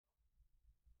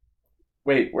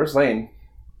Wait, where's Lane?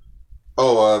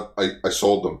 Oh, I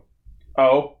sold them.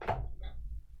 Oh.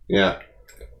 Yeah.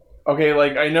 Okay,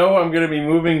 like, I know I'm going to be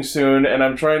moving soon, and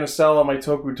I'm trying to sell all my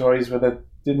Toku toys, but that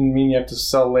didn't mean you have to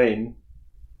sell Lane.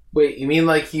 Wait, you mean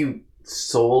like you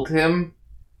sold him?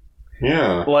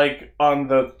 Yeah. Like, on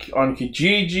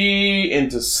Kijiji,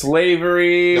 into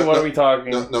slavery, what are we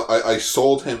talking? No, I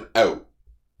sold him out.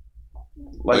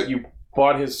 Like, you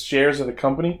bought his shares of the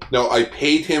company? No, I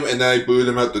paid him and then I booed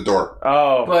him out the door.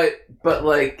 Oh. But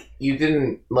like, you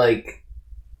didn't, like,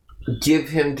 give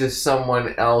him to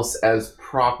someone else as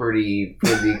property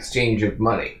for the exchange of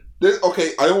money.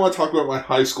 Okay, I don't want to talk about my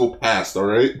high school past,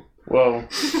 alright? Whoa.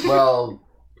 Well,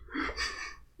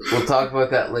 we'll talk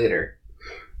about that later.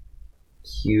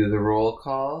 Cue the roll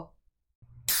call.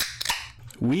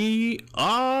 We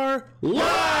are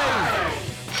live!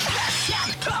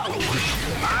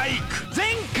 Mike!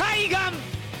 Zenkaigan!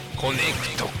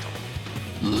 Connect.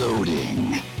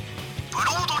 Loading.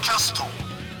 Broadcast.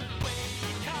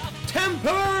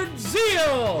 Tempered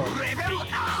Zeal!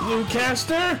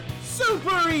 Bluecaster,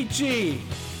 Super Ichi!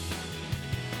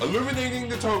 Illuminating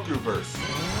the Tokuverse.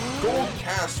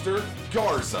 Goldcaster,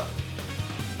 Garza.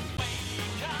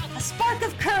 A Spark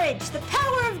of Courage, The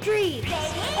Power of Dreams.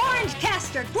 Orange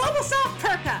Caster, Global Soft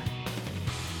Perka.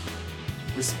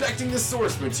 Respecting the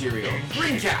source material,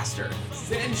 Greencaster,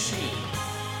 Zenshi.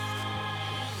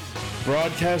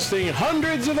 Broadcasting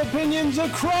hundreds of opinions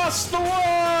across the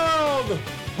world!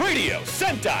 Radio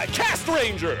Sentai Cast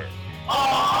Ranger!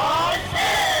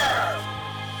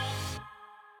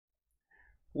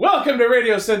 Welcome to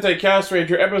Radio Sentai Cast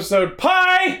Ranger episode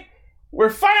Pi! We're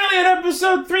finally at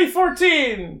episode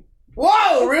 314!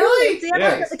 Whoa, really?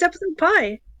 Yes. It's episode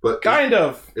Pi. But Kind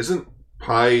of. isn't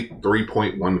Pi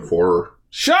 3.14?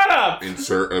 Shut up!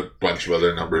 Insert a bunch of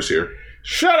other numbers here.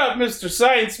 Shut up, Mr.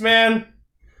 Science Man!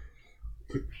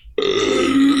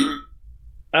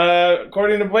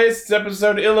 According to Blaze, it's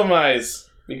episode Illumise.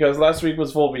 Because last week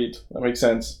was Volbeat. That makes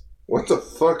sense. What the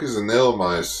fuck is an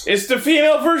Illumise? It's the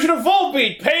female version of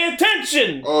Volbeat! Pay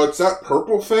attention! Oh, it's that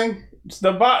purple thing? It's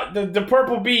the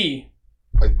purple bee.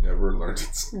 I never learned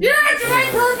it. You're after my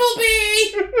purple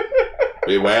bee!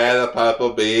 Beware the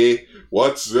purple bee.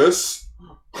 What's this?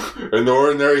 An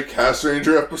ordinary Cast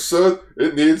Ranger episode?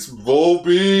 It needs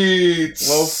Volbeats!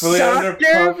 Woefully,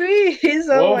 Dr. Bees,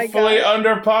 oh my woefully god.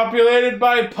 underpopulated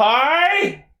by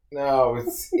Pi? No,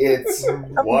 it's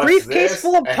what's briefcase this?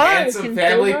 full of A pie Handsome can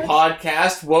Family do it.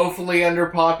 podcast woefully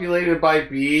underpopulated by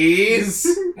bees.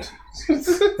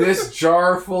 This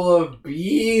jar full of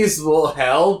bees will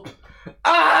help.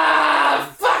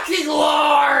 Ah, fucking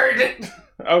Lord!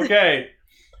 Okay.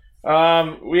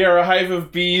 We are a hive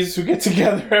of bees who get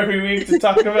together every week to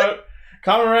talk about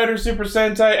Kamen Rider Super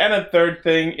Sentai and a third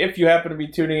thing if you happen to be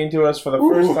tuning into us for the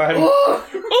first time.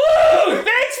 Ooh,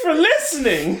 thanks for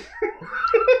listening!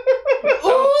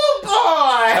 Oh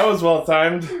boy! That was well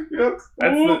timed. Yep.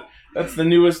 That's the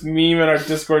newest meme in our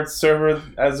Discord server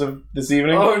as of this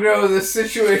evening. Oh no, the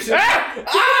situation. Ah!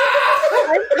 Ah!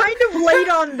 I'm kind of late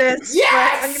on this,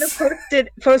 Yes! but I'm gonna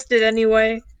post it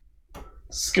anyway.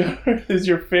 Scar is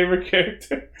your favorite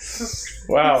character.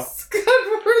 Wow.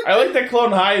 I like that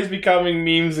Clone High is becoming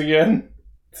memes again.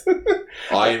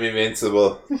 I'm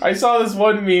invincible. I saw this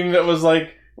one meme that was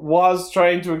like, was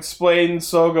trying to explain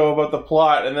Sogo about the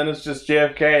plot, and then it's just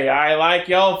JFK. I like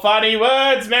your funny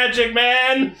words, Magic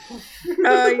Man!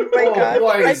 Oh my god. boy,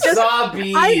 I just-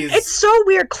 zombies! It's so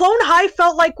weird. Clone High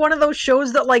felt like one of those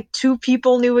shows that like two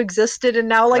people knew existed, and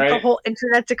now like the Right. whole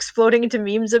internet's exploding into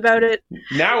memes about it.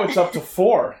 Now it's up to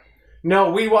 4. No,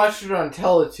 we watched it on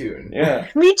Teletoon. Yeah.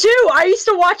 Me too. I used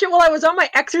to watch it while I was on my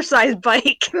exercise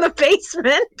bike in the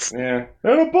basement. Yeah.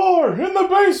 In a bar, in the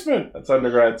basement! That's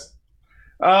undergrads.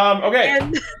 Okay.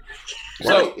 And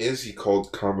So- Why is he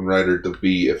called Kamen Rider the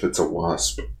Bee if it's a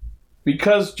wasp?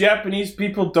 Because Japanese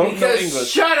people don't know Because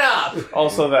English. shut up!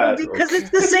 Also that. because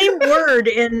it's the same word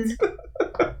in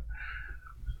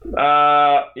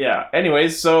Yeah.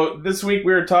 Anyways, so this week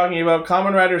we were talking about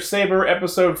Kamen Rider Saber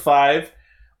episode 5,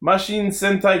 Machine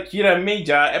Sentai Kira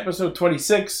Meija episode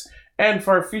 26, and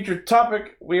for our featured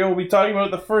topic, we will be talking about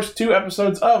the first 2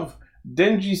 episodes of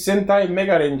Denji Sentai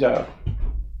Mega Ranger.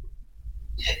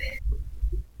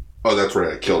 Oh, that's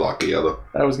right, I killed Akiello.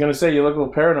 I was gonna say, you look a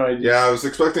little paranoid. Yeah, I was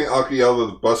expecting Akiello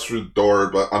to bust through the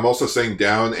door, but I'm also saying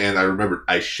down, and I remembered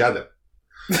I shut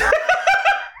him.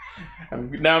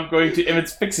 Now I'm going to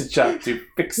Emmett's Fix-It shop to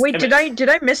fix Wait, Emmett. did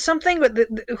I miss something? But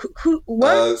who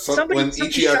what? When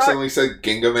Ichi accidentally said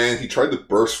Ginga Man, he tried to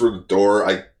burst through the door.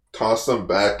 I tossed him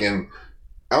back, and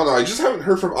I don't know. I just haven't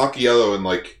heard from Akiello in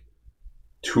like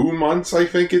 2 months. I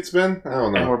think it's been. I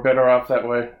don't And know. we're better off that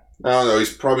way. I don't know.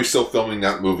 He's probably still filming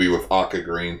that movie with Aka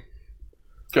Green.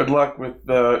 Good luck with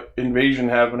the invasion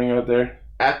happening out there.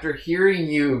 After hearing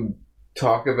you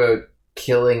talk about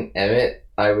killing Emmett,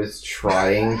 I was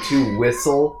trying to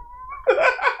whistle,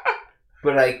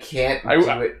 but I can't do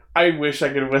it. I wish I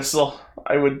could whistle.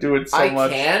 I would do it so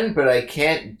much. I can, but I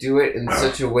can't do it in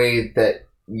such a way that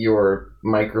your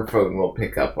microphone will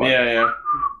pick up on it. Yeah.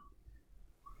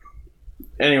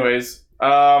 Anyways,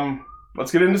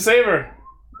 let's get into Saber.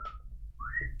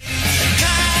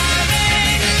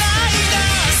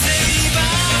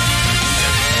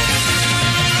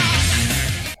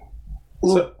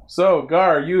 So,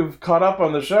 Gar, you've caught up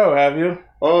on the show, have you?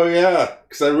 Oh, yeah.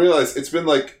 Because I realized it's been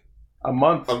like A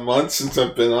month. a month since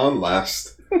I've been on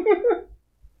last.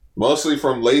 Mostly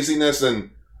from laziness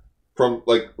and from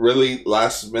like really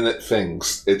last minute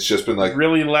things. It's just been like,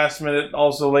 Really last minute,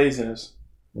 also laziness.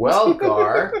 Well,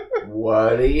 Gar,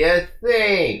 what do you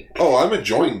think? oh, I'm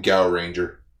enjoying Gao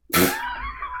Ranger.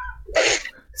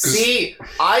 See,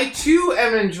 I too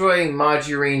am enjoying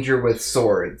Maji Ranger with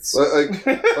swords.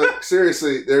 Like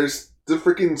seriously, there's the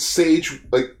freaking Sage,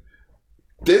 like,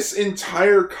 this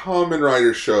entire Kamen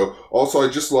Rider show. Also, I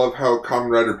just love how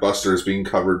Kamen Rider Buster is being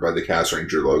covered by the Cast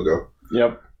Ranger logo.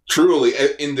 Yep. Truly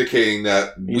indicating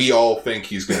that we all think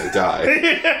he's going to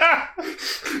die.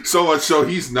 So much so,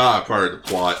 he's not part of the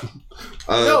plot.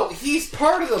 No, he's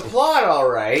part of the plot,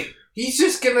 alright. He's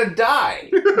just gonna die.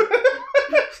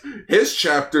 His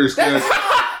chapter's going to...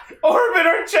 Orbit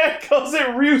or Chet calls it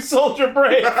Ryu Soldier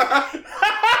Brave.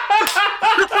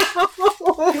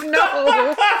 Oh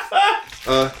no!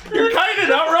 You're kind of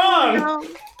not wrong.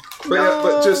 No.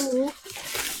 But just...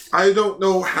 I don't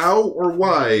know how or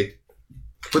why,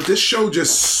 but this show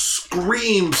just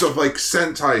screams of, like,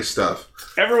 Sentai stuff.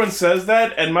 Everyone says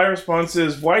that, and my response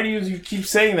is, why do you keep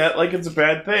saying that like it's a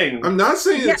bad thing? I'm not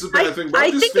saying Yeah, it's a bad thing, but I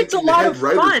I'm just think it's thinking a lot the of head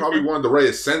writer fun. probably wanted to write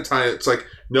a Sentai. It's like,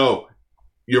 no,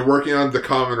 you're working on the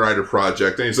Kamen Rider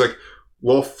project. And he's like,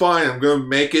 well, fine, I'm going to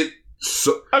make it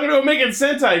so... I'm going to make it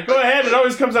Sentai. Go ahead, it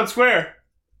always comes out square.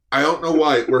 I don't know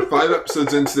why. We're 5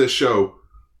 episodes into this show.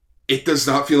 It does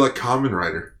not feel like Kamen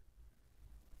Rider.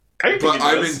 I think But it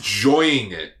I'm does.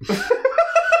 enjoying it.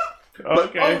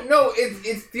 Okay. Oh, no,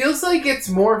 it feels like it's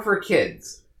more for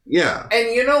kids. Yeah.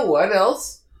 And you know what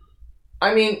else?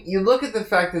 I mean, you look at the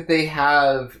fact that they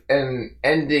have an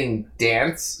ending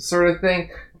dance sort of thing.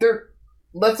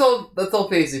 Let's all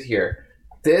face it here.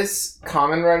 This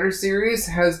Kamen Rider series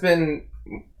has been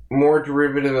more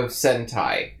derivative of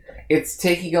Sentai. It's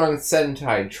taking on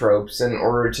Sentai tropes in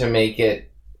order to make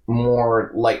it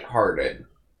more lighthearted.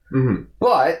 Mm-hmm.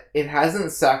 But it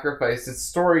hasn't sacrificed its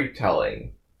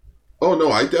storytelling. Oh,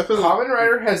 no, I definitely... Kamen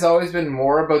Rider has always been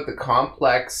more about the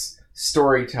complex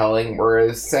storytelling,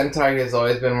 whereas Sentai has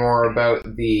always been more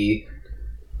about the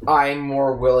I'm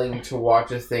more willing to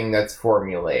watch a thing that's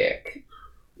formulaic.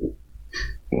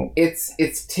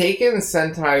 It's taken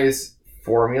Sentai's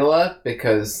formula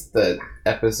because the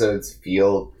episodes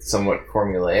feel somewhat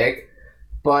formulaic,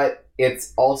 but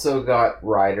it's also got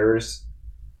Rider's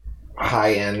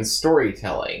high-end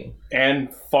storytelling. And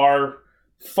far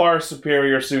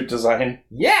superior suit design.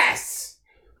 Yes!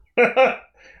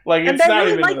 Like, And it's I not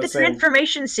really even like the the same.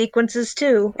 transformation sequences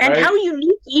too, and Right? how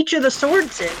unique each of the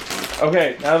swords is.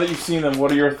 Okay, now that you've seen them,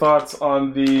 what are your thoughts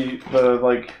on the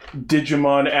like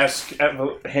Digimon-esque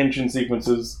henshin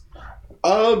sequences?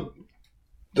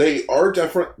 They are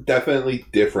definitely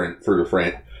different for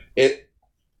the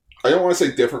I don't want to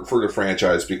say different for the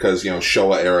franchise because,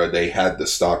 Showa era, they had the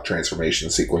stock transformation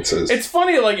sequences. It's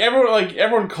funny,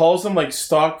 everyone calls them like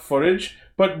stock footage,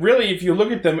 but really, if you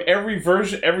look at them, every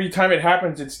time it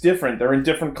happens, it's different. They're in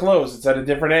different clothes. It's at a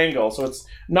different angle, so it's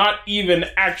not even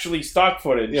actually stock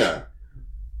footage. Yeah.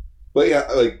 But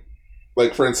yeah,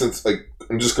 like for instance,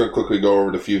 I'm just going to quickly go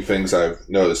over the few things I've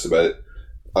noticed about it.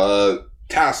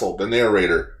 Tassel, the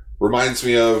narrator, reminds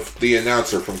me of the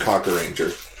announcer from Cocker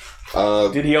Ranger.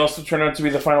 Did he also turn out to be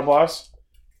the final boss?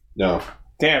 No.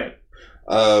 Damn it.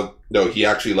 No, he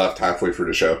actually left halfway through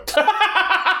the show.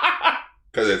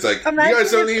 Because it's like, Imagine you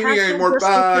guys don't if need me Castle anymore, just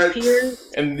bye!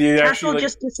 disappears. And the Castle actually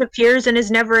just disappears and is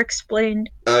never explained.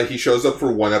 He shows up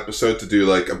for one episode to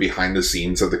do, a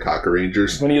behind-the-scenes of the Cocker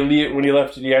Rangers. when he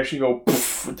left, did he actually go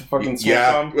poof with the fucking smoke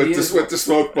bomb? with the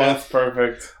smoke bomb. That's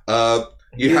perfect.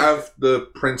 You have the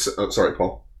prince... Oh, sorry,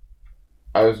 Paul.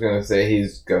 I was gonna say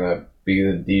he's gonna be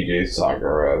the DJ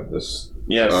Sakura of this.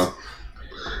 Yes.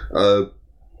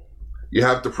 You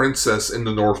have the princess in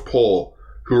the North Pole,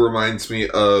 who reminds me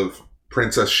of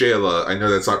Princess Shayla. I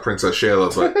know that's not Princess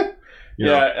Shayla, but...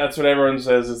 Yeah, that's what everyone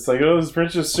says. It's like, oh, it's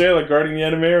Princess Shayla guarding the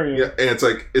Animarium. Yeah, and it's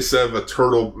like, instead of a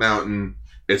turtle mountain,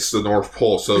 it's the North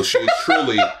Pole. So she's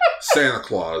truly Santa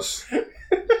Claus.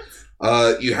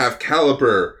 You have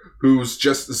Caliber, who's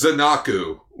just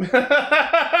Zanaku.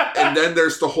 And then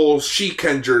there's the whole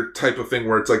Shikenger type of thing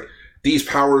where it's like, these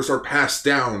powers are passed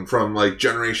down from like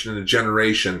generation to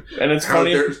generation. And it's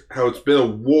funny how it's been a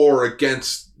war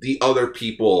against the other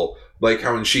people, like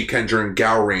how in Shikenger and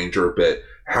Gowranger a bit.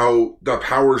 How the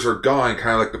powers are gone,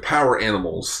 kind of like the power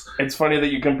animals. It's funny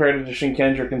that you compared it to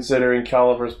Shinkenger, considering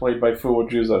Caliber's played by Fuwa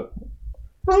Juzo.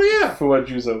 Oh yeah, Fuwa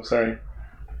Juzo, sorry.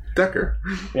 Decker.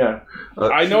 Yeah.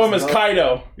 I know him as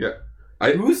Kaido. Yeah.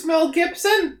 Who's Mel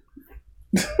Gibson?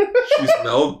 She's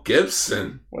Mel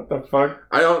Gibson. What the fuck?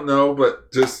 I don't know,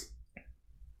 but just...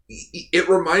 It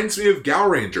reminds me of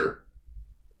Gowranger.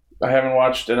 I haven't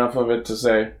watched enough of it to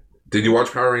say. Did you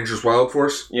watch Power Rangers Wild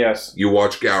Force? Yes. You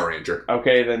watch Gowranger.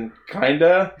 Okay, then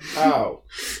kinda. Oh.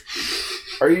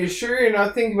 Are you sure you're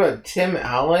not thinking about Tim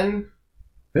Allen?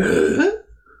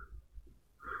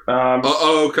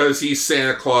 Because he's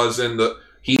Santa Claus in the...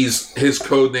 He's his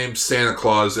codename Santa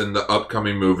Claus in the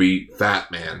upcoming movie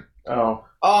Fat Man. Oh.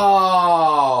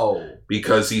 Oh!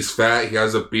 Because he's fat, he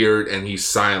has a beard, and he's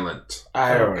silent.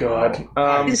 I don't God.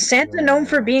 know. Is Santa known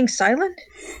for being silent?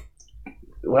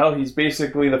 Well, he's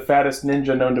basically the fattest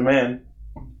ninja known to man.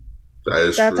 That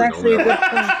is That's true. actually a good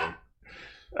point.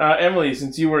 Emily,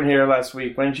 since you weren't here last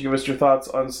week, why don't you give us your thoughts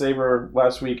on Saber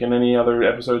last week and any other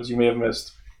episodes you may have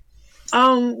missed?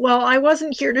 Well, I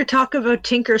wasn't here to talk about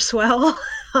Tinker Swell.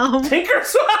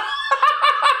 Tinkerswell!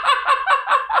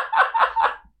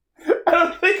 I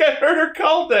don't think I heard her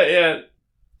called that yet.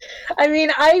 I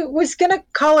mean, I was gonna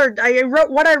call her. I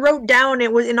wrote down.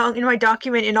 It was in my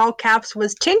document in all caps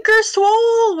was Tinker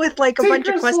Swole with like a bunch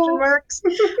of question marks.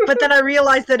 But then I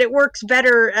realized that it works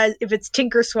better as if it's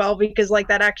Tinker Swell because like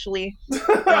that actually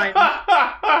rhymes.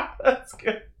 That's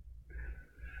good.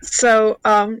 So,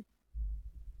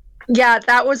 yeah,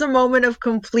 that was a moment of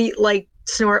complete like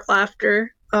snort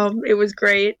laughter. It was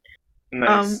great.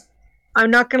 Nice. I'm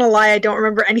not gonna lie, I don't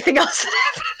remember anything else that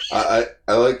happened.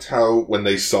 I liked how when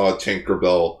they saw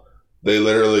Tinkerbell, they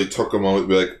literally took a moment to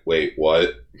be like, wait, what?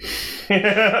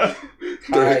 Yeah.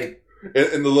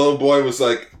 And the little boy was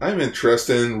like, I'm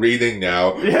interested in reading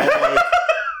now. Yeah. I'm like,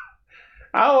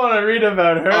 I want to read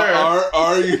about her.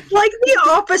 are you? It's like the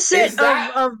opposite Is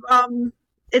that- of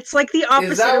it's like the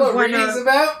opposite Is that of what when reading's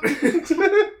about?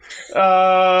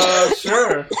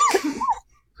 Sure.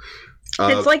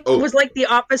 it's like oh, was like the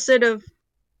opposite of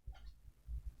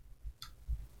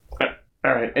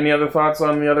All right. Any other thoughts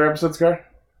on the other episodes, Gar?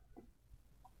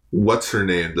 what's her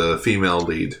name? The female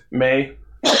lead. May.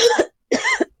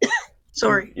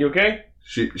 sorry. You okay?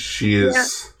 She is.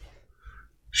 Yeah.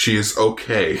 She is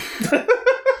okay.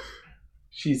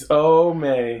 She's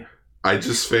May. I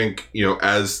just think,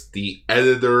 as the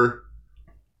editor,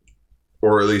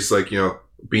 or at least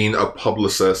being a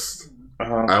publicist,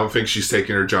 Uh-huh. I don't think she's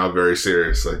taking her job very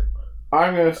seriously.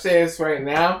 I'm going to say this right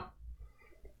now.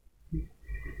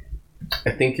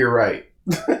 I think you're right.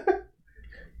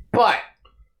 But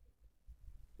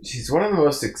she's one of the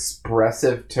most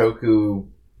expressive Toku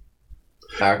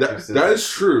actresses. That is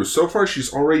true. So far,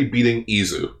 she's already beating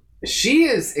Izu. She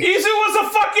is. Izu was a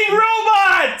fucking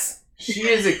robot! She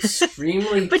is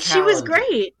extremely. But she was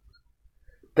talented.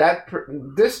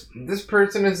 great. This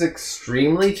person is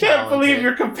extremely Can't talented. believe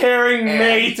you're comparing And-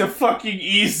 May to fucking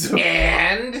Izu.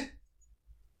 And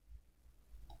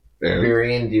And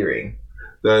very endearing.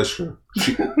 that is true.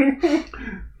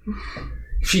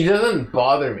 She doesn't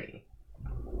bother me.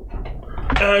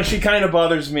 She kind of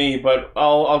bothers me, but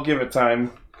I'll give it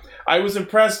time. I was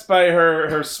impressed by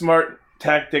her smart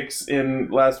tactics in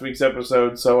last week's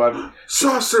episode, so I'm...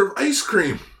 Saucer of ice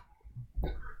cream!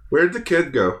 Where'd the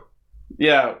kid go?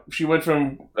 Yeah, she went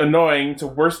from annoying to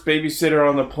worst babysitter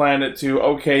on the planet to,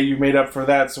 okay, you made up for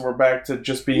that, so we're back to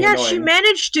just being Yeah, annoying. she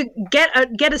managed to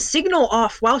get a signal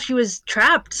off while she was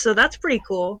trapped, so that's pretty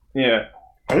cool. Yeah.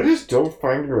 I just don't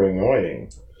find her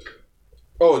annoying.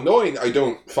 Oh, annoying, I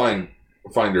don't find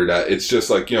her that. It's just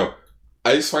I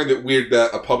just find it weird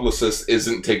that a publicist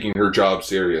isn't taking her job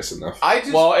serious enough.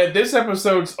 Well, and this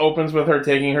episode opens with her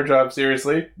taking her job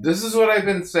seriously. This is what I've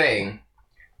been saying.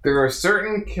 There are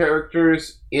certain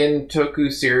characters in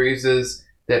Toku series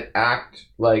that act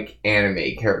like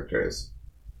anime characters.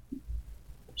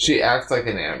 She acts like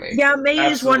an anime. Yeah, May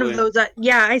is one of Absolutely. those.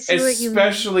 Yeah, I see what you mean.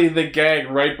 Especially the gag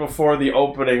right before the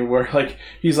opening where,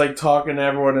 he's, talking to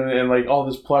everyone and all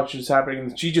this plot is happening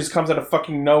and she just comes out of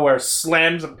fucking nowhere,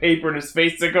 slams a paper in his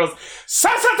face and goes,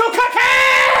 Sasato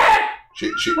Kake!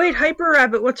 She Wait, Hyper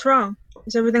Rabbit, what's wrong?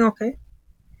 Is everything okay?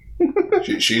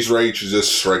 she's ready to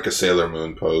just strike a Sailor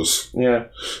Moon pose. Yeah.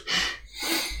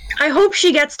 I hope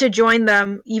she gets to join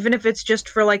them, even if it's just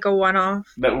for like a one-off.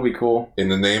 That would be cool. In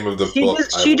the name of the She, book,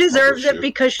 des- I she will deserves publish it you.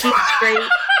 because she's great.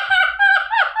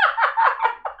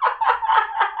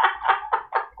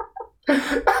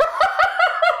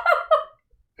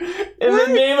 In the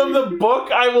name of the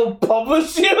book, I will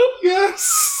publish you?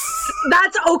 Yes.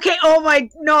 That's okay. Oh my,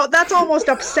 no, that's almost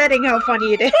upsetting how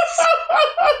funny it is.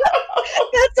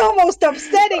 That's almost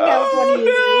upsetting how funny it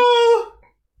is. Oh,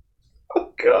 no.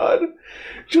 Oh, God.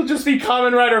 She'll just be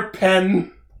Kamen Rider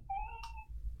Pen.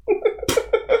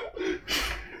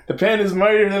 The pen is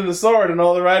mightier than the sword, and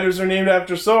all the riders are named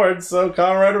after swords, so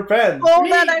Kamen Rider Pen. Oh,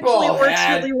 that actually Meatball works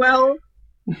head. really well.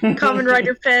 Kamen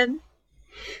Rider pen.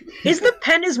 Is the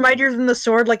pen is mightier than the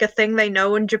sword like a thing they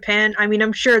know in Japan? I mean,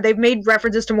 I'm sure they've made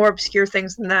references to more obscure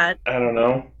things than that. I don't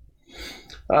know.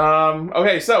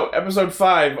 Okay, so episode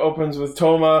 5 opens with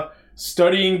Toma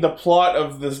studying the plot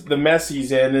of the mess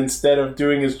he's in instead of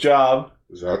doing his job.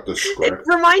 Is that the It script?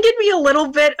 reminded me a little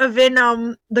bit of in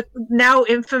the now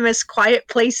infamous Quiet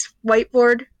Place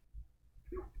whiteboard.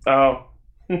 Oh.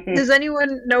 Does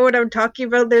anyone know what I'm talking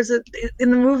about? There's in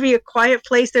the movie A Quiet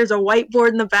Place, there's a whiteboard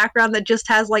in the background that just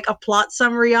has like a plot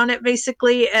summary on it,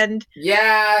 basically, and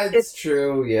Yeah, it's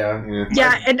true. Yeah.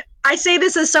 yeah, and I say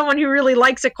this as someone who really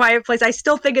likes A Quiet Place. I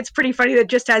still think it's pretty funny that it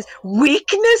just has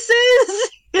weaknesses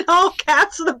in all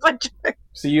caps with a bunch of.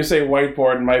 So you say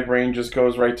whiteboard, and my brain just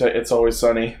goes right to It's Always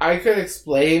Sunny. I could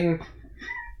explain.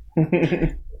 Let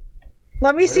me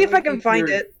Why see do if I I can think find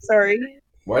you're- it. Sorry.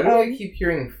 Why do I keep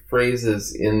hearing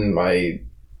phrases in my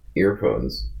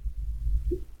earphones?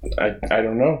 I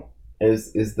don't know.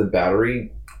 Is the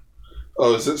battery?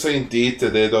 Oh, is it saying D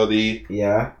to D?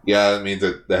 Yeah. Yeah, that means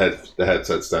that the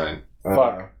headset's dying.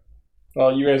 Fuck.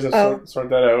 Well, you guys have Oh. sort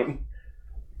that out.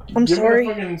 I'm Give me sorry.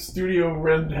 the fucking Studio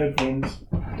Red headphones.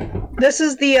 This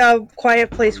is the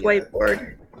Quiet Place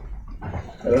whiteboard.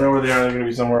 I don't know where they are. They're going to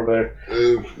be somewhere over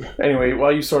there. Anyway,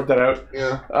 while you sort that out.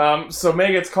 Yeah. So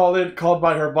May gets called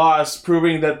by her boss,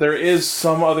 proving that there is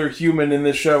some other human in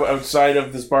this show outside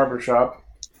of this barbershop.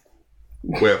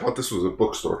 Wait, I thought this was a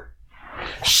bookstore.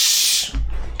 Shh!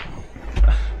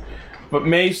 But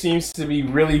May seems to be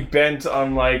really bent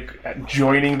on, like,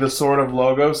 joining the Sword of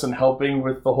Logos and helping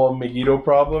with the whole Megiddo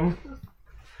problem.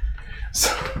 So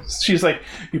she's like,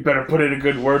 you better put in a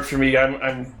good word for me.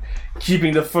 I'm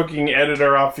keeping the fucking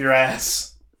editor off your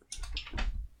ass.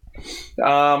 So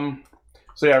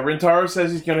yeah, Rintaro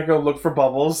says he's gonna go look for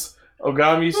Bubbles.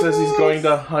 Ogami says he's going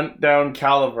to hunt down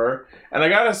Caliber. And I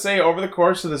gotta say, over the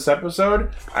course of this episode,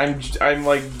 I'm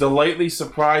like delightfully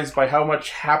surprised by how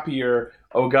much happier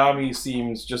Ogami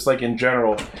seems, just like in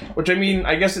general. Which, I mean,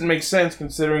 I guess it makes sense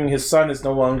considering his son is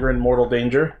no longer in mortal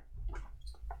danger.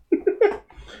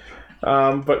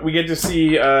 But we get to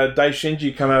see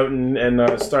Daishinji come out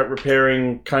and start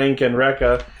repairing Kaink and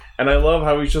Rekka. And I love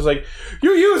how he's just like,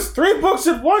 you used 3 books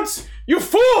at once, you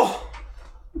fool!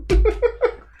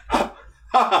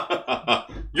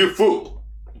 You fool!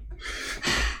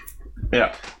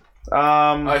 Yeah.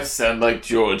 I sound like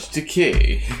George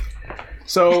Takei.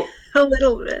 So, A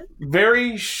little bit.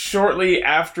 very shortly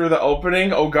after the opening,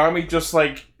 Ogami just,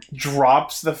 like,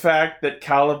 drops the fact that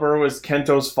Caliber was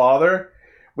Kento's father,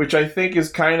 which I think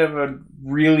is kind of a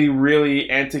really, really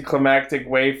anticlimactic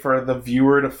way for the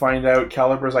viewer to find out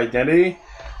Caliber's identity.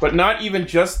 But not even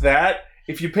just that.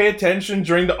 If you pay attention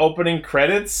during the opening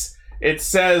credits, it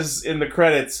says in the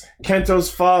credits, Kento's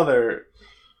father,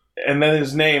 and then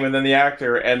his name, and then the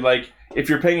actor, and, like, if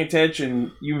you're paying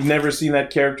attention, you've never seen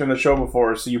that character in the show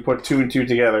before, so you put 2 and 2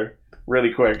 together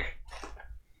really quick.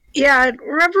 Yeah,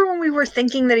 remember when we were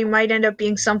thinking that he might end up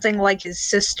being something like his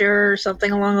sister or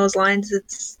something along those lines?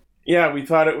 It's Yeah, we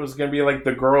thought it was going to be like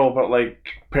the girl, but, like,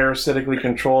 parasitically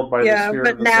controlled by the yeah, spirit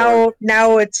but of the sword.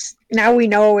 now we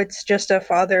know it's just a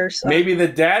father. So. Maybe the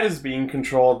dad is being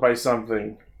controlled by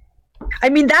something. I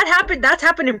mean that's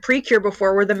happened in Precure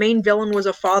before, where the main villain was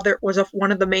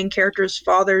one of the main character's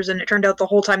fathers, and it turned out the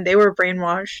whole time they were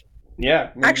brainwashed.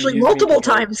 Yeah. maybe Actually, he's being multiple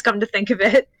controlled. times. Come to think of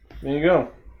it. There you go.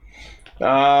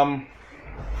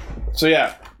 So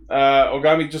yeah,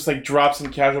 Ogami just like drops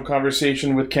in casual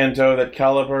conversation with Kento that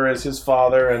Caliber is his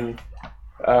father, and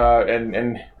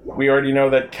we already know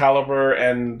that Caliber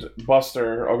and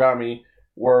Buster Ogami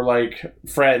were like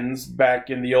friends back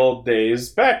in the old days,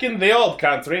 back in the old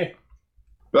country.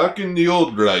 Back in the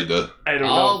old rider. I don't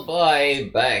Oh know.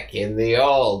 boy, back in the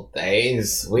old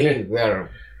days, we were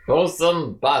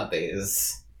wholesome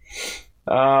buddies.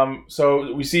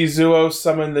 So we see Zuo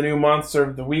summon the new monster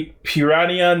of the week,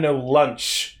 Piranha No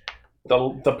Lunch.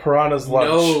 The piranha's lunch.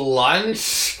 No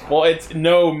lunch? Well, it's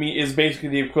no me is basically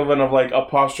the equivalent of like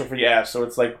apostrophe S, so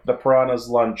it's like the piranha's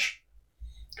lunch.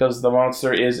 because the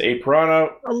monster is a piranha.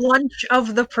 A lunch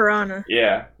of the piranha.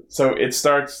 Yeah. So it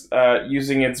starts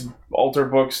using its altar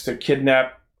books to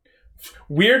kidnap,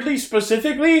 weirdly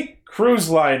specifically, cruise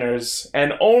liners,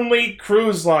 and only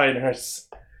cruise liners.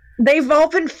 They've all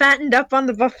been fattened up on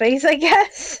the buffets, I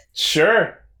guess.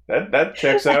 Sure, that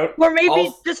checks out. Or maybe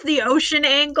Also- just the ocean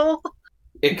angle.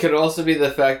 It could also be the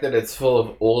fact that it's full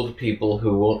of old people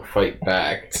who won't fight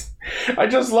back. I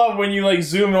just love when you like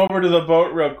zoom over to the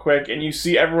boat real quick and you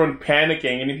see everyone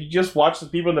panicking, and if you just watch the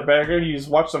people in the background, you just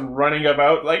watch them running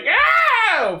about like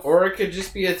ah, Or it could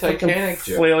just be a Titanic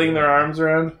joke. flailing their arms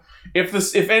around. If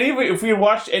we had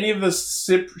watched any of the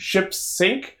ships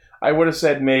sink, I would have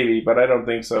said maybe, but I don't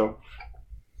think so.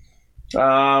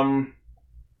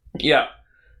 Yeah.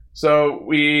 So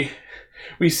we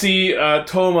see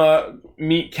Toma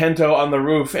meet Kento on the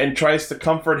roof and tries to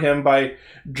comfort him by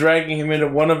dragging him into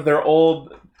one of their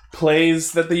old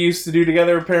plays that they used to do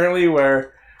together, apparently,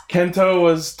 where Kento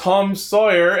was Tom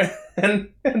Sawyer and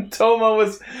Toma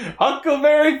was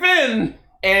Huckleberry Finn.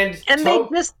 And They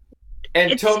just...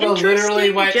 it's Toma literally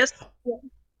interesting, went...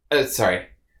 just... sorry.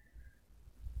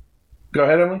 Go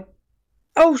ahead, Emily.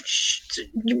 Oh,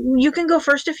 you can go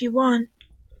first if you want.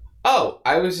 Oh,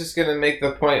 I was just gonna make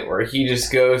the point where he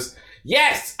just goes,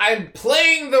 yes, I'm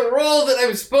playing the role that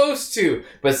I'm supposed to,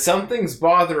 but something's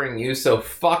bothering you, so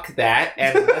fuck that,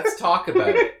 and let's talk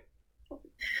about it.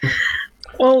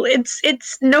 Well,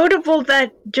 it's notable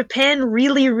that Japan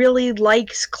really, really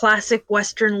likes classic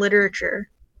Western literature.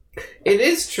 It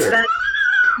is true.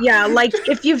 Yeah, like,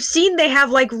 if you've seen, they have,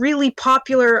 like, really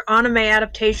popular anime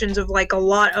adaptations of, like, a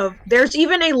lot of... There's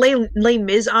even a Les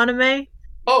Mis anime.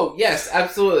 Oh, yes,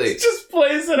 absolutely. It just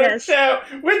plays in Yes. a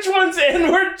chat. Which one's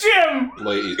N-word Jim?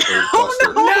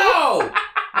 Buster. No!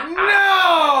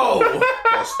 No!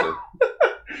 Buster.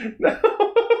 No.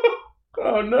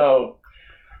 Oh no.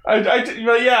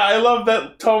 I love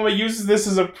that Toma uses this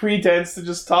as a pretense to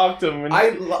just talk to him.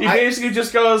 And he basically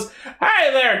just goes,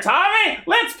 "Hey there, Tommy!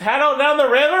 Let's paddle down the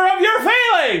river of your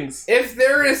feelings!" If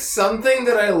there is something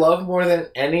that I love more than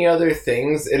any other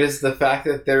things, it is the fact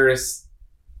that there is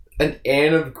an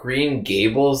Anne of Green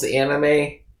Gables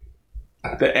anime.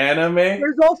 The anime?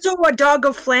 There's also a Dog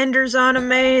of Flanders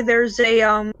anime. There's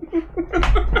a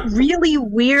really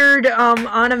weird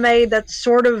anime that's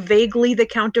sort of vaguely the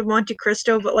Count of Monte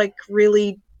Cristo, but like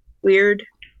really weird.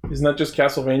 Isn't that just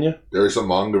Castlevania? There's a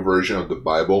manga version of the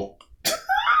Bible.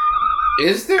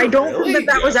 Is there I don't really? think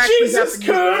that was actually Jesus,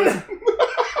 Japanese. Kun!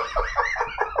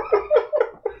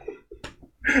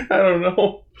 I don't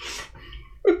know.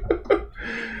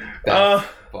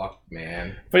 Fuck,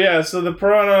 man. But yeah, so the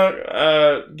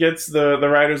piranha gets the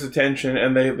rider's attention,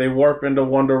 and they warp into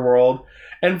Wonderworld.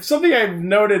 And something I've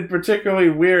noted particularly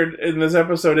weird in this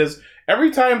episode is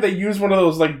every time they use one of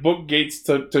those like book gates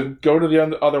to go to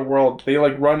the other world, they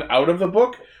like run out of the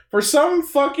book. For some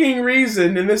fucking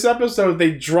reason, in this episode,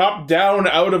 they drop down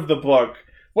out of the book.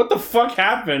 What the fuck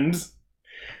happened?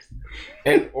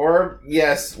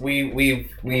 Yes,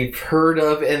 we've heard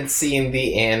of and seen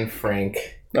the Anne Frank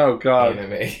Oh god.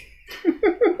 anime.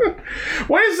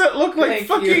 Why does that look like Thank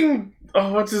fucking...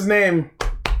 Oh, what's his name?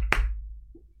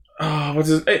 Oh, what's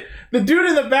his... The dude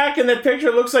in the back in that picture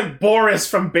looks like Boris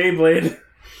from Beyblade.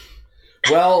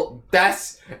 Well,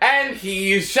 and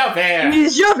he's Javert.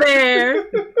 He's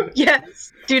Javert!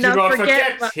 Yes. Do not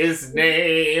forget. his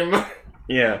name.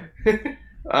 Yeah.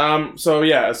 So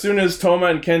yeah, as soon as Toma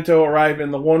and Kento arrive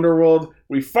in the Wonderworld,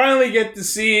 we finally get to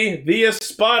see the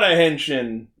Espada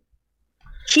Henshin.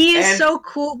 He is And- so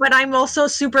cool, but I'm also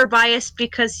super biased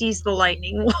because he's the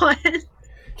lightning one.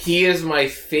 He is my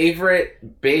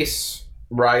favorite base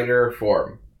rider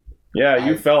form. Yeah,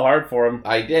 you fell hard for him.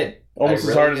 I did. Almost as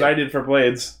really hard as did. I did for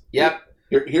Blades. Yep.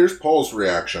 Here's Paul's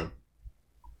reaction.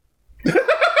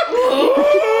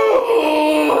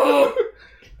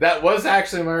 That was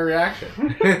actually my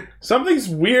reaction. Something's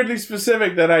weirdly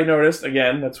specific that I noticed.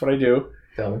 Again, that's what I do.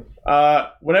 Tell me.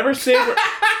 Whenever Saber...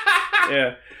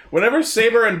 Yeah. Whenever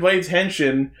Saber and Blade's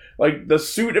henshin, like, the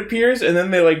suit appears, and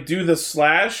then they, like, do the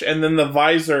slash, and then the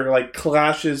visor, like,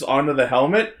 clashes onto the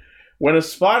helmet. When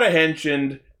Espada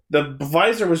henshined, the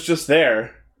visor was just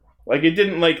there. Like, it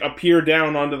didn't, like, appear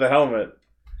down onto the helmet.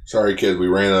 Sorry, kid, we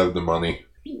ran out of the money.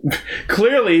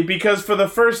 Clearly, because for the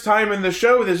first time in the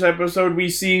show this episode, we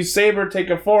see Saber take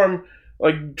a form,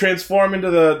 like, transform into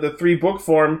the 3-book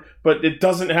form, but it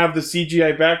doesn't have the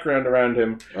CGI background around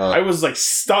him. I was, like,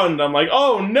 stunned. I'm like,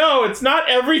 oh, no, it's not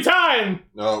every time!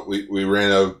 No, we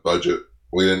ran out of budget.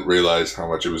 We didn't realize how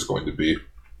much it was going to be.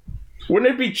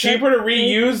 Wouldn't it be cheaper to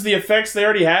reuse the effects they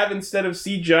already have instead of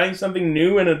CGIing something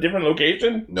new in a different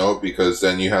location? No, because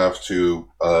then you have to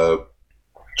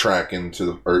track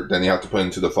into, or then you have to put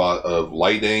into the thought of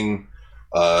lighting,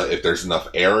 if there's enough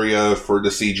area for the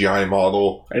CGI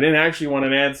model, I didn't actually want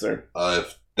an answer.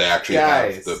 if they actually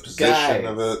have the position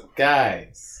of it.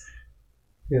 Guys,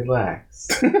 relax.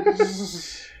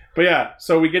 But yeah,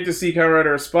 so we get to see Kamen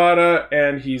Rider Espada,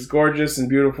 and he's gorgeous and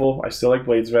beautiful. I still like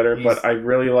Blades better, but I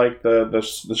really like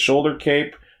the shoulder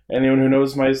cape. Anyone who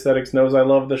knows my aesthetics knows I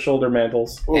love the shoulder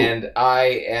mantles. Ooh. And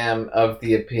I am of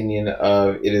the opinion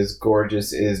of it is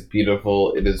gorgeous, it is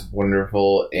beautiful, it is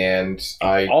wonderful, and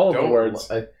I All of the words.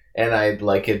 And I'd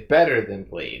like it better than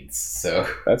Blades. So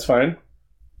That's fine.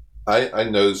 I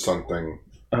know something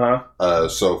Uh-huh.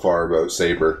 so far about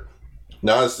Saber.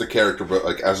 Not as the character, but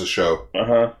like as a show.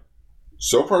 Uh-huh.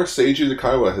 So far, Seiji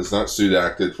Takaiwa has not suit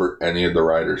acted for any of the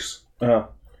riders. Uh-huh.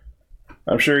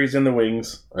 I'm sure he's in the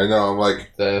wings. I know, I'm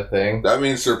like, the thing. that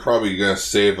means they're probably going to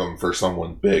save him for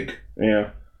someone big. Yeah.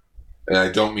 And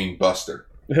I don't mean Buster.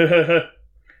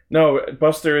 No,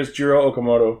 Buster is Jiro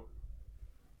Okamoto.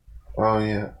 Oh,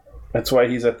 yeah. That's why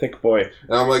he's a thick boy.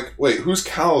 And I'm like, wait, who's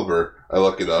Caliber? I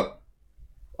look it up.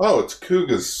 Oh, it's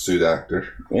Kuga's suit actor.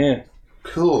 Yeah.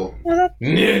 Cool.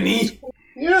 Nani?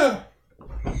 Yeah.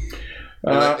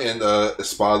 And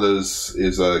Espada's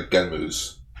is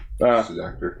Genmu's suit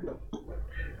actor.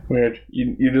 Weird.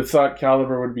 You'd have thought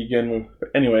Caliber would begin with. But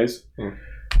anyways.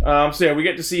 So yeah, we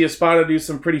get to see Espada do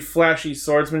some pretty flashy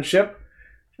swordsmanship.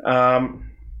 Oh,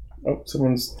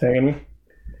 someone's tagging me.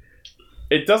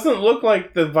 It doesn't look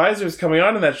like the visor's coming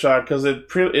on in that shot, because it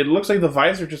looks like the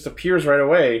visor just appears right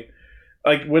away.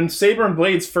 Like, when Saber and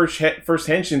Blade's first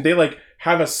henshin, they, like,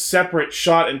 have a separate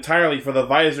shot entirely for the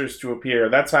visors to appear.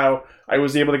 That's how I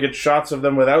was able to get shots of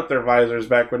them without their visors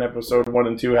back when episode 1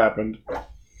 and 2 happened.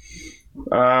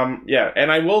 Yeah,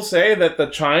 and I will say that the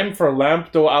chime for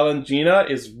Lamp do Alangina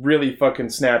is really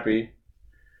fucking snappy.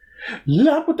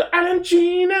 Lamp do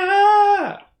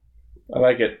Alangina! I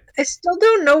like it. I still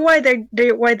don't know why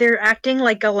they're acting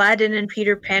like Aladdin and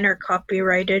Peter Pan are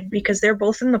copyrighted, because they're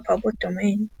both in the public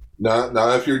domain.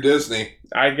 Not if you're Disney.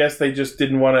 I guess they just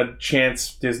didn't want to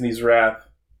chance Disney's wrath.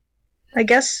 I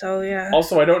guess so, yeah.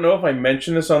 Also, I don't know if I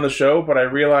mentioned this on the show, but I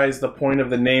realized the point of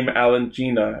the name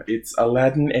Alangina. It's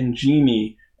Aladdin and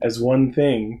Genie as one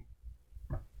thing.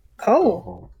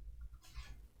 Oh.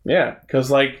 Yeah,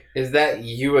 because, like... Is that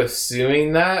you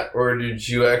assuming that, or did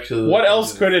you actually... What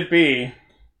else could it be?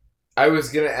 I was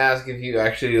going to ask if you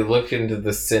actually looked into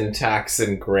the syntax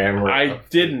and grammar. I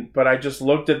didn't, but I just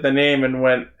looked at the name and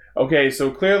went, okay, so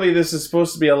clearly this is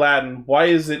supposed to be Aladdin. Why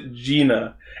is it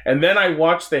Gina? And then I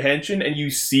watched the henshin, and you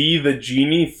see the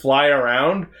genie fly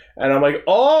around, and I'm like,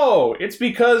 oh, it's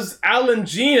because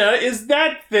Alangina is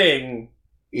that thing.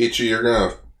 Ichi, you're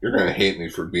gonna hate me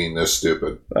for being this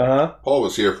stupid. Uh-huh. Paul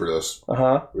was here for this.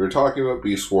 Uh-huh. We were talking about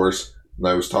Beast Wars, and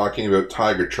I was talking about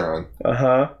Tigertron,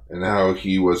 Uh-huh. and how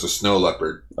he was a snow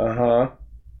leopard. Uh-huh.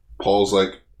 Paul's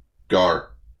like,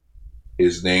 Gar,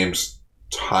 his name's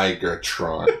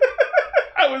Tigertron.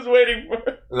 I was waiting for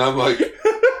it. And I'm like,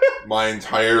 my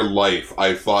entire life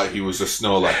I thought he was a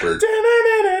snow leopard.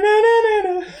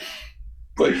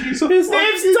 But His name's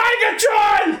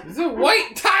Tigertron! It's a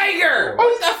white tiger!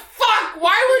 What the fuck?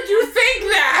 Why would you think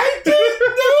that? I didn't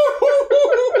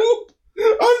know!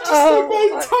 I'm just like my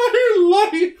entire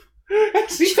life.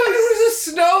 He thought it was a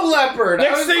snow leopard.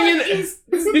 Next thing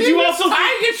did you also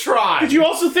Tigatron? Did you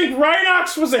also think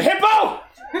Rhinox was a hippo?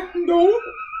 No.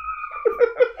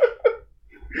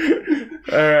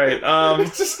 Alright,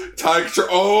 It's just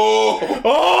Tigertron.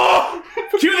 Oh!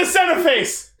 Cue the center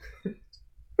face!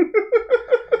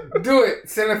 Do it,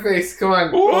 Cineface, come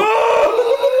on.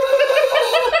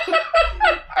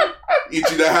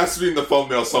 Ichi, that has to be in the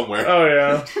thumbnail somewhere. Oh,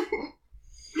 yeah.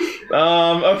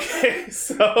 Okay,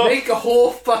 so... Make a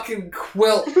whole fucking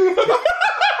quilt.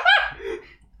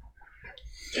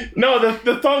 No,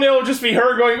 the thumbnail will just be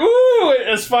her going, ooh,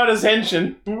 as fun as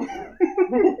henshin.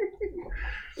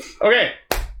 Okay.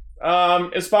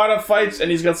 Espada fights, and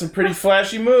he's got some pretty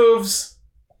flashy moves.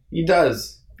 He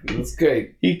does. That's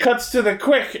great. He cuts to the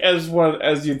quick, as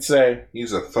you'd say.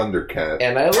 He's a Thundercat.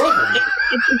 And I love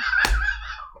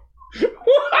him.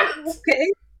 What?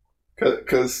 Okay.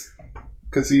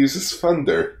 Because he uses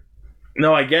thunder.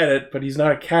 No, I get it, but he's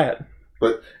not a cat.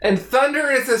 And thunder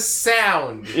is a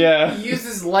sound. Yeah. He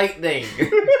uses lightning.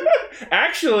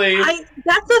 Actually...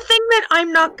 That's the thing that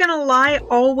I'm not gonna lie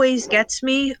always gets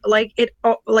me. Like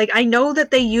I know that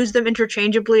they use them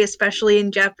interchangeably, especially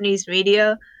in Japanese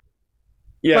media.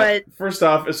 Yeah, but first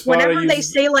off, Espada whenever they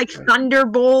say like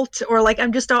thunderbolt or like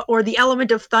or the element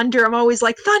of thunder, I'm always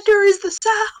like, thunder is the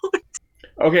sound.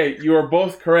 Okay, you are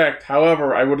both correct.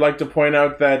 However, I would like to point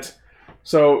out that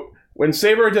When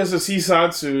Saber does the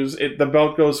Sisatsus, the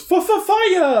belt goes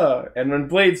fire, and when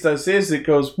Blades does his, it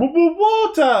goes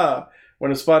water.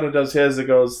 When Espada does his, it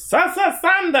goes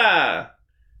sanda.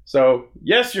 So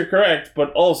yes, you're correct,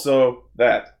 but also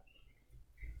that.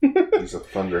 He's a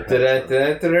thunderhead.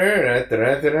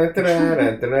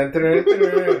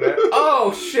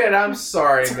 Oh shit! I'm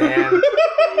sorry, man.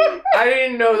 I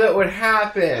didn't know that would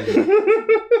happen.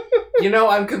 You know,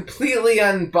 I'm completely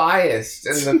unbiased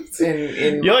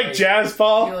in You like jazz,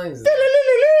 Paul? feelings.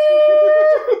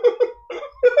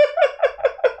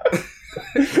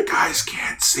 Guys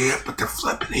can't see it, but they're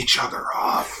flipping each other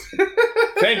off.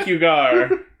 Thank you, Gar.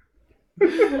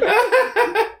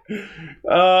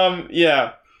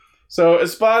 Yeah. So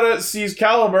Espada sees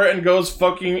Caliber and goes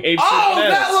fucking apeshit Oh,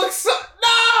 bananas. that looks so...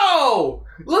 No!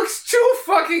 Looks too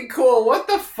fucking cool. What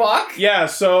the fuck? Yeah,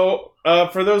 so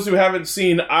for those who haven't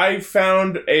seen, I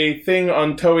found a thing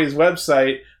on Toei's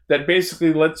website that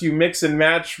basically lets you mix and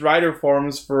match rider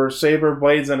forms for Saber,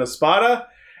 Blades, and Espada.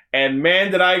 And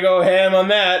man, did I go ham on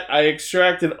that. I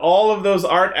extracted all of those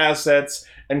art assets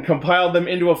and compiled them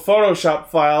into a Photoshop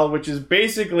file, which is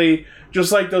basically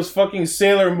just like those fucking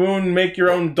Sailor Moon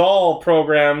make-your-own-doll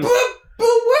programs. But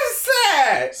what's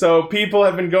that? So people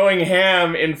have been going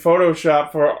ham in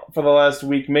Photoshop for the last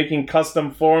week, making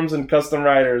custom forms and custom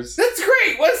riders. That's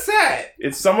great. What's that?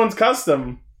 It's someone's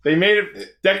custom. They made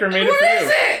it. Decker made it What for is you.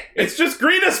 it? It's just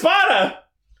green Espada.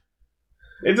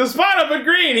 It's Espada but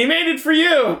green. He made it for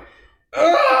you.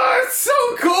 Oh, it's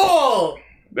so cool.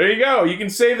 There you go. You can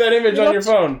save that image on your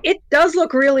phone. It does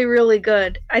look really, really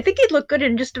good. I think it'd look good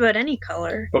in just about any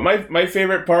color. But my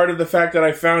favorite part of the fact that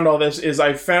I found all this is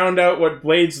I found out what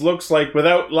Blades looks like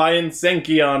without Lion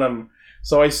Senki on him.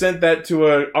 So I sent that to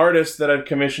an artist that I've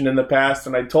commissioned in the past,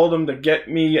 and I told him to get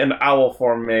me an owl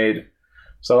form made.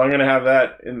 So I'm going to have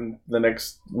that in the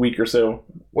next week or so.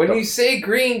 When you say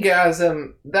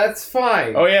greengasm, that's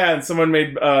fine. Oh yeah, and someone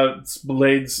made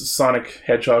Blades Sonic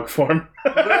Hedgehog form.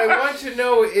 What I want to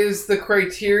know is the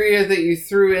criteria that you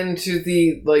threw into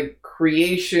the, like,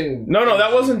 creation... No,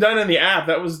 that wasn't done in the app.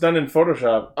 That was done in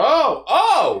Photoshop.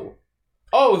 Oh,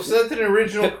 so that's an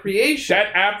original creation.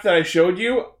 That app that I showed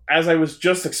you, as I was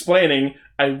just explaining,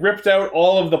 I ripped out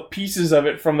all of the pieces of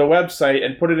it from the website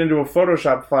and put it into a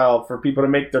Photoshop file for people to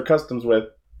make their customs with.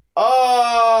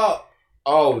 Oh,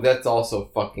 that's also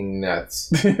fucking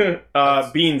nuts.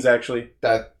 Beans, actually.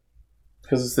 That...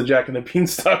 Because it's the Jack and the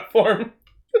Beanstalk form.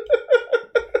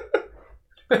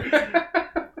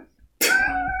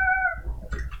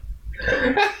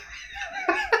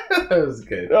 That was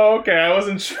good. Oh, okay, I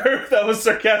wasn't sure if that was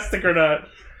sarcastic or not.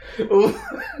 Ooh,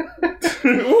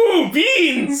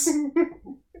 beans!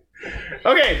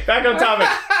 Okay, back on topic.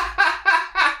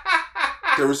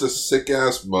 There was a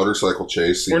sick-ass motorcycle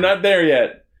chase scene. We're not there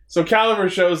yet. So Caliber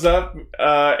shows up,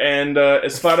 and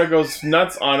Espada goes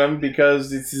nuts on him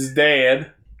because it's his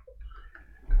dad.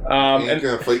 Ain't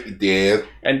gonna fight your dad.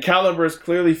 And Caliber is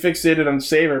clearly fixated on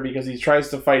Saber because he tries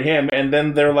to fight him, and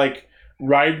then their like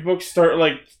ride books start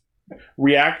like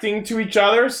reacting to each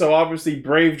other. So obviously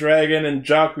Brave Dragon and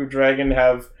Jaku Dragon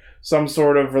have some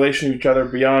sort of relation to each other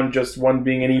beyond just one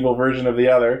being an evil version of the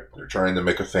other. They're trying to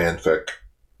make a fanfic.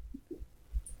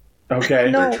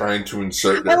 Okay. No. They're trying to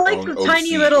insert I their like own the OC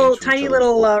tiny into each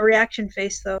little other's reaction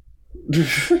face though.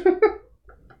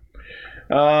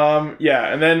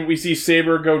 Yeah, and then we see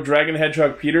Saber go Dragon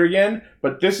Hedgehog Peter again,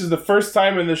 but this is the first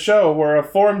time in the show where a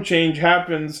form change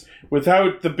happens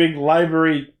without the big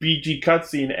library BG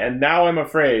cutscene, and now I'm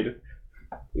afraid.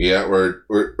 Yeah, we're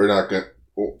not gonna.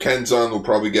 Well, Kenzan will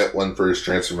probably get one for his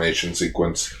transformation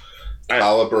sequence.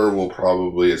 Caliber will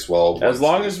probably as well. As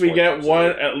long as we get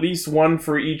one, at least one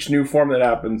for each new form that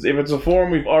happens. If it's a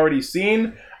form we've already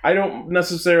seen, I don't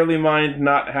necessarily mind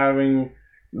not having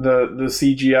the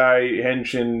CGI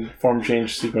henshin form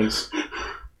change sequence.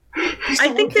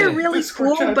 I think they're really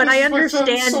cool, but I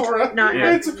understand not Yeah.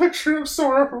 having. It's a picture of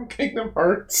Sora from Kingdom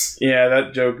Hearts. Yeah,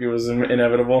 that joke was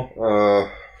inevitable.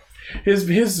 His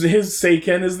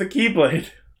Seiken is the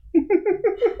Keyblade.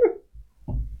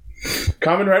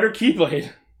 Kamen Rider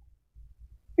Keyblade.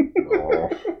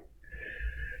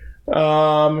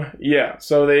 Yeah,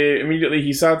 so they immediately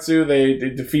Hisatsu, they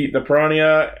defeat the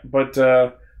Piranha, but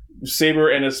Saber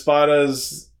and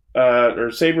Espada's or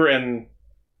Saber and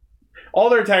all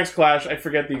their attacks clash. I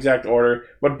forget the exact order,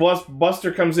 but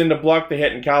Buster comes in to block the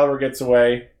hit and Caliber gets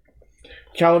away.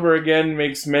 Caliber again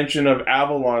makes mention of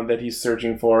Avalon that he's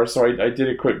searching for, so I did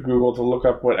a quick Google to look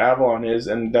up what Avalon is,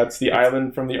 and that's the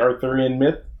island from the Arthurian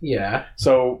myth. Yeah.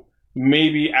 So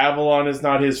maybe Avalon is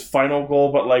not his final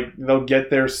goal, but like they'll get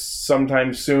there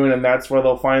sometime soon, and that's where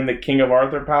they'll find the King of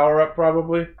Arthur power-up,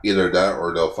 probably. Either that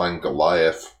or they'll find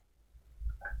Goliath.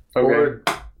 Okay. Or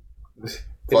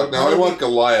Fuck, now I want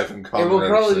Goliath and it Kamen will Rider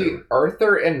probably be Saber.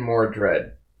 Arthur and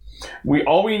Mordred.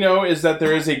 All we know is that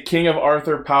there is a King of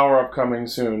Arthur power-up coming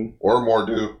soon. Or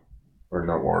Mordu. Or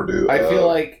not Mordu. I feel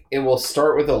like it will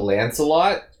start with a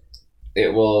Lancelot.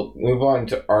 It will move on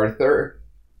to Arthur,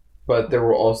 but there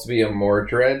will also be a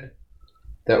Mordred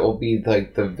that will be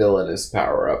like the villainous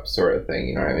power-up sort of thing.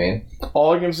 You know what I mean?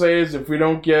 All I can say is if we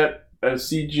don't get a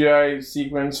CGI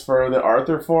sequence for the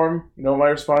Arthur form, you know what my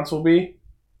response will be?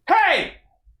 Hey!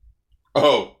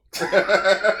 Oh.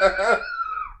 I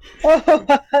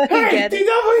Hey, get it.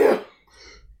 DW!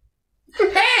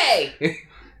 Hey!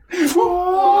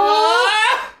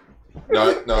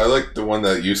 No, I like the one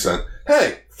that you sent.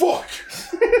 Hey, fuck!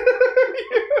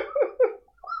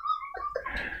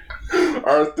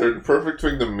 Arthur, the perfect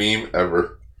thing to meme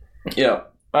ever. Yeah.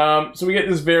 So we get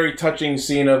this very touching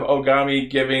scene of Ogami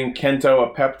giving Kento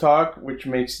a pep talk, which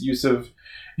makes use of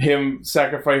him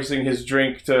sacrificing his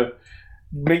drink to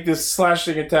make this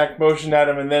slashing attack motion at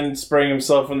him and then spraying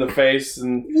himself in the face.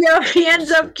 And Yeah, he ends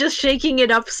up just shaking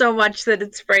it up so much that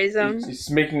it sprays him. he's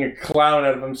making a clown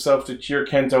out of himself to cheer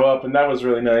Kento up, and that was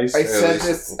really nice. I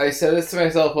said this to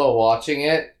myself while watching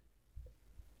it.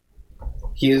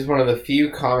 He is one of the few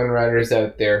Kamen Riders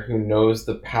out there who knows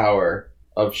the power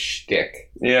of shtick.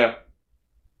 Yeah.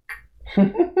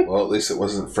 Well, at least it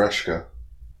wasn't Freshka.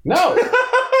 No,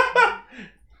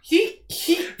 he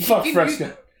Fuck can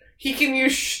Fresca. he can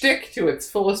use shtick to its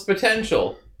fullest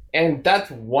potential, and that's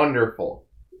wonderful.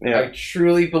 I Yeah.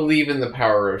 truly believe in the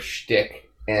power of shtick,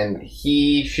 and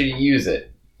he should use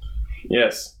it.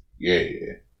 Yes. Yeah.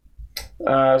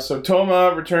 So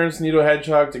Toma returns Needle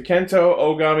Hedgehog to Kento,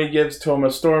 Ogami gives Toma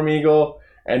Storm Eagle,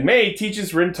 and Mei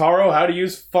teaches Rintaro how to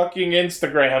use fucking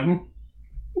Instagram.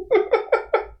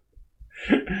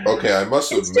 Okay, I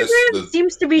must have missed Instagram the...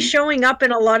 seems to be showing up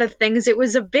in a lot of things. It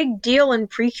was a big deal in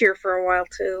Precure for a while,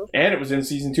 too. And it was in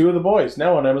season 2 of The Boys,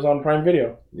 now on Amazon Prime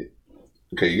Video.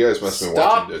 Okay, you guys must have been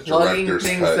Stop watching the plugging director's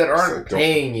things cut. that so aren't don't-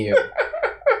 paying you.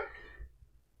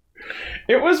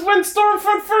 It was when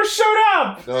Stormfront first showed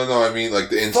up! No, I mean like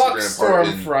the Fuck Instagram part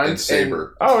Stormfront in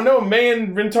Saber. Oh no, Mei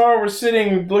and Rintaro were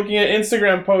sitting looking at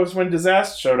Instagram posts when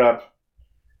Disaster showed up.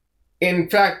 In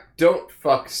fact, don't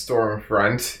fuck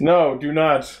Stormfront. No, do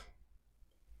not.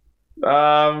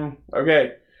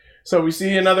 Okay. So we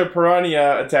see another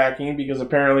Piranha attacking because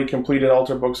apparently completed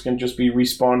altar books can just be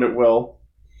respawned at will.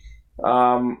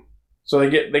 So they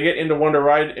get into the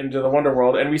Wonder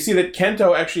World, and we see that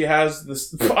Kento actually has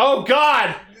this. Oh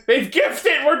God! They've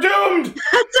gifted. We're doomed.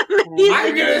 That's amazing.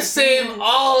 I'm gonna save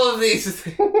all of these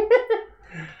things.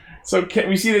 So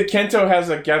we see that Kento has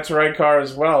a Gatsurai car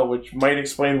as well, which might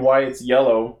explain why it's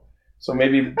yellow. So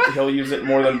maybe he'll use it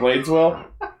more than Blades will.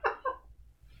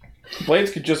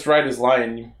 Blades could just ride his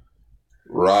lion.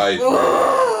 Right.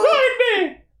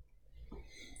 Ride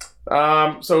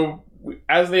me! So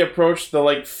as they approach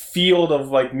the field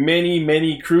of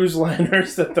many cruise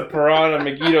liners that the Piranha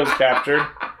Megitos captured,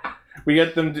 we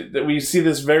get them. We see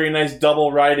this very nice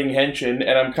double riding henshin,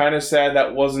 and I'm kind of sad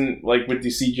that wasn't with the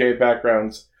CJ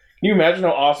backgrounds. Can you imagine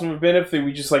how awesome it would have been if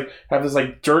we just have this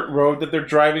dirt road that they're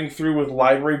driving through with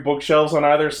library bookshelves on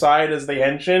either side as they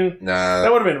henshin? Nah,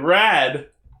 That would have been rad.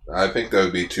 I think that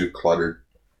would be too cluttered.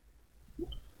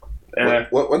 Eh.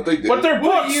 What they do? But they're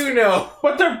What books. do you know?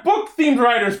 But they're book-themed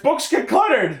writers. Books get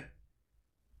cluttered.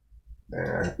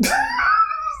 Nah.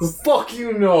 The fuck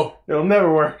you know? It'll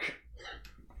never work.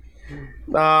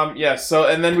 Yes. So,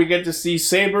 and then we get to see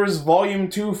Saber's Volume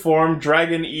 2 form,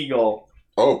 Dragon Eagle.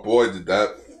 Oh boy, did that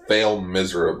fail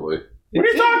miserably. What are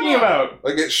you talking about?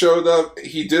 Like it showed up,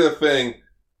 he did a thing,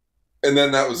 and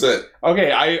then that was it.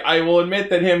 Okay, I will admit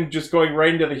that him just going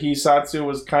right into the Hisatsu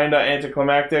was kind of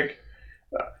anticlimactic.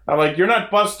 I'm like, you're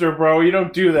not Buster, bro. You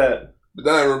don't do that. But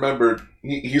then I remembered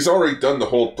he's already done the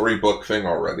whole 3-book thing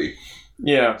already.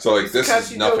 Yeah. So It's this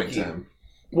is nothing Kachidoki. to him.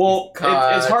 Well,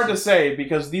 it's hard to Gotcha. say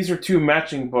because these are 2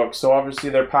 matching books, so obviously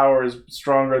their power is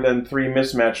stronger than 3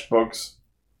 mismatched books.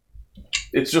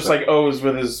 It's just like O's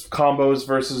with his combos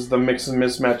versus the mix and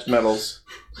mismatched metals.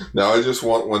 Now I just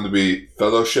want one to be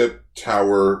Fellowship,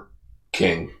 Tower,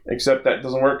 King. Except that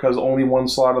doesn't work because only 1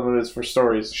 slot of them is for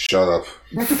stories. Shut up.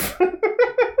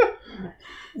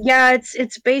 Yeah,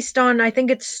 it's based on, I think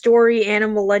it's story,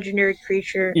 animal, legendary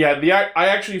creature. Yeah, I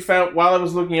actually found, while I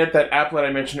was looking at that applet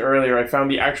I mentioned earlier, I found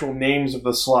the actual names of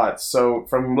the slots. So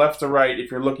from left to right,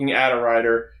 if you're looking at a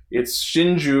rider, it's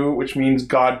Shinju, which means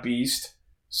God Beast,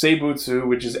 Seibutsu,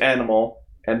 which is animal,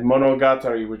 and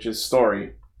Monogatari, which is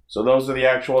story. So those are the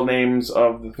actual names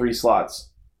of the 3 slots.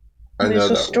 I know So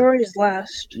that story is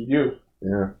last. You.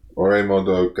 one. Yeah.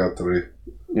 Oremodo Gatari.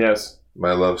 Yes.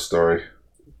 My love story.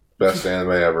 Best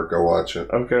anime ever. Go watch it.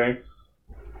 Okay.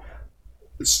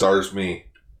 It stars me.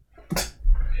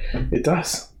 It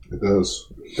does. It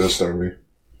does. It does star me.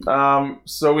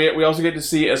 So we also get to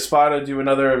see Espada do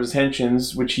another of his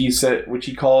henshins, which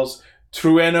he calls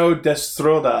Trueno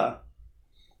Destroda,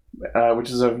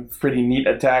 which is a pretty neat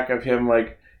attack of him.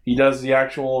 Like, he does the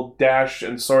actual dash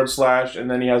and sword slash, and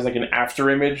then he has like an after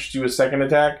image to his second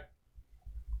attack.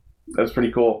 That's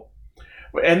pretty cool.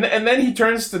 And then he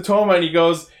turns to Toma and he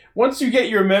goes, "Once you get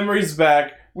your memories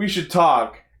back, we should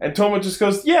talk." And Toma just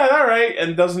goes, "Yeah, all right,"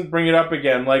 and doesn't bring it up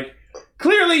again. Like,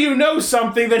 clearly you know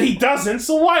something that he doesn't,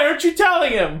 so why aren't you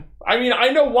telling him? I mean, I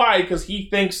know why, because he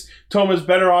thinks Toma's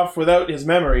better off without his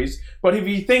memories. But if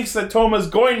he thinks that Toma's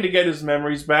going to get his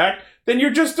memories back, then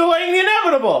you're just delaying the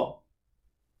inevitable.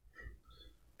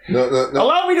 No.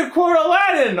 Allow me to quote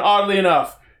Aladdin, oddly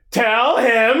enough. Tell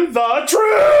him the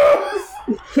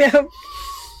truth! Yep.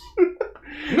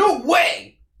 No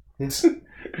way!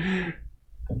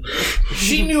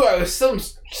 She knew I was some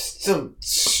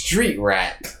street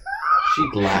rat.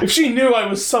 She'd laugh. If she knew I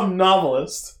was some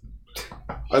novelist.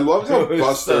 I loved how It was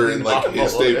Buster so in like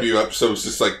his novelist. debut episode was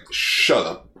just like, "Shut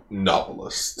up,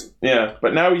 novelist." Yeah,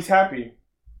 but now he's happy.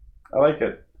 I like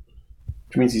it.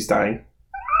 Which means he's dying.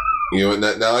 You know, and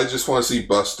now I just want to see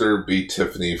Buster be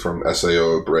Tiffany from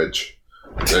SAO Abridged.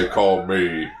 They call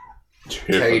me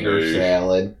Tater Tiffany.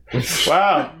 salad.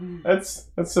 Wow,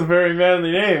 that's a very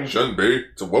manly name. Shouldn't be.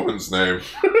 It's a woman's name.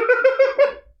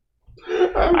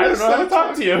 I don't know how to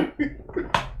talk to you.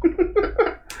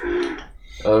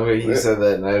 Oh, but he said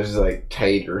that, and I was just like,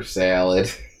 tater salad.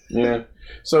 Yeah.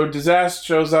 So Disaster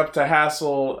shows up to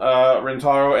hassle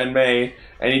Rintaro and May,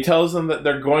 and he tells them that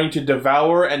they're going to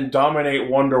devour and dominate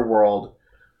Wonderworld.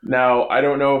 Now, I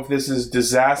don't know if this is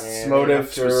Disaster's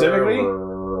motive specifically.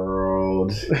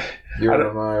 World.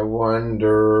 You're my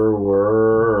wonder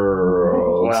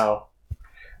world. Wow.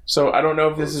 So I don't know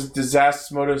if this is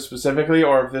Disaster's motive specifically,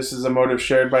 or if this is a motive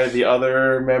shared by the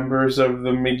other members of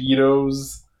the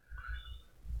Megitos.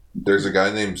 There's a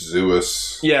guy named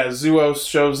Zeus. Yeah, Zuos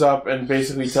shows up and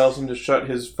basically tells him to shut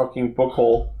his fucking book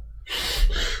hole.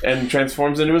 And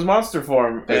transforms into his monster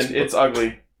form. And it's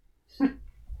ugly.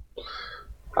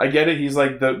 I get it, he's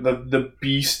like the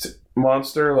beast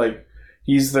monster. Like,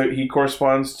 he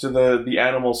corresponds to the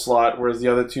animal slot, whereas the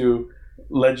other two,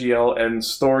 Legiel and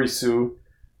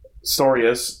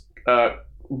Storius,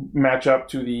 match up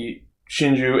to the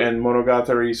Shinju and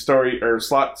Monogatari story or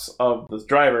slots of the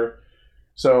driver.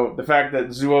 So the fact that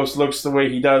Zuos looks the way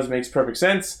he does makes perfect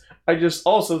sense. I just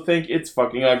also think it's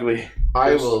fucking ugly.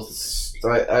 I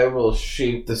will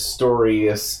shape the story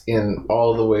in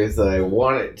all the ways that I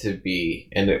want it to be,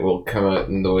 and it will come out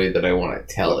in the way that I want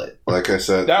to tell it. Like I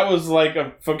said, That was like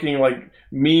a fucking like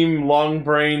meme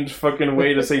long-brained fucking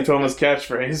way to say Toma's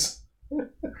catchphrase.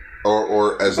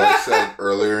 or as I said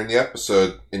earlier in the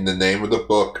episode, in the name of the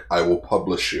book, I will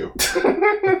publish you.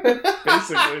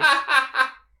 Basically.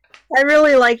 I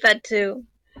really like that too.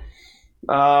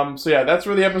 So yeah, that's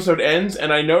where the episode ends,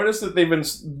 and I noticed that they've been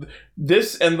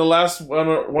this and the last one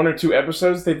or two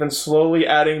episodes, they've been slowly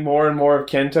adding more and more of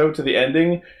Kento to the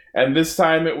ending, and this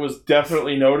time it was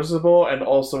definitely noticeable and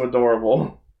also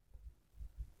adorable.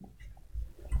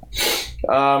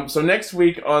 So next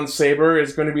week on Saber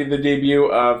is going to be the debut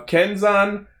of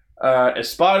Kenzan,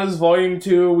 Espada's Volume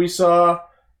 2 we saw,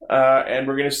 and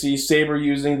we're going to see Saber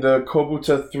using the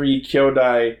Kobuta 3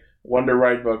 Kyodai Wonder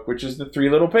Ride book, which is the Three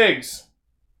Little Pigs,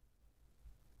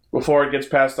 before it gets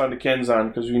passed on to Kenzan,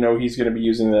 because we know he's going to be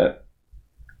using that.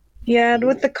 Yeah, and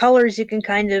with the colors, you can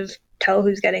kind of tell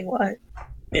who's getting what.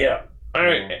 Yeah. All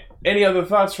right. Any other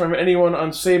thoughts from anyone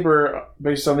on Saber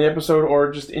based on the episode,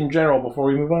 or just in general before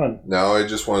we move on? Now I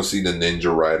just want to see the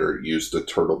Ninja Rider use the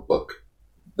turtle book.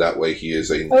 That way he is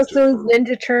a ninja Also, turtle.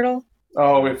 Ninja Turtle.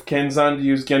 Oh, if Kenzan to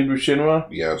use Genbu Shinwa?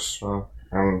 Yes.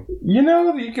 You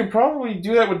know, you could probably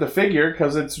do that with the figure,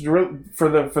 because it's for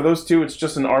those two, it's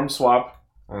just an arm swap.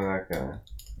 I'm not gonna.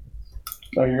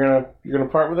 Oh, you're gonna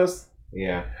part with us?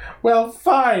 Yeah. Well,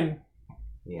 fine.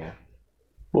 Yeah.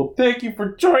 Well, thank you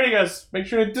for joining us. Make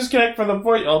sure to disconnect from the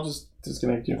voice. I'll just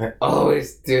disconnect you. I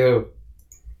always do.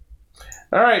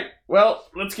 All right. Well,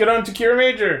 let's get on to Kira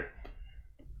Major.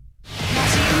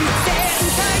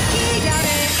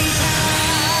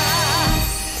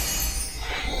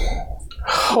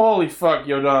 Holy fuck,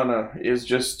 Yodana is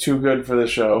just too good for the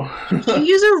show.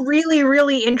 She's a really,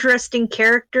 really interesting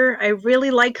character. I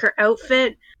really like her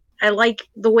outfit. I like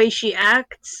the way she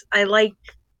acts. I like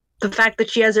the fact that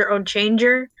she has her own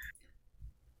changer.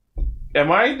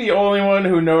 Am I the only one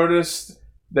who noticed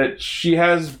that she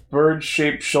has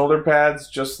bird-shaped shoulder pads,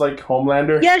 just like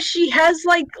Homelander? Yeah, she has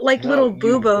like little No,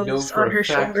 you know boobos for on her a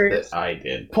fact shoulders. that I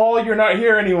did. Paul, you're not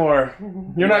here anymore.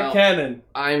 You're not Well, canon.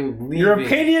 I'm leaving. Your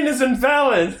opinion is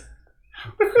invalid.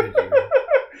 Could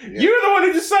you? You're the one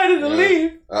who decided to Yeah.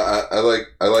 leave.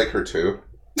 I like her too.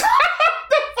 What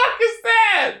the fuck is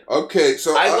that? Okay,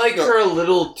 so I like no, her a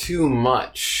little too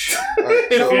much. all right,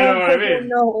 If so you know what I mean.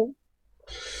 No.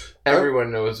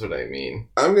 Everyone knows what I mean.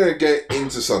 I'm gonna get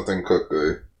into something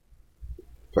quickly.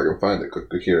 If I can find it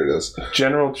quickly, here it is.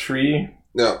 General Tree.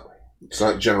 No, it's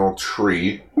not General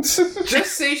Tree.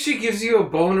 Just say she gives you a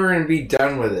boner and be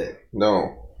done with it.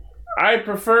 No. I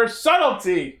prefer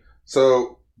subtlety.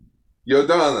 So,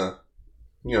 Yodana,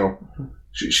 you know,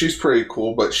 she's pretty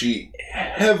cool, but she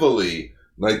heavily,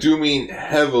 and I do mean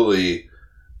heavily,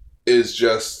 is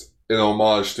just an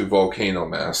homage to Volcano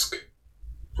Mask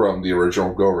from the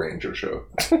original Go Ranger show.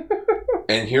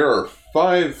 And here are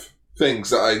 5 things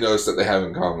that I noticed that they have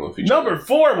in common with each Number other.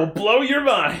 4 will blow your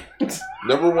mind.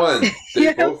 Number 1, they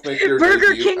Yeah, both make their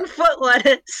Burger debut. King foot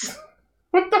lettuce.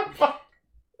 What the fuck?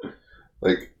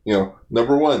 Like, you know,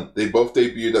 number 1, they both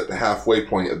debuted at the halfway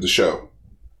point of the show.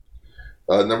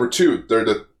 Number 2,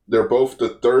 they're both the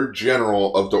 3rd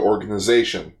general of the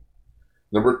organization.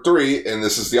 Number 3, and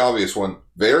this is the obvious one,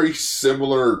 very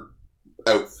similar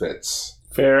outfits.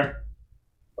 Fair.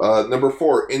 Number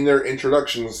 4, in their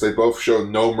introductions, they both show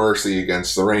no mercy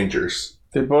against the Rangers.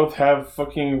 They both have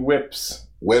fucking whips.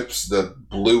 Whips, the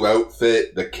blue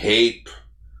outfit, the cape.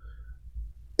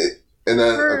 And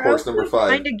then, of course, number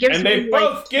 5. Kinda gives And they me,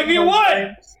 both like, give you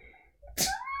wood!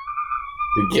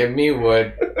 You give me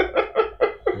wood.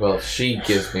 Well, she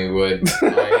gives me wood.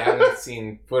 I haven't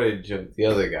seen footage of the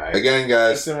other guy. Again,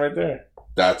 That's guys, him right there.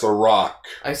 that's a rock.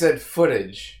 I said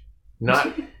footage,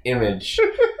 not image.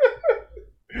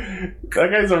 That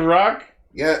guy's a rock?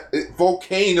 Yeah,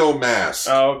 Volcano Mask.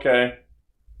 Oh, okay.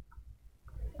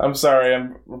 I'm sorry,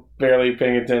 I'm barely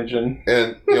paying attention.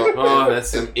 And, you know, Oh, and- that's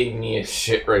some igneous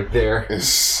shit right there. and-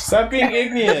 Stop being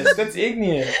igneous. That's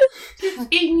igneous.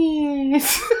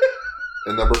 Igneous.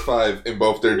 and number 5 in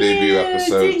both their debut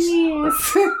episodes.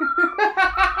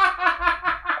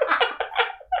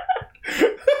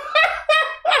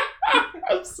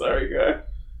 I'm sorry, guy.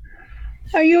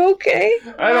 Are you okay?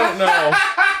 I don't know.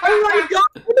 Oh my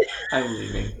god, I'm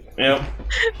leaving. Yep.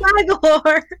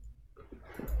 Magalore!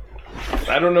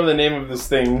 I don't know the name of this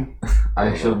thing.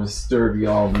 I shall disturb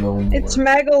y'all no more. It's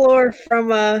Magalore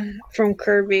from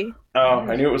Kirby. Oh,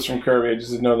 I knew it was from Kirby. I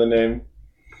just didn't know the name.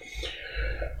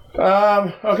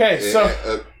 Okay,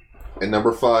 so And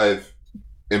number 5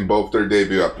 in both their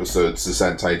debut episodes, the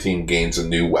Sentai team gains a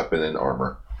new weapon and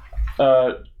armor.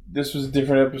 this was a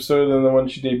different episode than the one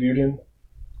she debuted in.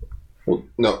 Well,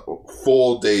 no,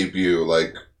 full debut.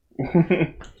 Like,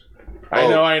 I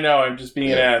know. I'm just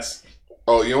being an Yeah. ass.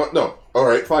 oh, you know what? No. All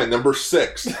right, fine. Number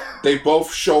 6, they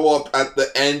both show up at the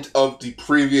end of the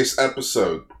previous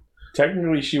episode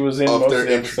Technically, she was in of most their of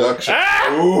the episode. introduction.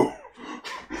 Ah! Ooh.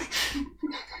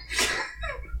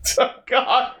 Oh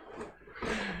God!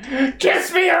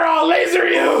 Kiss me or I'll laser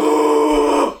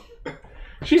you!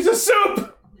 She's a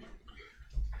soup.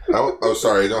 Oh,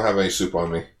 sorry. I don't have any soup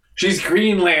on me. She's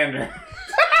Greenlander.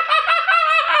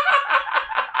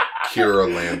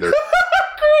 Kira Lander.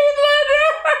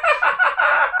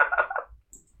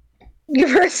 Give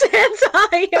her a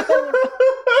Sansai!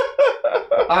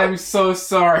 I'm so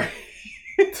sorry.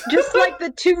 Just like the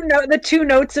two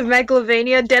notes of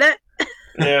Megalovania did it.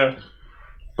 Yeah,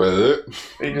 But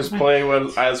they just play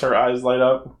as her eyes light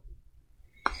up.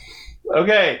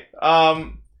 Okay,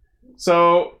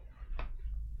 so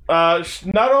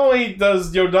not only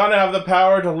does Yodana have the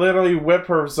power to literally whip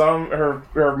her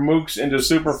mooks into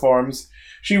super forms,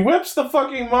 she whips the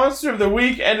fucking monster of the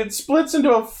week and it splits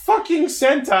into a fucking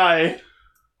Sentai.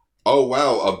 oh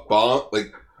wow,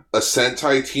 a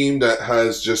Sentai team that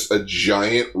has just a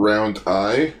giant round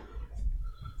eye.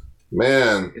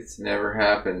 Man, It's never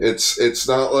happened. it's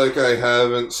not like I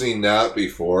haven't seen that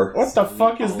before. What the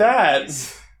fuck is that?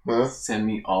 Huh? Send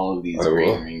me all of these I will.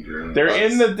 Green Ranger. They're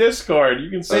in the Discord. You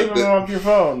can save them off your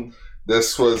phone.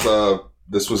 This was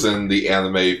in the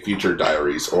anime feature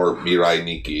diaries, or Mirai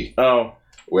Nikki, Oh,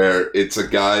 where it's a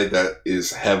guy that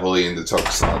is heavily into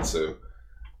tokusatsu.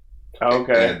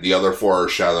 okay. And the other 4 are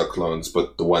shadow clones,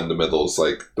 but the one in the middle is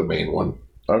like the main one.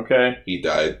 Okay. He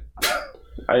died.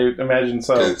 I imagine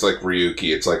so. It's like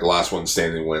Ryuki. It's like last one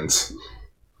standing wins.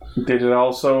 Did it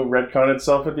also retcon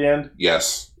itself at the end?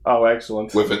 Yes, Oh,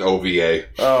 excellent. with an OVA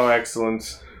Oh,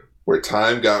 excellent. where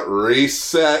time got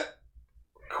reset.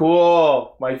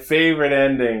 Cool. My favorite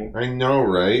ending. I know,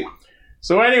 right?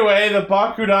 So anyway, the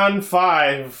Bakudan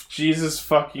 5. Jesus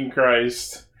fucking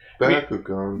Christ.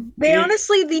 Bakugan.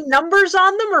 The numbers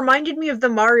on them reminded me of the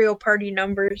Mario Party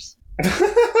numbers.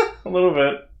 A little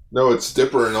bit. No, it's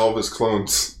Dipper and all of his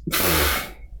clones.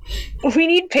 We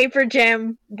need Paper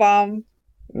Jam Bomb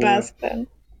mask then.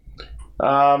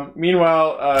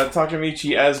 Meanwhile,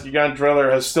 Takemichi as Gigant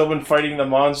Driller has still been fighting the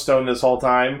Monstone this whole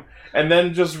time, and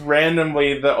then just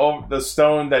randomly the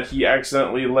stone that he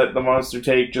accidentally let the monster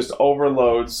take just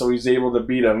overloads, so he's able to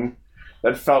beat him.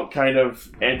 That felt kind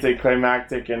of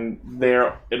anticlimactic, and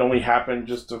there it only happened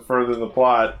just to further the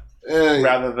plot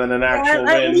rather than an actual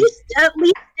win. At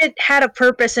least it had a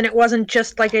purpose, and it wasn't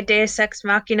just like a Deus Ex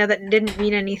Machina that didn't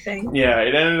mean anything. Yeah,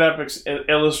 it ended up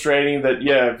illustrating that,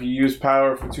 if you use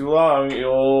power for too long,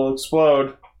 you'll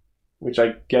explode, which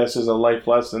I guess is a life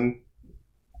lesson.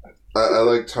 I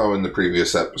liked how in the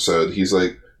previous episode, he's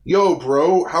like, yo,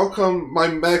 bro, how come my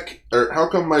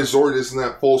Zord isn't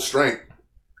at full strength?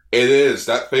 It is.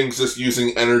 That thing's just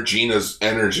using Energina's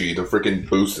energy to freaking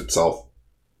boost itself.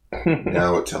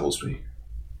 Now it tells me.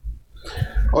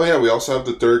 Oh yeah, we also have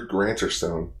the third Grantor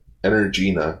Stone,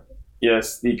 Energina.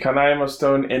 Yes, the Kanayama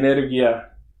Stone Energia.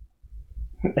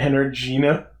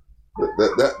 Energina?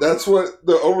 That's what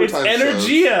the overtime It's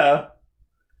Energia!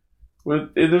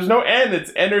 There's no N,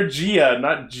 it's Energia,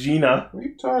 not Gina. What are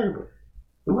you talking about?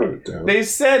 I wrote it down. They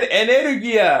said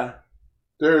Energia!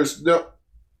 There's no...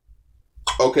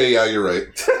 Okay, yeah, you're right.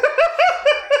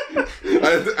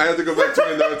 I had to go back to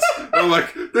my notes. I'm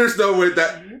like, there's no way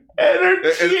that...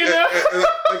 Energina!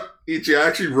 Ichi, I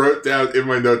actually wrote down in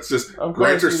my notes just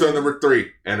Grantor Stone number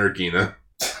 3, Energina.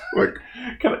 Like,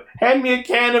 hand me a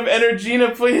can of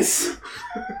Energina, please.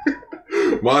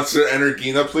 Monster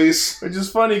Energina, please. Which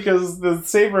is funny because the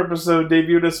Saber episode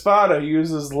debuted Espada, who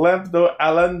uses Lampo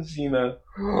Alangina.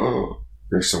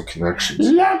 There's some connections.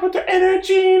 Lampo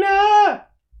Energina!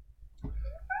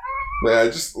 Man, I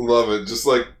just love it. Just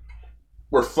like,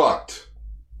 we're fucked.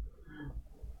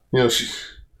 You know,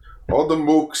 all the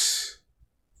mooks,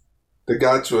 they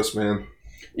got to us, man.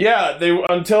 Yeah,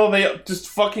 until they just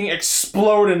fucking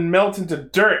explode and melt into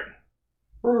dirt.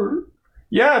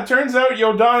 Yeah, it turns out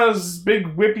Yodana's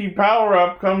big whippy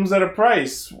power-up comes at a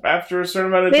price after a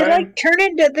certain amount of time.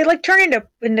 They turn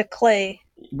into clay.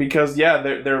 Because,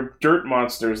 they're dirt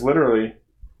monsters, literally.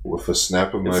 With a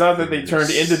snap of my It's not that fingers. they turned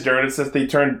into dirt, it's that they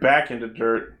turned back into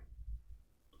dirt.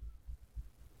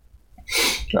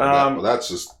 Well, that's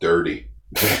just dirty.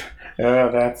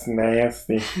 Oh, that's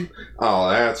nasty. Oh,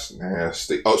 that's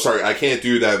nasty. Oh, sorry, I can't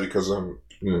do that because I'm...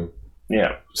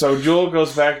 Yeah. So Jewel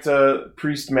goes back to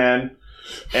Priest Man,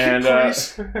 and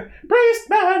Priest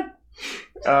Man,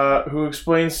 who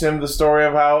explains to him the story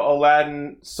of how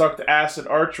Aladdin sucked acid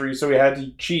archery, so he had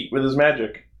to cheat with his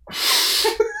magic.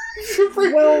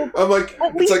 Well, I'm like,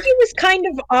 at least he was kind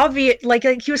of obvious. Like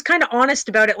he was kind of honest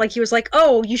about it. Like he was like,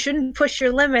 "Oh, you shouldn't push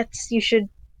your limits. You should."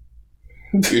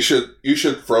 You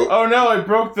should throw. Oh no! I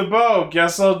broke the bow.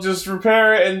 Guess I'll just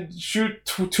repair it and shoot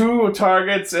two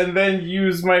targets, and then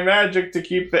use my magic to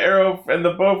keep the arrow and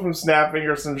the bow from snapping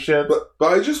or some shit. But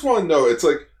I just want to know. It's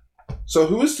like, so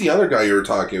who is the other guy you were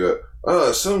talking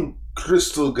about? Some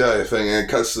crystal guy thing, and it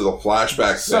cuts to the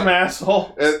flashback. Some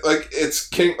asshole. And it's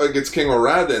King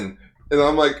Aladdin, and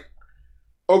I'm like,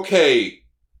 okay,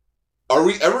 are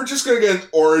we ever just gonna get an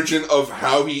origin of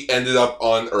how he ended up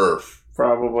on Earth?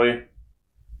 Probably.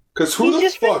 Because who He's the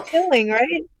just fuck? been killing,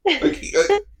 right?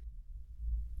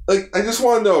 I just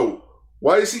want to know,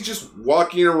 why is he just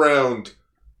walking around?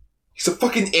 He's a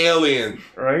fucking alien.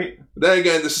 Right? But then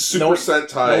again, this is Super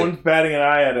Sentai. No one's batting an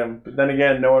eye at him. But then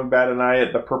again, no one batted an eye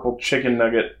at the purple chicken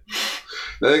nugget.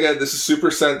 Then again, this is Super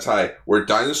Sentai, where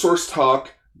dinosaurs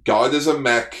talk, God is a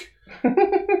mech,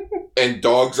 and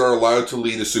dogs are allowed to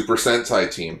lead a Super Sentai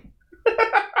team.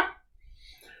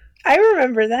 I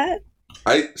remember that.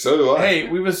 So do I. Hey,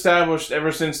 we've established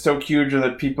ever since Tokyuja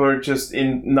that people are just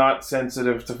not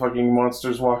sensitive to fucking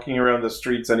monsters walking around the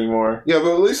streets anymore. Yeah,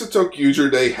 but at least at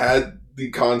Tokyuja, they had the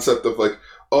concept of like,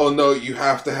 oh no, you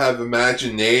have to have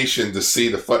imagination to see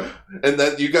the fight. And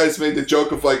then you guys made the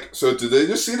joke of like, so did they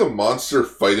just see the monster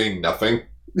fighting nothing?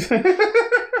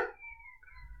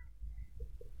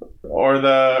 Or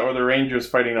the Rangers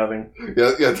fighting nothing.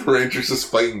 Yeah, the Rangers just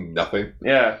fighting nothing.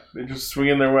 Yeah, they're just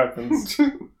swinging their weapons.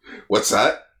 What's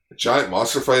that? A giant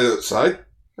monster fight outside?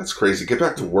 That's crazy. Get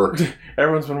back to work.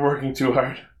 Everyone's been working too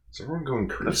hard. Is everyone going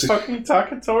The crazy? fucking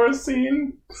Takatora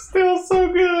scene, still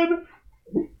so good.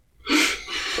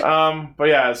 But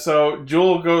yeah, so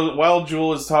while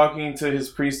Jewel is talking to his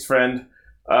priest friend,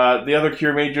 the other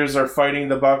Cure Majors are fighting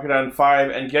the Bakudan 5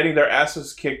 and getting their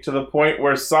asses kicked to the point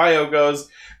where Sayo goes,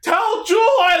 "Tell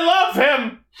Jewel I love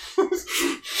him!"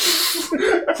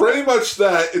 Pretty much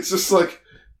that. It's just like,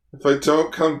 if I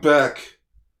don't come back,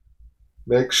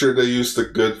 make sure they use the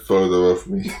good photo of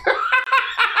me.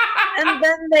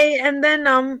 and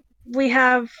then we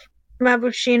have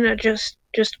Mabushina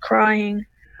just crying,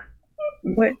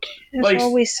 which is Like,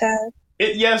 always sad.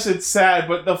 Yes, it's sad,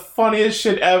 but the funniest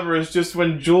shit ever is just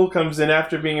when Jewel comes in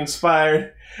after being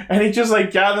inspired, and he just like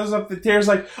gathers up the tears,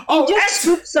 like, "Oh, He just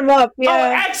scoops them up. oh,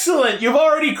 Yeah. excellent! You've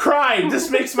already cried.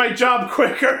 This makes my job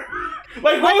quicker."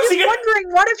 Like, what I'm was just he gonna?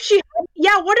 wondering, what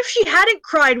if she hadn't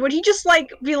cried? Would he just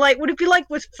like be like? Would it be like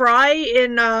with Fry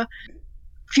in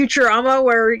Futurama,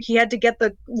 where he had to get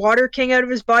the Water King out of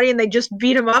his body, and they just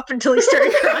beat him up until he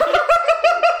started crying?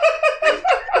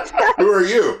 Who are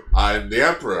you? I'm the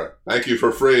Emperor. Thank you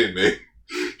for freeing me.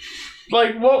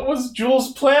 Like, what was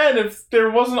Jewel's plan if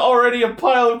there wasn't already a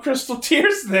pile of crystal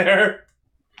tears there?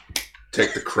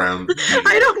 Take the crown.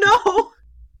 I don't know.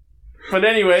 But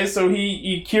anyway, so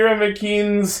he Kira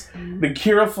McKean's the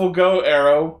Kira Fulgo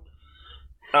arrow,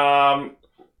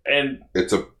 and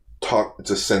It's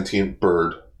a sentient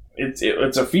bird.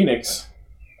 it's a phoenix.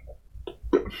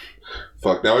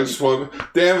 Fuck, now I just want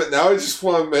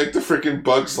to make the freaking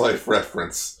Bug's Life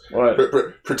reference. What?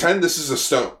 Pretend this is a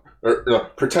stone. Or, no,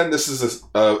 pretend this is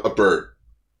a bird.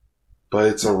 But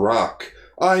it's a rock.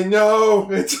 I know,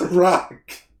 it's a rock.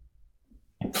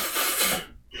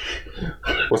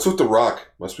 What's with the rock?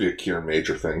 Must be a Kira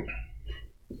Major thing.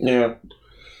 Yeah.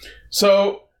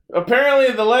 So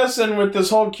apparently the lesson with this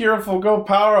whole Kira Fulgo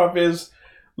power-up is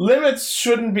limits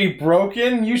shouldn't be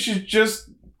broken. You should just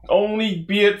only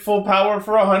be at full power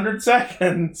for 100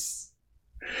 seconds.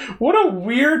 What a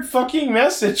weird fucking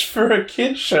message for a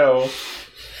kid show.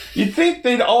 You'd think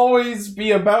they'd always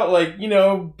be about, like, you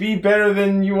know, be better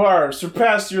than you are,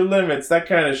 surpass your limits, that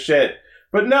kind of shit.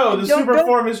 But no, the super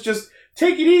form is just,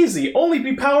 take it easy, only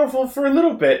be powerful for a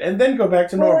little bit, and then go back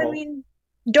to normal. Well, I mean,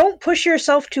 don't push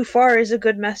yourself too far is a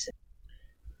good message.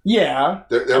 Yeah,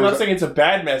 There I'm was not saying it's a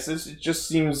bad message, it just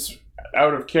seems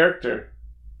out of character.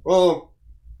 Well,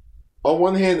 on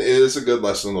one hand, it is a good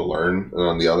lesson to learn, and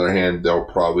on the other hand, they'll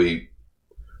probably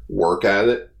work at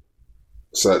it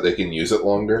so that they can use it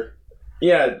longer.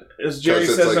 Yeah, as Jerry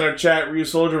Because it's says like- in our chat, Ryu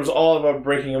Soldier was all about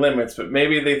breaking limits, but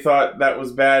maybe they thought that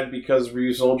was bad because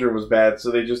Ryu Soldier was bad, so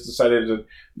they just decided to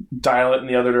dial it in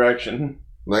the other direction.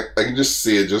 Like, I can just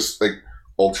see it, just like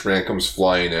Ultraman comes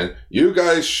flying in. You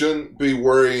guys shouldn't be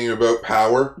worrying about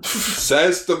power,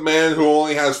 says the man who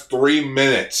only has 3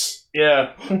 minutes.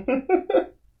 Yeah.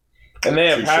 and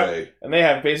Touche. they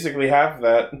have basically half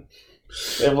that.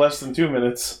 They have less than 2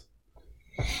 minutes.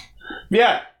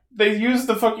 Yeah, they use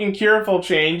the fucking Cureful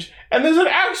change, and there's an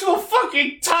actual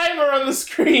fucking timer on the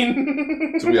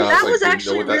screen. To be honest, That I was didn't know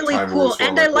actually what that really timer cool, was for.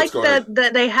 and I'm I like, like what's going on?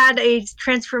 that they had a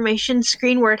transformation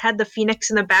screen where it had the phoenix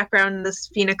in the background and this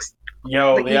phoenix,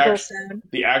 Yo, the eagle sound.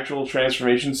 the actual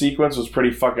transformation sequence was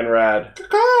pretty fucking rad.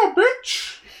 Oh,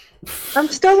 bitch! I'm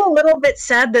still a little bit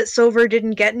sad that Silver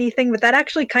didn't get anything, but that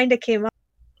actually kind of came up.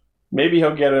 Maybe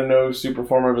he'll get a no super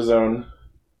form of his own.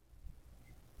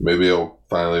 Maybe he'll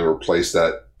finally replace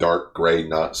that dark gray,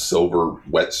 not silver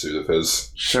wetsuit of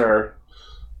his. Sure.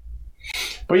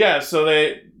 But yeah, so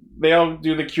they all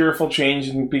do the Cureful change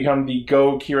and become the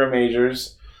Go Kira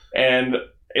Majors, and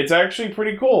it's actually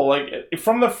pretty cool. Like,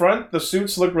 from the front, the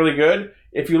suits look really good.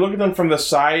 If you look at them from the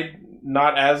side,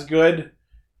 not as good.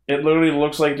 It literally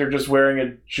looks like they're just wearing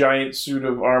a giant suit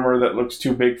of armor that looks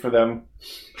too big for them.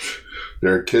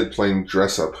 They're a kid playing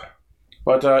dress up.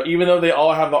 But even though they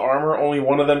all have the armor, only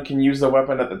one of them can use the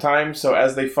weapon at the time. So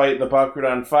as they fight the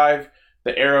Bakuran 5,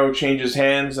 the arrow changes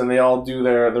hands, and they all do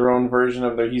their own version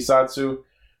of their Hisatsu.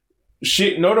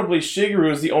 Notably,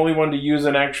 Shigeru is the only one to use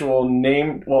an actual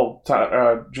name. Well,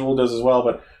 Jewel does as well,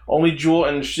 but only Jewel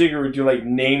and Shigeru do like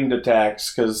named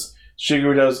attacks, because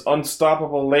Shigeru does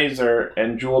Unstoppable Laser,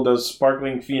 and Jewel does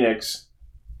Sparkling Phoenix.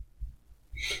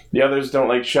 The others don't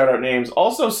like shout out names.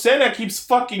 Also, Senna keeps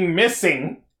fucking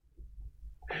missing.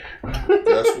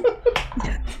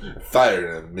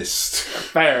 Fire and a mist.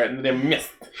 Fire and they missed.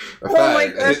 A Oh fire my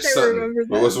and gosh, hit I something. remember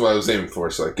But it that. wasn't what I was aiming for,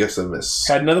 so I guess I missed.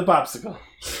 Had another popsicle.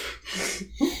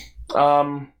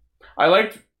 I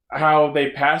liked how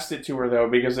they passed it to her though,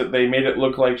 because they made it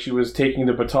look like she was taking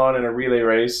the baton in a relay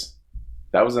race.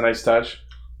 That was a nice touch.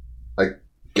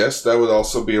 Guess that would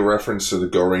also be a reference to the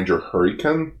Go Ranger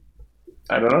Hurricane.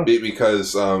 I don't know.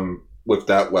 Because with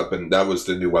that weapon, that was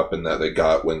the new weapon that they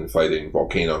got when fighting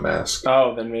Volcano Mask.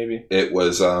 Oh, then maybe. It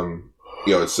was,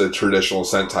 it's a traditional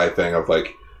Sentai thing of,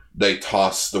 like, they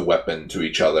toss the weapon to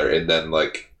each other and then,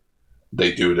 like,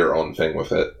 they do their own thing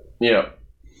with it. Yeah.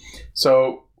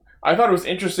 So I thought it was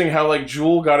interesting how, like,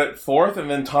 Jewel got it fourth, and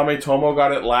then Tometomo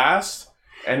got it last.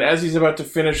 And as he's about to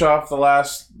finish off the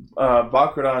last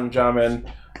Bakuran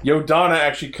Jamin, Yodana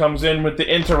actually comes in with the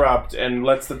interrupt and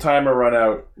lets the timer run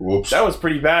out. Whoops. That was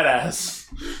pretty badass.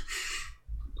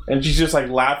 And she's just, like,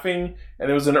 laughing. And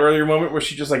there was an earlier moment where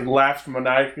she just, like, laughed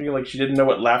maniacally, like she didn't know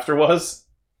what laughter was.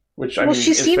 Which, I mean,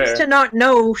 she is seems fair. to not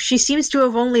know. She seems to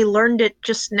have only learned it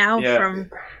just now Yeah. from...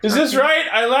 Is this right?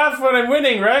 I laugh when I'm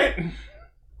winning, right?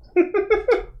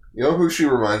 You know who she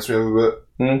reminds me of a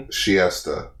bit?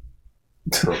 Shiesta.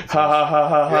 Ha ha ha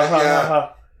ha ha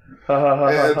ha ha ha.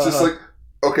 And it's just like,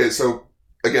 okay, so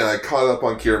again, I caught up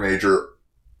on Kira Major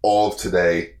all of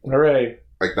today. Hooray.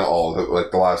 Like, not all of it, like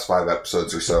the last 5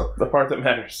 episodes or so. The part that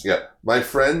matters. Yeah. My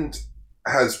friend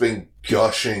has been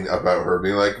gushing about her,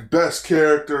 being like, best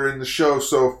character in the show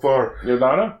so far.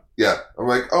 Yodana? Yeah. I'm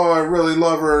like, oh, I really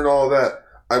love her and all that.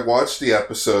 I watched the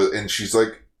episode and she's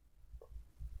like,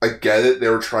 I get it. They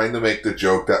were trying to make the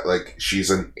joke that, like, she's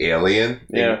an alien.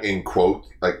 Yeah. In quote,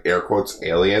 like, air quotes,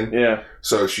 alien. Yeah.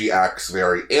 So she acts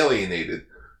very alienated.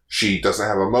 She doesn't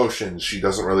have emotions. She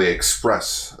doesn't really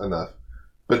express enough.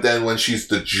 But then when she's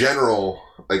the general,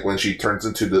 like when she turns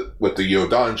into with the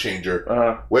Yodan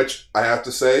changer, which I have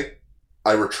to say,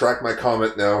 I retract my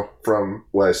comment now from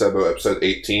what I said about episode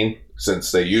 18,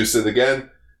 since they used it again.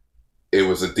 It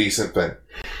was a decent thing.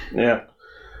 Yeah.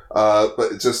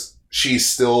 But it's just, she's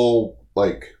still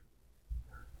like,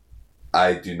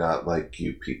 I do not like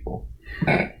you people.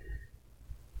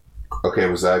 Okay,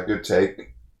 was that a good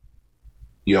take?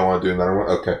 You don't want to do another one?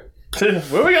 Okay.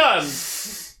 Moving on.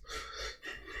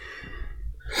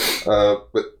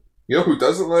 But you know who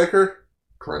doesn't like her?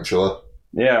 Crunchula.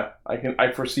 Yeah,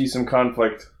 I foresee some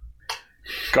conflict.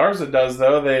 Garza does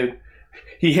though.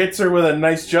 He hits her with a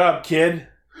nice job, kid.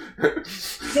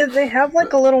 Yeah, they have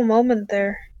like a little moment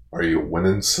there. Are you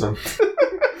winning some?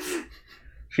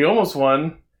 She almost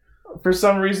won. For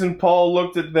some reason, Paul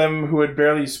looked at them who had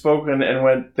barely spoken and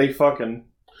went, "They fucking."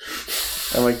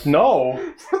 I'm like,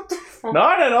 no,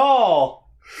 not at all.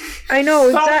 I know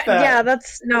Stop exactly. that. Yeah,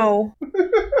 that's no.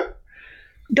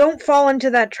 Don't fall into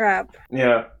that trap.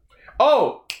 Yeah.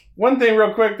 Oh, one thing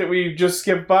real quick that we just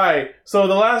skipped by. So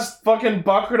the last fucking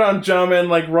Bakuran Jamin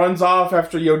like runs off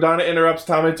after Yodana interrupts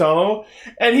Tometomo,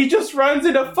 and he just runs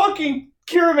into fucking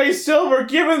Kirame Silver,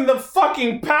 giving the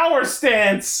fucking power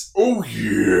stance. Oh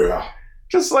yeah.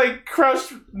 Just like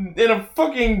crushed in a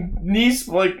fucking knee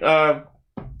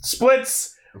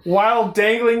splits while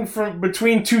dangling from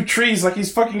between two trees like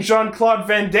he's fucking Jean-Claude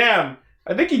Van Damme.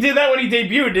 I think he did that when he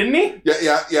debuted, didn't he?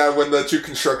 Yeah, when the 2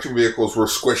 construction vehicles were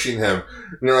squishing him.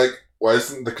 And they're like, why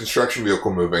isn't the construction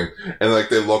vehicle moving? And like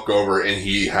they look over and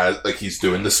he has, like, he's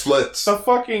doing the splits. The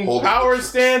fucking Holding power the-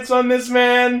 stance on this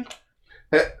man.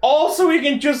 Also, he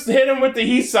can just hit him with the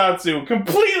Hisatsu.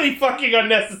 Completely fucking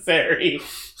unnecessary.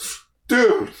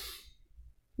 Dude.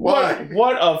 Why?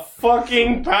 What a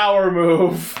fucking power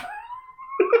move.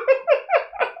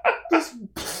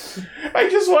 I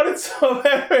just wanted so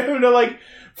bad for him to like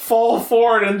fall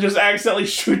forward and just accidentally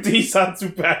shoot the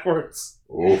Hisatsu backwards.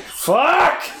 Oh.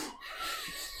 Fuck!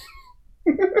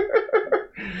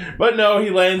 But no, he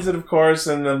lands it, of course,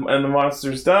 and the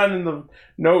monster's done, and the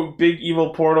no big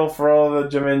evil portal for all the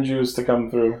Jiminjus to come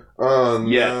through. No.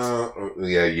 Yet.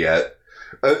 Yeah, yet.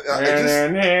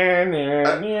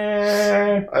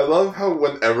 I love how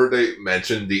whenever they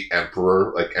mention the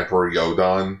Emperor, like Emperor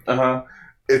Yodan,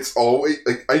 it's always,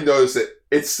 like, I notice it.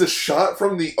 It's the shot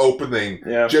from the opening,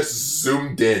 Yeah. just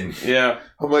zoomed in. Yeah.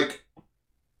 I'm like,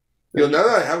 you know, now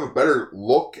that I have a better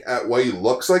look at what he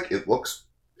looks like, it looks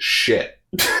shit.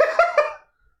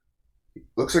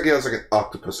 Looks like he has like an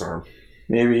octopus arm.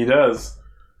 Maybe he does.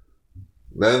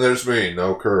 Then there's me,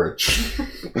 no courage.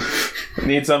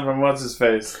 Need some from what's his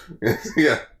face.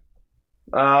 Yeah.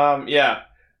 Yeah.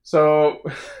 So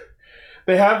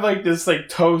they have like this like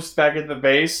toast back at the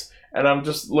base, and I'm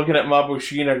just looking at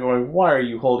Mabushina going, "Why are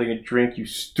you holding a drink, you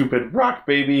stupid rock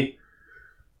baby?"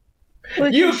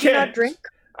 Wait, You can she not can't drink.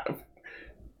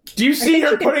 Do you see think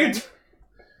her she can putting it?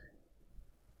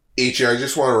 Ichi, I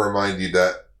just want to remind you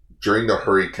that during the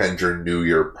Hurricane New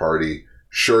Year party,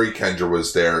 Shuri Kendra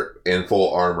was there in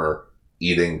full armor,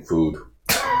 eating food.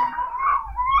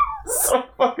 So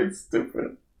fucking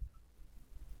stupid.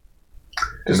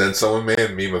 And then someone made a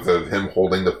meme of him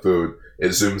holding the food. It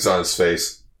zooms on his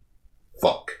face.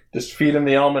 Fuck. Just feed him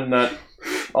the almond nut.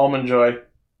 Almond joy.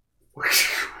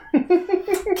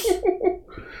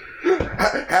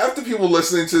 Half the people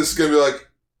listening to this is going to be like,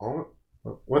 oh,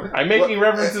 what? I'm making what?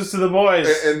 references to the boys.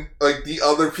 And like the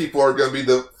other people are going to be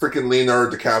the freaking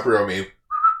Leonardo DiCaprio meme.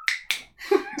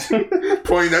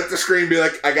 Pointing at the screen, be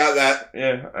like, I got that.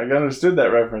 Yeah, I understood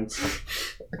that reference.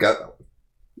 I got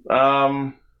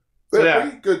that. So yeah,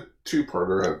 pretty good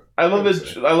two-parter. I love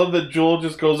that Joel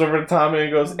just goes over to Tommy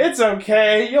and goes, "It's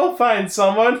okay, you'll find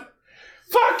someone."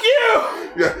 Fuck you!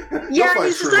 Yeah,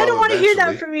 he says, I don't want to hear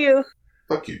that from you.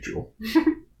 Fuck you, Joel.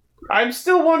 I'm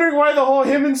still wondering why the whole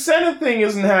him and Senna thing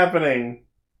isn't happening.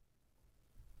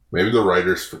 Maybe the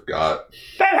writers forgot.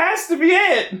 That has to be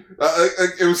it!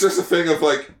 It was just a thing of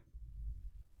like,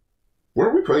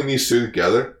 weren't we putting these two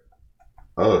together?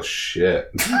 Oh,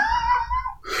 shit.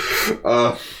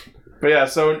 But yeah,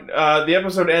 so the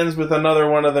episode ends with another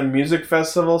one of the music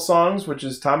festival songs, which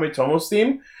is Tame Tomo's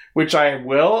theme, which I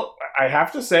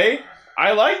have to say,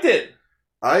 I liked it.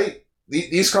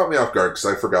 These caught me off guard because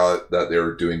I forgot that they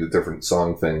were doing the different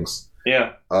song things.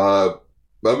 Yeah.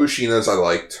 Babushina's I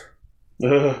liked.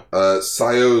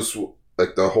 Sayo's,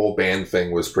 like, the whole band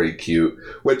thing was pretty cute.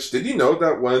 Which, did you know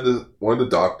that one of the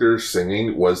doctors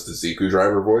singing was the Ziku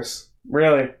driver voice?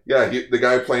 Really? Yeah, the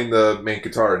guy playing the main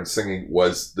guitar and singing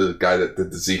was the guy that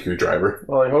did the Ziku driver.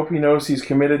 Well, I hope he knows he's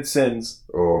committed sins.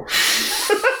 Oh.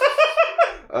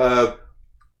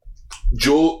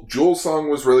 Joel's song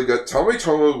was really good. Tame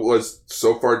Tomo was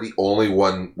so far the only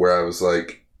one where I was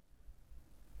like,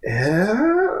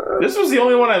 This was the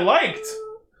only one I liked.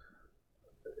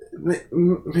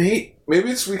 Maybe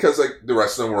it's because like the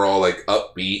rest of them were all like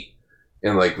upbeat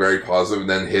and like very positive, and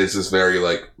then his is very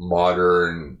like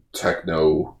modern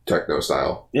techno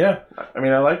style. Yeah, I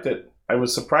mean, I liked it. I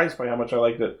was surprised by how much I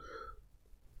liked it.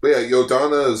 But yeah,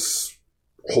 Yodana's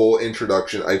whole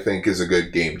introduction, I think, is a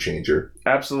good game changer.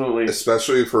 Absolutely.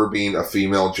 Especially for being a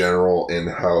female general and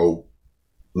how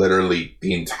literally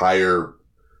the entire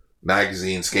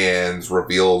magazine scans,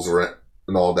 reveals,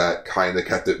 and all that kind of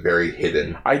kept it very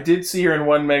hidden. I did see her in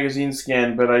one magazine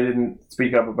scan, but I didn't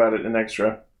speak up about it in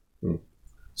extra.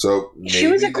 So maybe she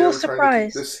was a cool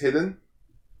surprise. To keep this hidden.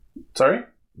 Sorry?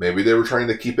 Maybe they were trying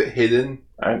to keep it hidden.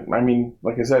 I mean,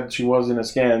 like I said, she was in a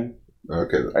scan.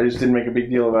 Okay. I just didn't make a big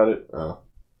deal about it. Oh.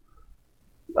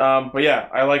 But yeah,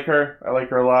 I like her. I like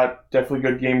her a lot. Definitely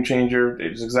good game changer.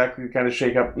 It was exactly the kind of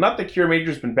shake up. Not that Cure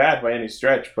Major's been bad by any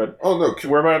stretch, but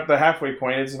we're about at the halfway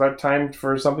point. It's about time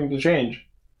for something to change.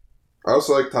 I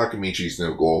also like Takemichi's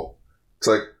new goal. It's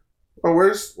like, oh,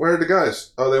 where are the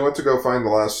guys? Oh, they went to go find the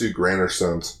last two Granner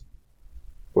Stones.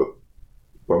 But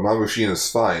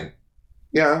Mamushina's fine.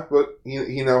 Yeah, but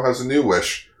he now has a new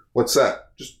wish. What's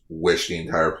that? Just wish the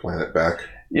entire planet back.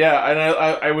 Yeah, and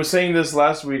I was saying this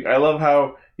last week. I love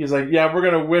how he's like, yeah, we're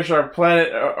going to wish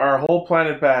our whole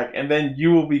planet back, and then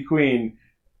you will be queen.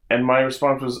 And my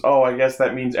response was, oh, I guess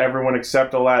that means everyone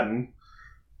except Aladdin.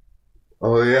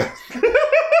 Oh, yeah.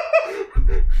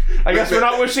 I guess we're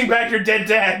not wishing back your dead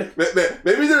dad.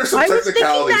 Maybe there are some technicalities.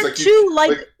 I was thinking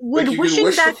that too. Would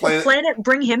wishing back the planet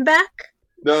bring him back?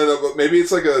 No, but maybe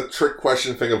it's like a trick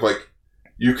question thing of like,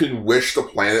 you can wish the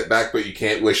planet back, but you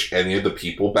can't wish any of the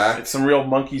people back. It's some real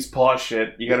monkey's paw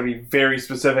shit. You gotta be very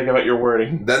specific about your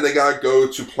wording. Then they gotta go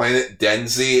to planet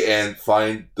Denzi and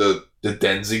find the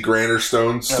Denzi Granner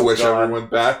Stones to wish everyone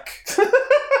back.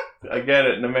 I get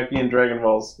it. Namekian Dragon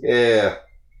Balls. Yeah.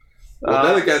 Well,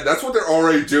 then again, that's what they're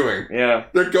already doing. Yeah.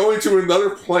 They're going to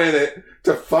another planet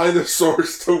to find the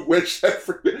source to wish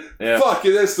everything. Yeah. Fuck,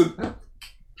 it is the...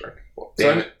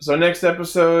 So next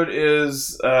episode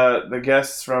is the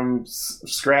guests from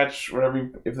Scratch,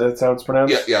 whatever, if that's how it's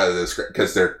pronounced. Yeah,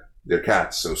 because they're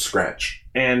cats, so Scratch.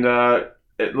 And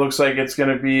it looks like it's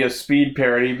going to be a speed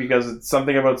parody because it's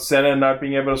something about Senna not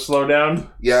being able to slow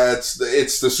down. Yeah, it's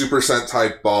the Super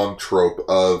Sentai bomb trope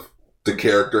of the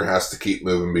character has to keep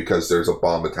moving because there's a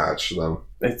bomb attached to them.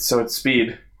 It's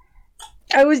speed.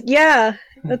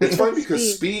 It's fine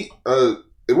because speed.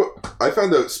 I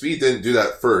found out Speed didn't do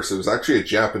that first. It was actually a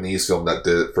Japanese film that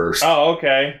did it first. Oh,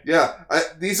 okay. Yeah,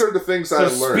 these are the things I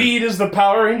learned. Speed is the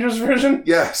Power Rangers version?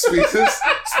 Yeah,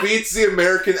 Speed's the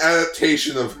American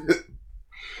adaptation of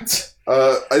it.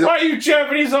 Why are you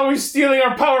Japanese always stealing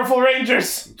our powerful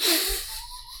Rangers?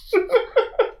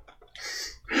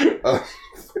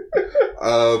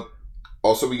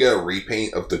 Also, we get a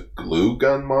repaint of the glue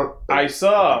gun mod. I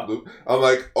saw. I'm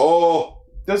like, oh...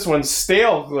 This one's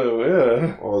stale glue.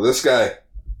 Ew. Oh, this guy.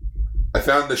 I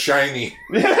found the shiny.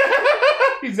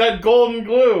 He's got golden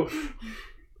glue.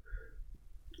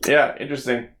 Yeah,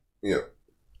 interesting. Yeah.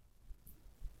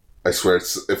 I swear,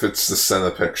 if it's the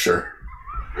Senna picture.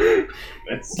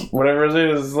 It's whatever it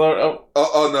is. Oh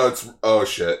no, it's... Oh,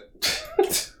 shit.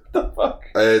 What the fuck?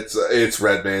 It's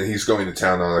Redman. He's going to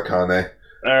town on Akane.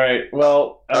 Alright,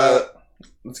 well,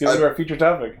 let's get into our feature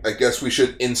topic. I guess we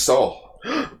should install.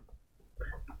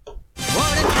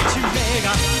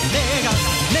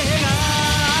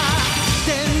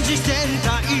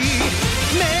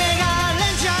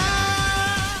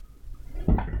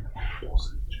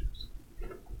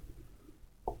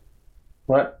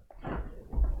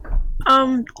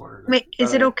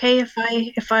 Is it okay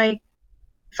if I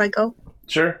go?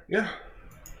 Sure. Yeah.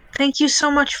 Thank you so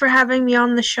much for having me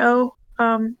on the show.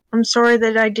 I'm sorry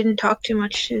that I didn't talk too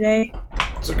much today.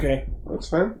 It's okay. That's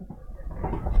fine.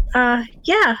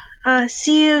 Yeah.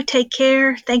 See you. Take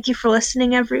care. Thank you for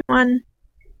listening, everyone.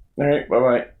 All right.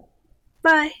 Bye-bye.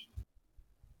 Bye.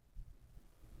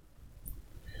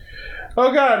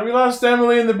 Oh, God. We lost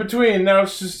Emily in the between. Now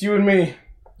it's just you and me.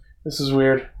 This is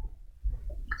weird.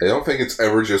 I don't think it's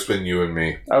ever just been you and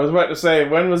me. I was about to say,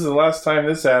 when was the last time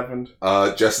this happened?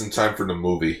 Just in time for the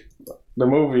movie. The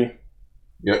movie.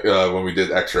 Yeah, when we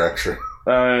did Extra.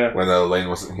 Yeah. When Lane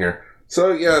wasn't here.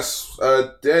 So, yes,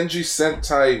 Denji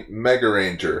Sentai Mega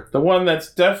Ranger. The one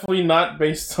that's definitely not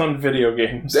based on video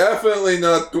games. Definitely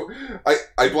not.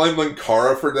 I blame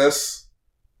Linkara for this.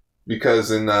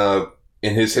 Because in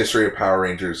his history of Power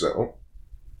Rangers, though.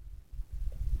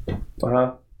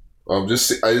 Uh-huh. I just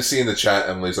see in the chat,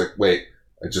 Emily's like, wait,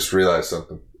 I just realized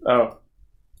something. Oh.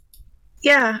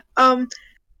 Yeah.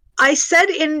 I said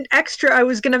in Extra I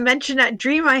was going to mention that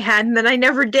dream I had, and then I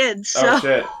never did. So Oh,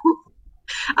 shit.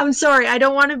 I'm sorry. I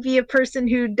don't want to be a person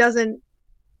who doesn't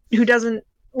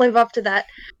live up to that.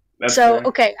 That's so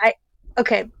fair.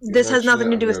 okay. This has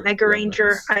nothing to do with Mega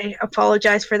Ranger. I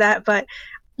apologize for that, but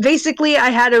basically,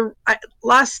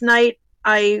 last night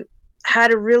I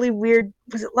had a really weird.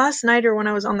 Was it last night or when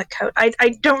I was on the couch?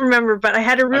 I don't remember, but I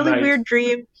had a really weird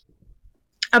dream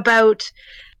about.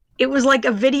 It was like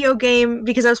a video game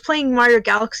because I was playing Mario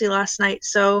Galaxy last night,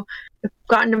 so it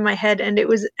got into my head, and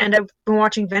I've been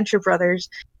watching Venture Brothers,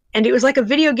 and it was like a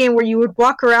video game where you would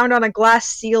walk around on a glass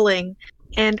ceiling,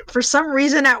 and for some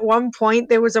reason at one point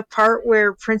there was a part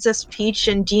where Princess Peach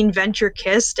and Dean Venture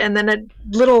kissed, and then a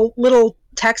little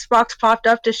text box popped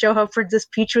up to show how Princess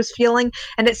Peach was feeling,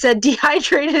 and it said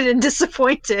dehydrated and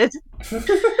disappointed.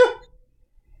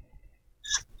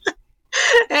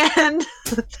 And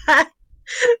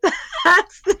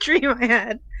that's the dream I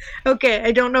had. Okay,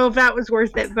 I don't know if that was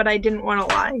worth it, but I didn't want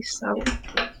to lie, so.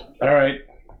 All right.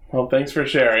 Well, thanks for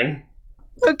sharing.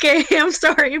 Okay, I'm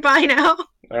sorry. Bye now.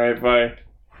 All right, bye.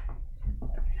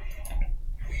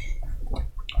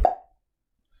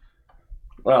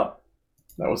 Well,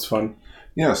 that was fun.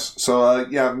 Yes. So,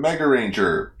 Mega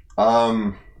Ranger.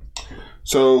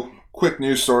 So, quick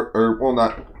news story,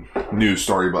 not news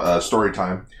story, but story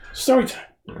time. Story time.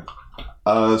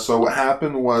 So what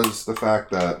happened was the fact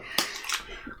that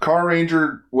Car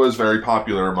Ranger was very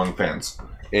popular among fans.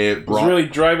 It was really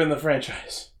driving the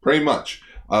franchise. Pretty much.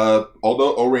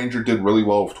 Although O-Ranger did really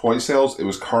well with toy sales, it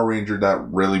was Car Ranger that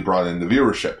really brought in the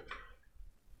viewership.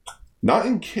 Not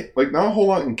a whole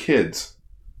lot in kids,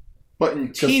 but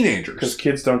in teenagers. Because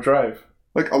kids don't drive.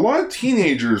 Like, a lot of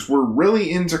teenagers were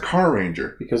really into Car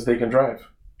Ranger. Because they can drive.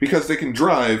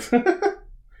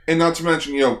 And not to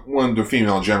mention, one of the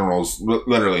female generals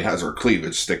literally has her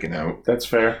cleavage sticking out. That's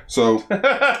fair. So,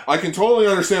 I can totally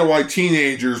understand why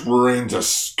teenagers were into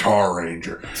Car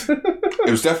Ranger. It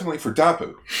was definitely for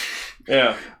Dapu.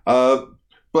 Yeah.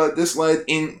 But this led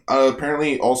in,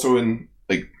 apparently also in,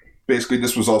 basically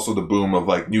this was also the boom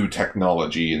of, new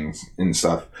technology and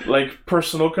stuff. Like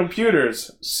personal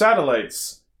computers,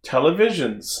 satellites,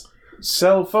 televisions,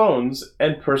 cell phones,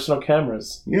 and personal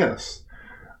cameras. Yes.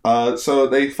 So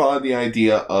they thought of the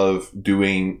idea of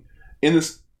doing,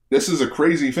 this is a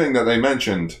crazy thing that they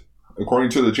mentioned,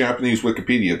 according to the Japanese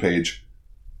Wikipedia page,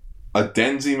 a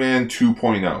Denziman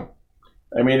 2.0.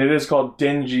 I mean, it is called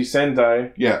Denji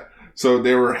Sentai. Yeah. So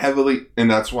they were heavily, and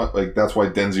that's why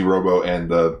Denzi Robo and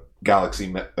the Galaxy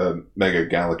Mega.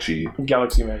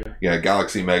 Yeah,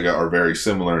 Galaxy Mega are very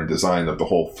similar in design of the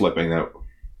whole flipping out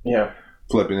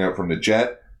from the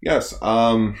jet. Yes.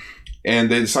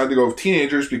 And they decided to go with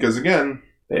teenagers because, again,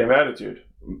 they have attitude.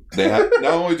 They have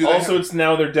not only do they also it's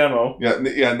now their demo.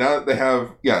 Yeah. Now that they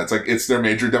have, it's their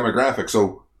major demographic.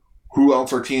 So, who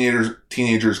else are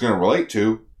teenagers going to relate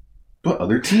to, but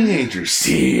other teenagers?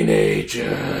 And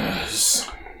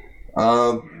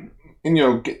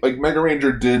Mega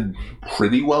Ranger did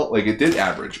pretty well. It did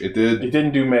average. It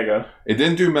didn't do Mega.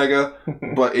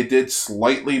 But it did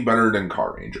slightly better than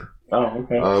Car Ranger. Oh,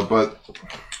 okay. But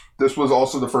this was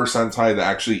also the first Sentai to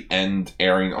actually end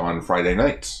airing on Friday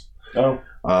nights. Oh.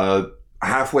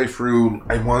 Halfway through,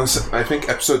 I think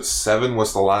episode 7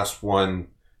 was the last one,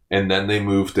 and then they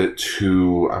moved it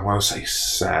to, I want to say,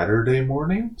 Saturday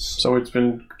mornings? So it's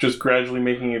been just gradually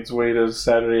making its way to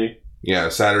Saturday. Yeah,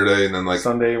 Saturday, and then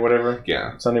Sunday, whatever.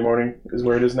 Yeah. Sunday morning is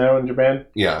where it is now in Japan?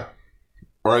 Yeah.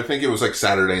 Or I think it was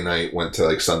Saturday night went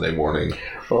to Sunday morning.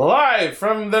 Live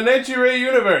from the Nichire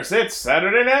universe, it's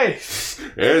Saturday night.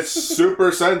 It's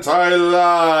Super Sentai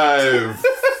Live.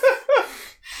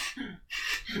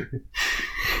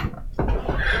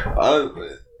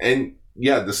 And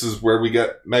yeah, this is where we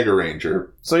get Mega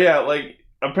Ranger. So yeah, like,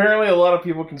 apparently a lot of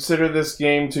people consider this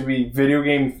game to be video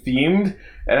game themed,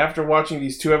 and after watching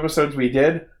these 2 episodes we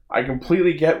did, I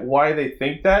completely get why they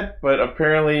think that, but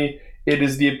apparently it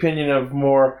is the opinion of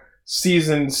more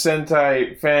seasoned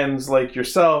Sentai fans like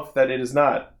yourself that it is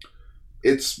not.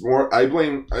 It's more,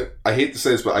 I hate to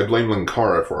say this, but I blame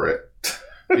Linkara for it.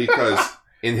 Because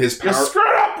in his You're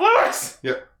screwed up, Lewis!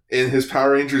 in his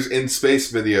Power Rangers in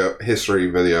Space history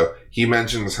video, he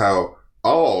mentions how,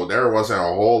 there wasn't a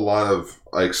whole lot of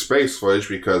like space footage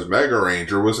because Mega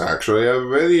Ranger was actually a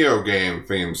video game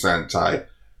themed Sentai.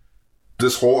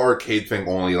 This whole arcade thing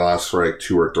only lasts for like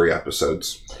 2 or 3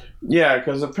 episodes. Yeah,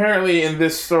 because apparently in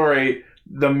this story,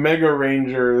 the Mega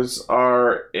Rangers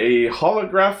are a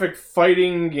holographic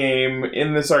fighting game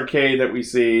in this arcade that we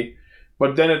see,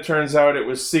 but then it turns out it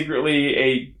was secretly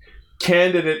a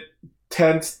candidate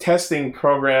testing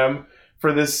program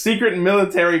for this secret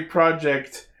military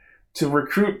project to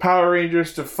recruit Power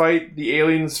Rangers to fight the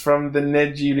aliens from the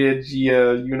Neji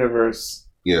universe.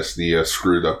 Yes, the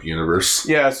screwed up universe.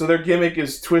 Yeah, so their gimmick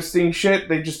is twisting shit.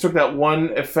 They just took that one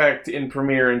effect in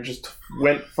Premiere and just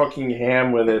went fucking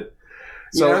ham with it.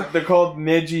 So they're called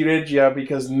Neji Regia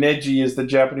because Neji is the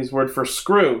Japanese word for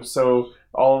screw. So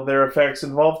all of their effects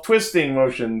involve twisting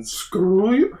motions.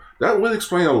 Screw you. That would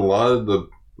explain a lot of the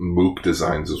Mook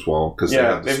designs as well. Cause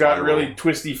they've got really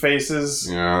twisty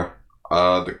faces. Yeah.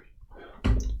 I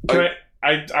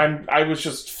was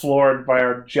just floored by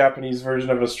our Japanese version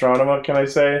of Astronema, can I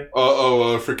say?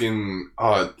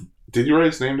 Did you write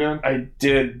his name down? I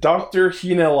did. Dr.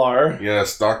 Hinelar.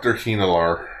 Yes, Dr.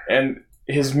 Hinelar. And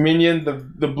his minion,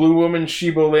 the blue woman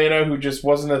Shibolena, who just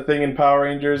wasn't a thing in Power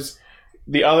Rangers.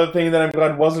 The other thing that I'm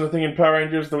glad wasn't a thing in Power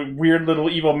Rangers, the weird little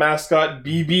evil mascot,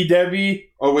 BB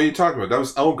Debbie. Oh, what are you talking about? That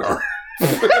was Elgar.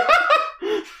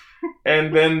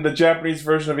 And then the Japanese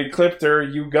version of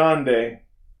Ecliptor, Ugande.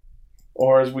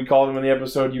 Or as we call him in the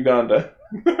episode, Uganda.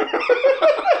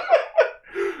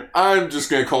 I'm just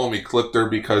going to call him Ecliptor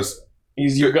because...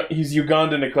 He's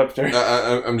Ugandan Ecliptor.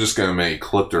 I'm just going to make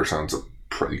Ecliptor sounds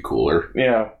pretty cooler.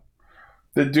 Yeah.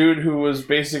 The dude who was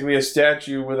basically a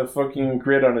statue with a fucking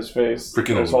grid on his face.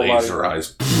 Freaking laser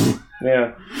eyes.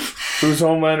 Yeah. Who's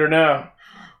Homelander now?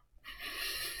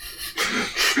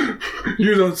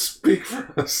 You don't speak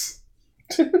for us.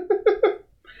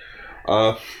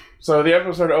 So the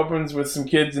episode opens with some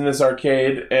kids in this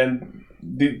arcade, and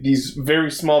these very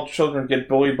small children get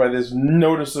bullied by this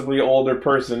noticeably older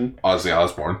person. Ozzy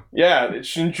Osbourne. Yeah,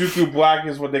 Shinjuku Black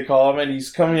is what they call him, and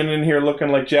he's coming in here looking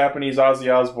like Japanese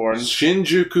Ozzy Osbourne.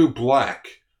 Shinjuku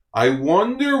Black. I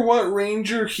wonder what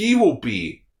Ranger he will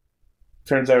be.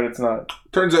 Turns out it's not.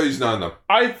 Turns out he's not enough.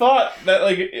 I thought that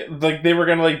like they were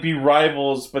gonna be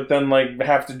rivals, but then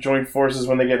have to join forces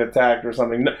when they get attacked or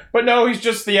something. But no, he's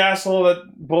just the asshole that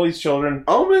bullies children.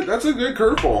 Oh man, that's a good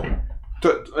curveball.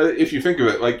 If you think of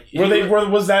it,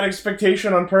 was that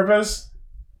expectation on purpose?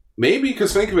 Maybe,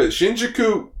 because think of it,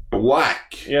 Shinjuku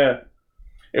Black. Yeah,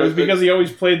 it was because he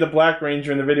always played the Black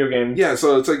Ranger in the video game. Yeah,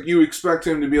 so it's like you expect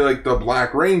him to be like the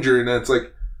Black Ranger, and it's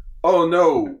like, oh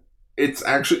no. It's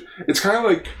kind of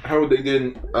like how they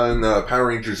did on Power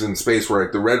Rangers in Space,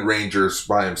 where the Red Ranger's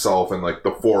by himself and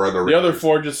the 4 other Rangers. The other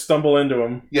 4 just stumble into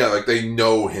him. Yeah, they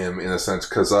know him in a sense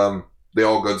because they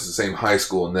all go to the same high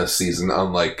school in this season,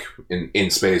 unlike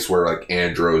in Space where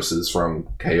Andros is from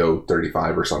KO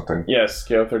 35 or something. Yes,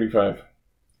 KO 35.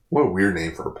 What a weird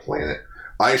name for a planet.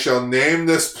 I shall name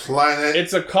this planet.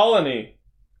 It's a colony.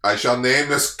 I shall name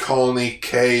this colony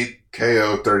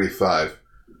KO 35.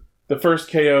 The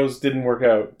first KOs didn't work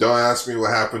out. Don't ask me what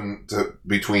happened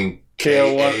between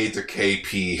KO1 to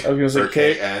KP. I was going to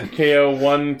say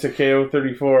KO1 to KO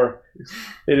 34.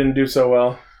 They didn't do so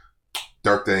well.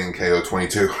 Dark Day and KO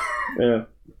 22. Yeah.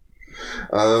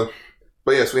 But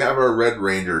yes, we have our Red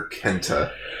Ranger,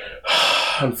 Kenta.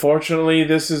 Unfortunately,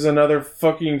 this is another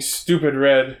fucking stupid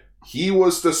Red. He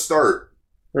was the start.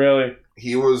 Really?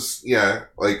 He was,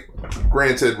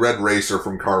 granted, Red Racer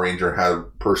from Car Ranger had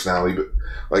personality,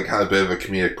 but had a bit of a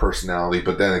comedic personality.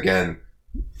 But then again,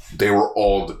 they were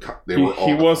all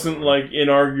He wasn't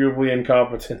inarguably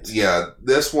incompetent. Yeah,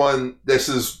 this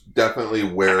is definitely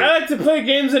where I like to play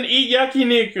games and eat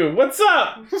yakiniku. What's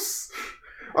up?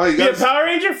 Oh, you Be a Power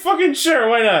Ranger? Fucking sure,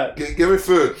 why not? Give me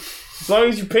food. As long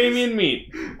as you pay me in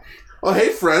meat. Oh, hey,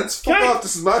 friends. Fuck off,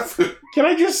 this is my food. Can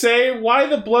I just say, why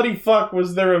the bloody fuck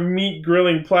was there a meat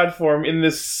grilling platform in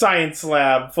this science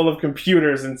lab full of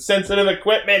computers and sensitive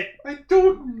equipment? I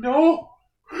don't know.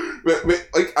 But,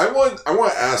 I want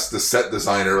to ask the set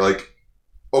designer,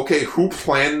 okay, who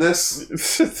planned this?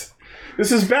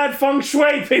 This is bad feng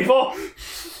shui, people!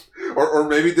 Or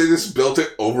maybe they just built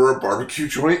it over a barbecue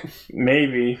joint.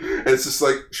 Maybe. And it's just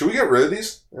like, should we get rid of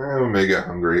these? We may get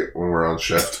hungry when we're on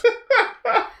shift.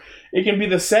 It can be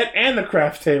the set and the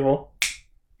craft table.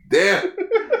 Damn.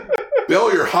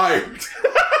 Bill, you're hired.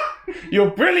 You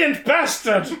brilliant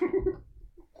bastard!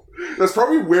 That's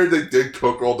probably where they did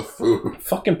cook all the food.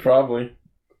 Fucking probably.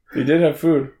 They did have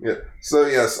food. Yeah. So,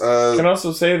 yes. I can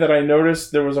also say that I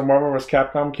noticed there was a Marvel vs.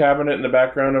 Capcom cabinet in the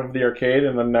background of the arcade,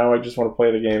 and then now I just want to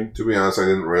play the game. To be honest, I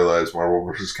didn't realize Marvel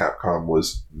vs. Capcom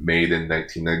was made in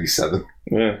 1997.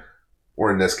 Yeah.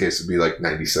 Or in this case, it'd be like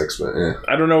 96, but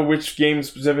I don't know which game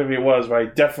specifically it was, but I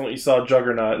definitely saw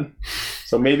Juggernaut.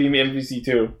 So maybe MVC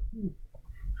 2.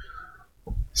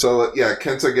 So, yeah,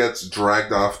 Kenta gets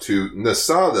dragged off to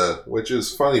Nasada, which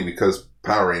is funny because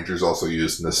Power Rangers also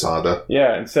used Nasada.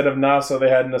 Yeah, instead of NASA, they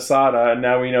had Nasada, and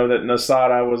now we know that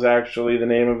Nasada was actually the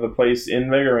name of the place in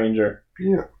Mega Ranger.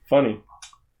 Yeah. Funny.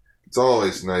 It's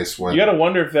always nice when... You gotta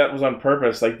wonder if that was on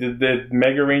purpose. Like, did the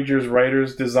Mega Rangers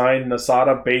writers design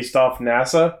Nasada based off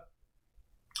NASA?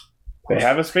 They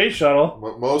have a space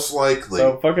shuttle. Most likely.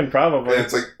 So fucking probably. And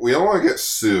it's like, we don't want to get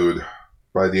sued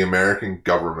by the American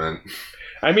government.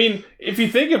 I mean, if you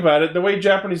think about it, the way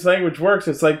Japanese language works,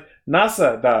 it's like,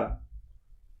 NASA da.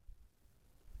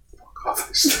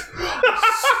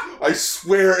 I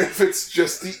swear if it's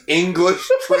just the English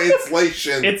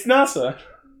translation. It's NASA.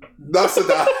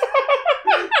 Nasada.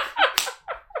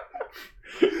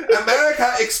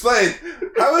 America, explain.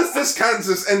 How is this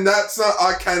Kansas and that's not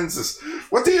Arkansas?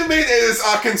 What do you mean it is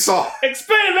Arkansas?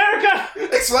 Explain, America!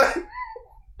 Explain.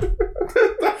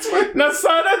 That's what...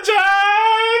 Nasada-chan!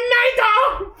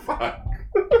 Naito! Fuck.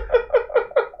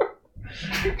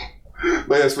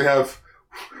 But yes,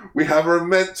 we have our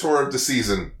mentor of the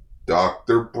season,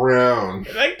 Dr. Brown.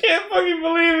 I can't fucking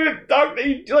believe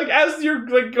it. Like, as you're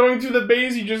like going through the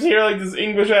base, you just hear like this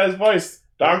English-ass voice.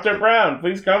 Dr. Brown,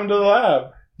 please come to the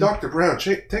lab. Dr. Brown,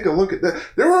 take a look at that.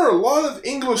 There are a lot of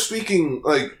English-speaking,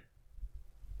 like,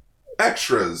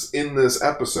 extras in this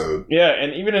episode. Yeah,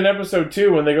 and even in episode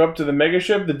 2, when they go up to the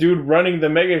megaship, the dude running the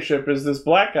megaship is this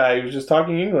black guy who's just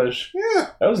talking English. Yeah.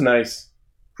 That was nice.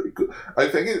 Pretty cool. I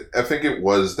think it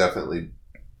was definitely,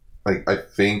 like, I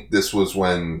think this was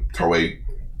when Toei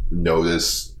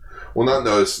noticed, well, not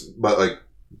noticed, but, like,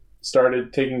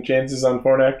 started taking chances on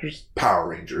foreign actors. Power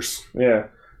Rangers. Yeah.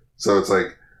 So it's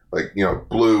like, you know,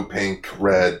 blue, pink,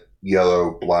 red,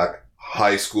 yellow, black,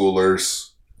 high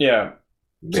schoolers. Yeah.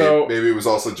 Maybe it was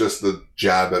also just the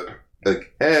jab at,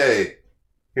 like, hey,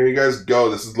 here you guys go.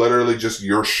 This is literally just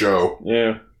your show.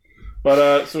 Yeah.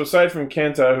 But, so aside from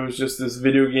Kenta, who's just this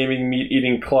video gaming,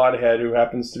 meat-eating clodhead who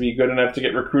happens to be good enough to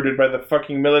get recruited by the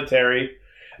fucking military,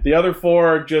 the other 4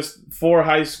 are just 4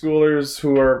 high schoolers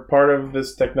who are part of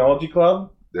this technology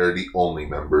club. They're the only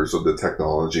members of the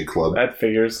technology club. That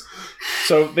figures.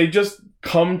 So they just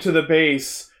come to the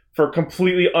base for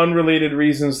completely unrelated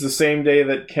reasons the same day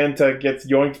that Kenta gets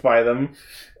yoinked by them,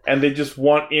 and they just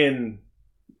want in.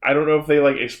 I don't know if they,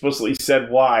 like, explicitly said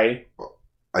why.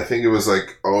 I think it was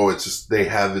like, oh, it's just they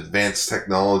have advanced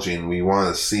technology and we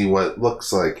want to see what it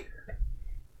looks like.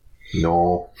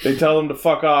 No. They tell them to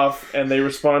fuck off, and they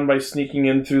respond by sneaking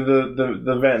in through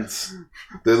the vents.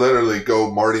 They literally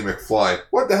go Marty McFly.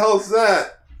 What the hell is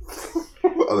that?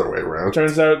 Other way around.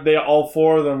 Turns out all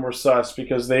 4 of them were sus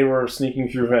because they were sneaking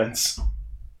through vents.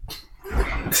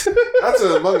 That's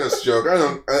an Among Us joke.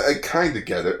 I kind of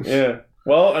get it. Yeah.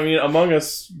 Well, I mean, Among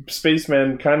Us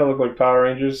spacemen kind of look like Power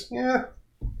Rangers. Yeah.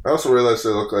 I also realized they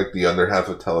look like the under half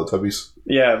of Teletubbies.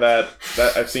 Yeah, that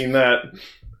I've seen that.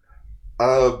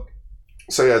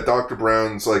 So yeah, Dr.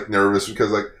 Brown's like nervous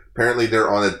because like apparently they're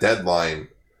on a deadline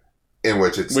in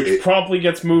which it promptly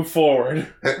gets moved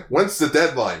forward. When's the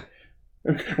deadline?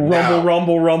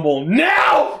 Rumble,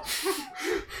 now!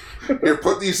 Here,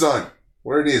 put these on.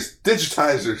 What are these?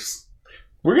 Digitizers.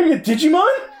 We're gonna get Digimon?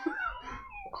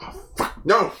 Oh, fuck,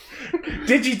 no!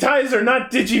 Digitizer, not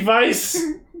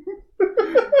Digivice!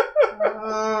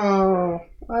 Oh,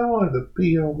 I wanted to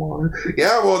be a one.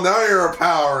 Yeah, well, now you're a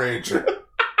Power Ranger.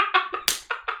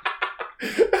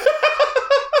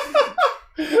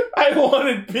 I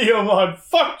wanted Biyomon.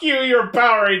 Fuck you, you're a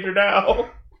Power Ranger now.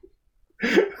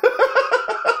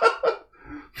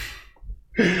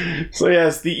 So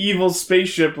yes, the evil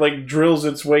spaceship like drills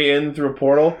its way in through a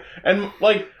portal, and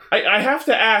like I have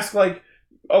to ask, like,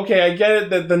 okay, I get it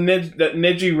that that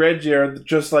Neji Reggie are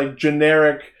just like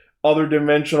generic other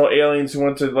dimensional aliens who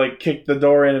want to like kick the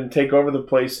door in and take over the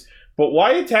place, but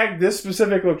why attack this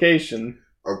specific location?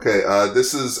 Okay,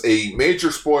 this is a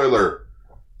major spoiler.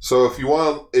 So if you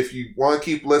want to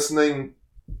keep listening,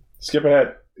 skip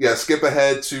ahead. Yeah, skip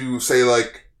ahead to say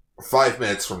like 5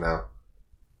 minutes from now,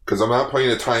 Because I'm not putting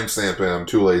a timestamp in. I'm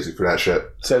too lazy for that shit.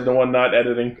 Said the one not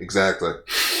editing. Exactly.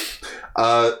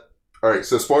 Alright,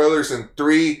 so spoilers in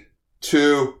 3,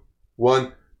 2,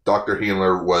 1. Dr.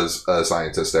 Heimler was a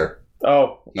scientist there.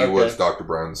 Oh, He was Dr.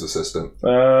 Brown's assistant. He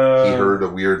Uh, heard a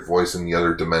weird voice in the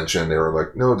other dimension. They were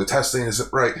like, no, the testing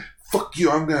isn't right. Fuck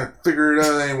you, I'm gonna figure it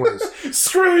out anyways.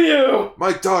 Screw you!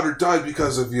 My daughter died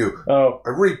because of you. Oh,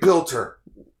 I rebuilt her.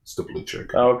 It's the blue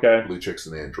chick. okay. Blue chick's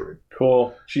an android.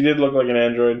 Cool. She did look like an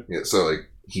android. Yeah, so like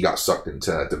he got sucked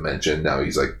into that dimension. Now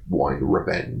he's like wanting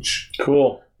revenge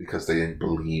Cool. because they didn't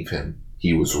believe him.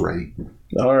 He was right.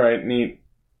 Alright, neat.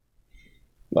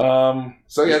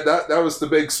 So yeah, that was the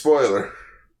big spoiler.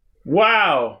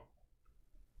 Wow!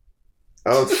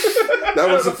 That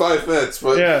wasn't 5 minutes,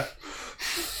 but Yeah.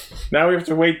 Now we have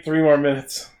to wait 3 more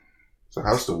minutes. So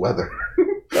how's the weather?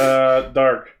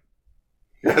 Dark.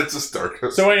 Yeah, it's just dark.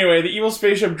 So anyway, the evil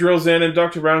spaceship drills in and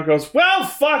Dr. Brown goes, well,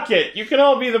 fuck it! You can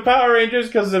all be the Power Rangers,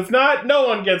 because if not, no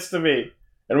one gets to be.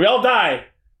 And we all die.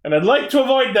 And I'd like to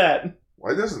avoid that.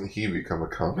 Why doesn't he become a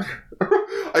commoner?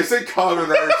 I say commoner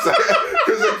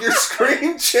because like your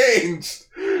screen changed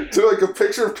to like a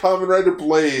picture of Kamen Rider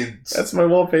Blades. That's my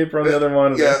wallpaper on the other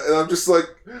monitor. Yeah, and I'm just like,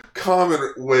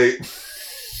 commoner. Wait.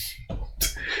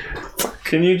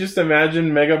 Can you just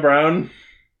imagine Mega Brown?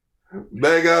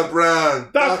 Mega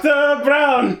Brown. Dr.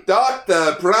 Brown!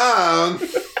 Dr. Brown.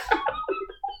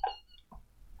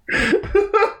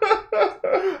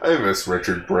 I miss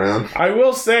Richard Brown. I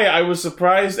will say I was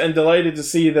surprised and delighted to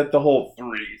see that the whole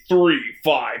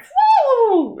 3-3-5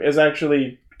 woo is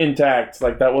actually intact.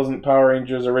 Like that wasn't Power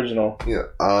Rangers original. Yeah.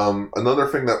 Another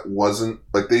thing that wasn't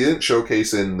like they didn't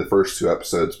showcase in the first 2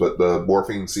 episodes, but the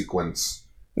morphing sequence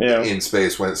Yeah. in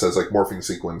space when it says like morphing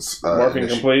sequence. Morphing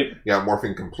complete. Yeah,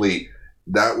 morphing complete.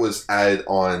 That was added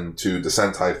on to the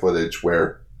Sentai footage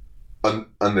where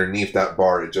underneath that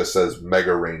bar it just says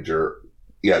Mega Ranger.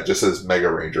 Yeah, it just says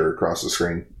Mega Ranger across the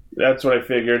screen. That's what I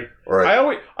figured. Or I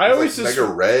always like Mega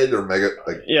Red or Mega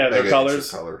like yeah, Mega the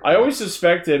colors. Intercolor. I always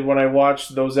suspected when I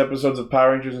watched those episodes of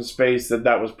Power Rangers in Space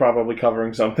that was probably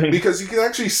covering something. because you can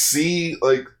actually see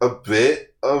like a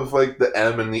bit of like the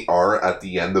M and the R at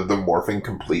the end of the morphing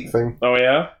complete thing. Oh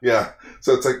yeah? Yeah,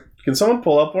 so it's like Can someone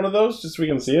pull up one of those just so we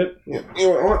can see it? yeah, you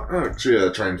know what?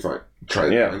 Actually, try to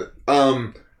find Yeah.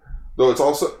 it. Though it's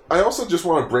also I also just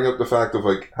want to bring up the fact of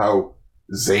like how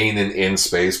Zane and In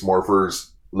Space Morphers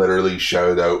literally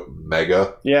shout out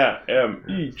Mega. Yeah,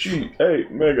 MEGA,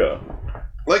 Mega.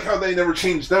 Like how they never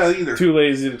changed that either. Too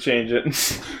lazy to change it.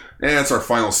 And it's our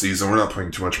final season. We're not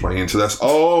putting too much money into this.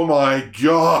 Oh my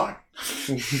god!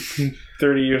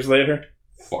 30 years later.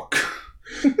 Fuck.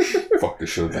 Fuck, this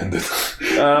should have ended.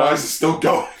 Why is it still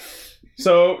going?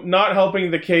 So, not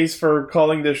helping the case for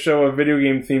calling this show a video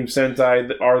game themed Sentai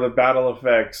are the battle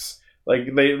effects.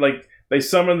 They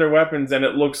summon their weapons and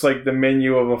it looks like the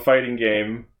menu of a fighting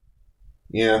game.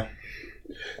 Yeah.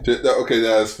 Okay,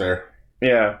 that is fair.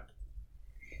 Yeah.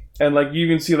 And you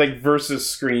can see versus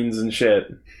screens and shit.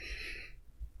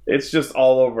 It's just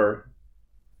all over.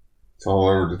 It's all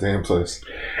over the damn place.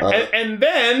 And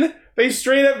then they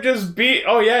straight up just beat.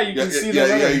 Oh yeah, you can see the.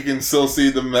 Yeah, you can still see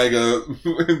the Mega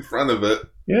in front of it.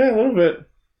 Yeah, a little bit.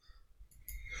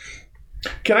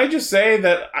 Can I just say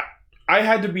that I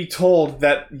had to be told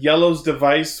that Yellow's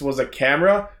device was a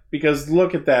camera because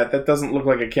look at that. That doesn't look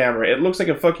like a camera. It looks like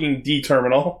a fucking D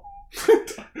terminal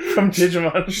from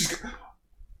Digimon.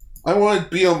 I wanted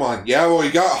Beomon. Yeah, well,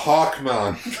 you got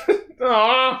Hawkmon.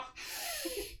 Aww.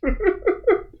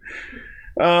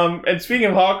 And speaking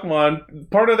of Hawkmon,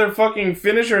 part of their fucking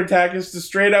finisher attack is to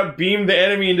straight up beam the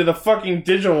enemy into the fucking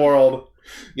digital world.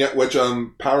 Yeah, which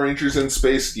Power Rangers in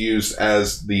Space used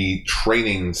as the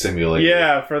training simulator.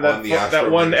 Yeah, for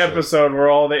that one episode where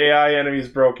all the AI enemies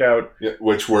broke out. Yeah,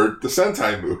 which were the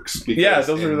Sentai mooks. Yeah,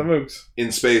 those were the mooks.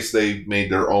 In Space, they made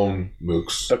their own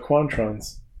mooks. The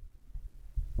Quantrons.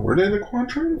 Were they the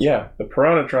Quantrons? Yeah, the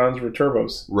Piranatrons were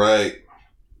turbos. Right.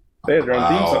 They had their own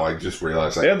theme song. Oh, I just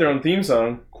realized that. They had their own theme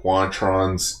song.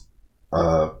 Quantrons,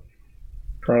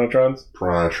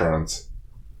 Piranatrons,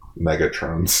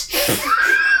 Megatrons.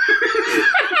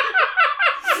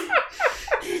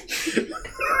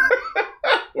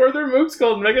 Were there mooks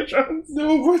called Megatrons?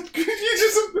 No, but could you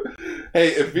just... Hey,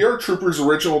 if VR Trooper's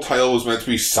original title was meant to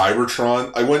be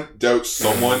Cybertron, I wouldn't doubt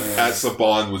someone at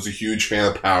Saban was a huge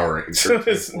fan of Power Rangers.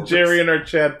 It's Jerry and our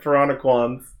Chad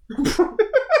Piranaquans.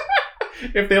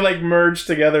 If they merge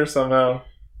together somehow.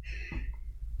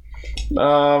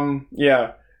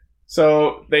 Yeah.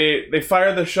 So they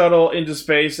fire the shuttle into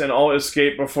space and all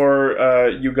escape before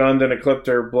Ugandan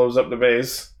Ecliptor blows up the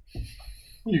base.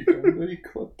 Ugandan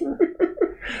Ecliptor.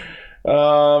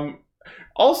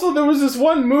 Also, there was this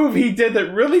one move he did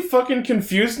that really fucking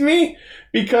confused me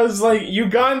because, like,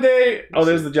 Ugande. Oh,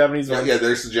 there's the Japanese one. Yeah,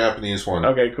 there's the Japanese one.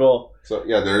 Okay, cool. So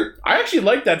yeah, they're I actually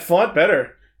like that font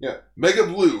better. Mega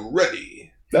Blue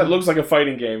ready. That looks like a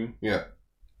fighting game. Yeah.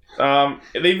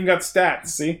 They even got stats.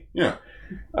 See. Yeah.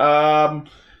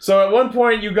 So at one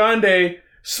point, Ugande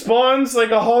spawns like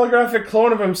a holographic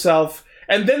clone of himself,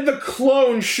 and then the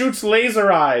clone shoots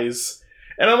laser eyes.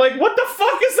 And I'm like, what the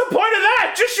fuck is the point of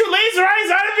that? Just shoot laser eyes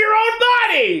out of your own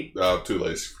body! Oh, too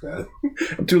lazy for that.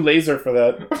 I'm too laser for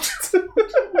that.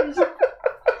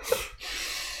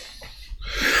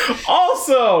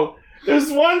 Also,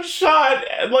 there's one shot,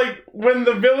 like, when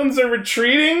the villains are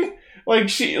retreating,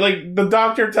 the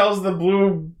doctor tells the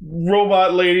blue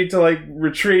robot lady to, like,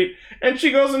 retreat, and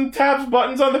she goes and taps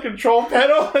buttons on the control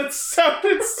panel. It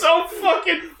sounded so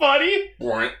fucking funny.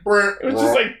 Boing, It was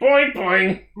just like, boing,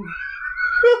 boing.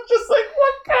 Just like,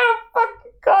 what kind of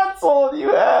fucking console do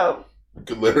you have? You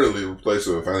could literally replace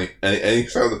it with any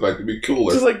sound effect would be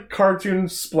cooler. Just like cartoon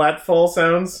splatfall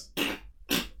sounds.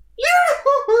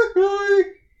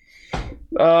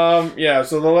 Yeah,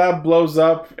 so the lab blows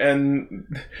up and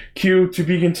Q to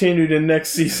be continued in next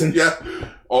season. Yeah.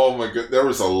 Oh my god, there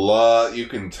was a lot. You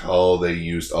can tell they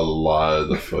used a lot of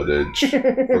the footage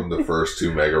from the first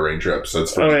 2 Mega Ranger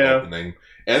episodes for the opening.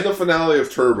 And the finale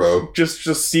of Turbo. Just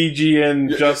CG and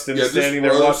Justin standing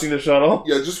there watching the shuttle.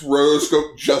 Yeah, just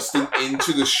rotoscope Justin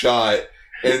into the shot,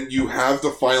 and you have the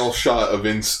final shot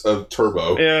of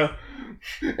Turbo. Yeah.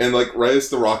 And like right as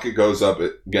the rocket goes up,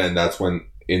 again, that's when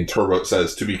in Turbo it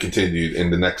says to be continued in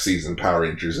the next season, Power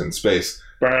Rangers in Space.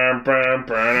 For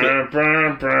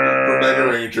Mega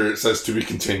Ranger, it says to be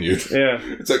continued. Yeah.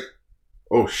 It's like,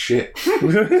 oh shit.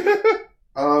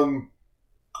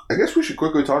 I guess we should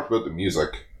quickly talk about the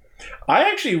music. I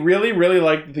actually really, really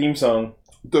like the theme song.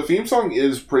 The theme song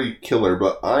is pretty killer,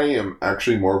 but I am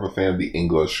actually more of a fan of the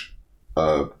English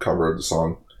cover of the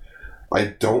song.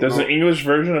 There's an English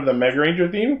version of the Mega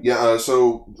Ranger theme? Yeah,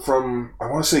 so from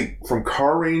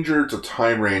Car Ranger to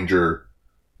Time Ranger,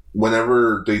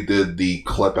 whenever they did the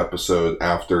clip episode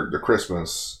after the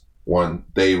Christmas one,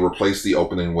 they replaced the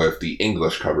opening with the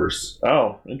English covers.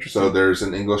 Oh, interesting. So there's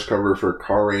an English cover for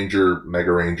Car Ranger,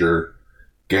 Mega Ranger,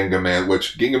 Gingaman,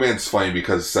 which Gingaman's funny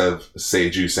because instead of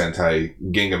Seiju Sentai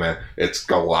Gingaman, it's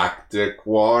Galactic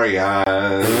Warriors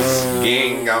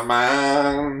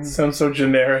Gingaman. Sounds so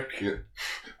generic. Yeah.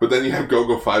 But then you have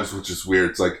Go-Go 5s, which is weird.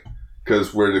 It's like,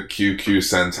 because we're the QQ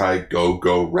Sentai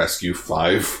Go-Go Rescue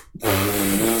 5.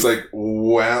 It's like,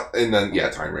 well, and then,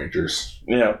 yeah, Time Rangers.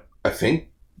 Yeah. I think,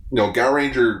 Gal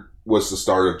Ranger was the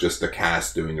start of just the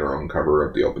cast doing their own cover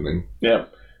of the opening. Yeah.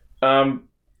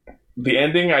 The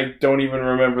ending, I don't even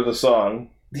remember the song.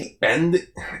 The end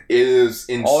is...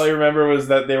 All I remember was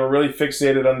that they were really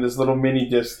fixated on this little mini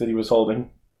disc that he was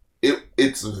holding.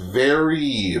 It's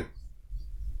very...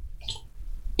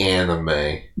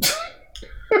 anime.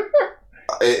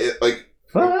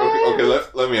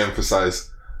 Let me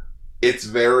emphasize. It's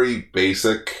very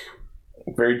basic.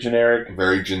 Very generic.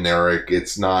 Very generic.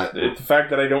 It's not... The fact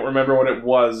that I don't remember what it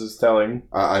was is telling.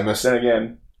 I must... Then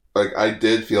again... I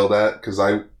did feel that, because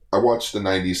I watched the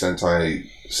 90s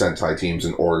Sentai teams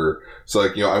in order. So,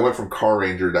 I went from Car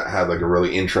Ranger that had, a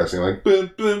really interesting,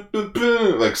 boom, boom, boom,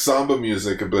 boom, samba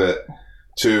music a bit,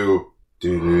 to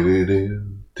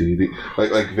do-do-do-do,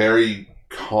 very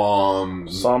calm...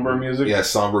 Somber music? Yeah,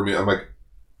 somber music. I'm like,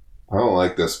 I don't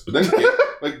like this. But then,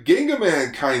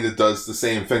 Gingaman kind of does the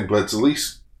same thing, but it's at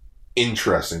least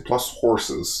interesting. Plus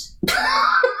horses.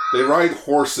 They ride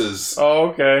horses. Oh,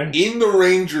 okay. In the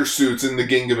Ranger suits in the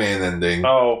Gingaman ending.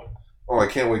 Oh, I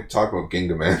can't wait to talk about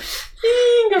Gingaman.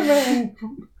 Gingaman!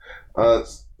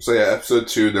 So yeah, episode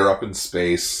 2, they're up in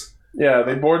space. Yeah,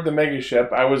 they board the Mega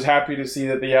Ship. I was happy to see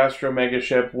that the Astro Mega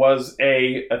Ship was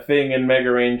A, a thing in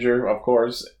Mega Ranger, of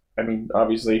course. I mean,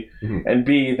 obviously. Mm-hmm. And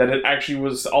B, that it actually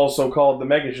was also called the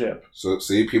Mega Ship. So,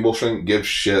 see, people shouldn't give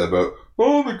shit about,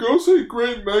 oh, the Gosei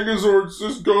Great Megazord's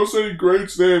just Gosei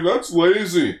Great's name. That's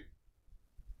lazy.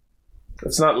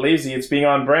 It's not lazy, it's being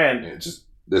on brand.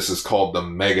 This is called the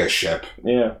Mega Ship.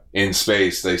 Yeah. In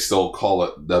space, they still call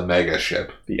it the Mega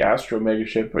Ship. The Astro Mega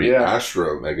Ship, but the yeah.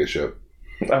 Astro Mega Ship.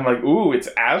 I'm like, ooh, it's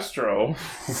Astro.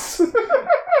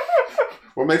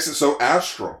 What makes it so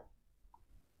Astro?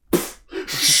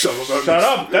 Shut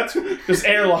up! That's just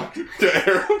airlock.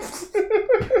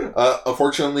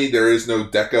 Unfortunately, there is no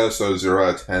Deca, so 0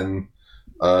 out of 10.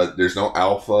 There's no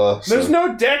Alpha. There's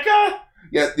no Deca?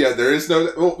 Yeah, there is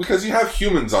no... Well, because you have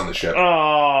humans on the ship.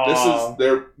 Oh.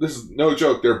 This is no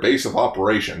joke. Their base of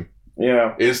operation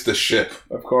is the ship.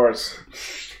 Of course.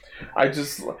 I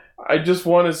I just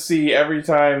want to see every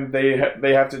time they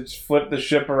have to flip the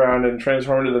ship around and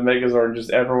transform into the Megazord,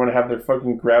 just everyone have their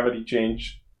fucking gravity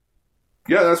change.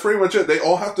 Yeah, that's pretty much it. They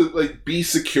all have to like be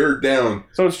secured down.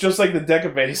 So it's just like the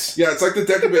Decabase. Yeah, it's like the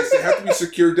Decabase. They have to be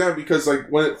secured down because like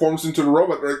when it forms into the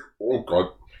robot, they're like, oh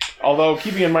god. Although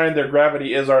keeping in mind their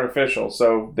gravity is artificial,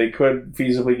 so they could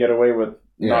feasibly get away with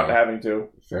not having to.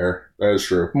 Fair. That is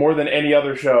true. More than any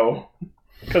other show.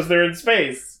 Because they're in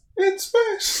space. In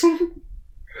space.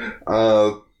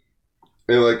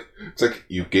 It's like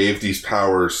you gave these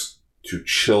powers to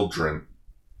children.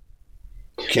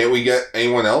 Can't we get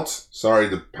anyone else? Sorry,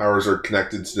 the powers are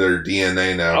connected to their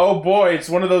DNA now. Oh boy, it's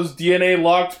one of those DNA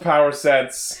locked power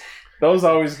sets. Those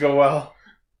always go well.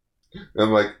 And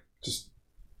I'm like, just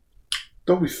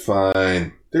they'll be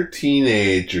fine. They're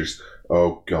teenagers.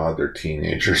 Oh god, they're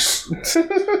teenagers.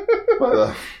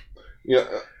 But, yeah.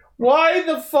 Why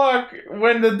the fuck,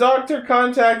 when the doctor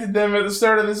contacted them at the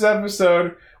start of this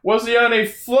episode, was he on a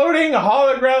floating,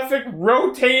 holographic,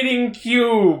 rotating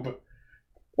cube?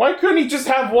 Why couldn't he just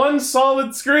have one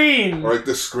solid screen? Or like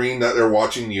the screen that they're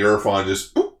watching the Earth on,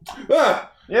 just boop,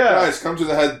 ah! Yeah. Guys, come to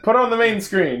the head. Put on the main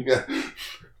screen. Yeah.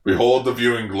 Behold the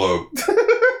viewing globe.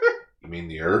 You mean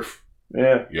the Earth?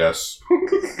 Yeah. Yes.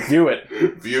 View it.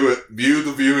 View it. View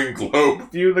the viewing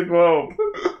globe. View the globe.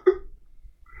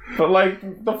 But,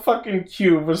 like, the fucking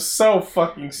cube was so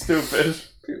fucking stupid.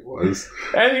 It was.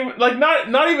 And, he, like,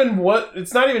 not even what...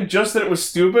 It's not even just that it was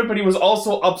stupid, but he was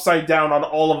also upside down on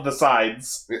all of the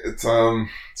sides. It's, oh,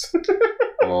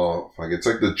 fuck, it's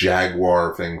like the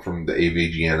Jaguar thing from the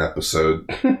AVGN episode.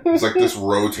 It's like this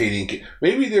rotating...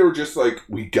 Maybe they were just like,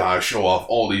 we gotta show off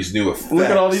all these new effects. Look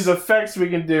at all these effects we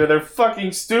can do. They're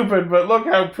fucking stupid, but look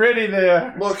how pretty they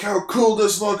are. Look how cool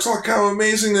this looks. Look how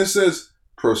amazing this is.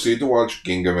 Proceed to watch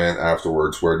Ginga Man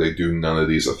afterwards, where they do none of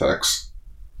these effects.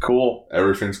 Cool.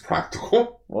 Everything's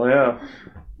practical. Well, yeah.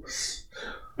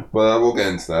 But we'll get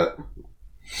into that.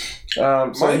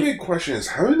 So My big question is,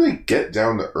 how do they get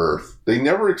down to Earth? They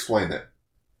never explain it.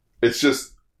 It's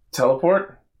just...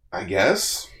 Teleport? I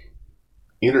guess.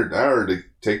 Either that or to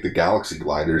take the galaxy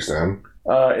gliders down.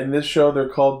 In this show, they're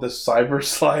called the Cyber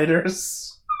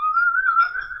Sliders.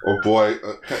 Oh boy.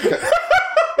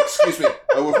 Excuse me.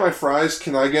 With my fries,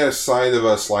 can I get a side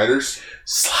of sliders?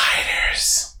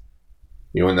 Sliders.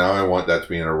 You know, now I want that to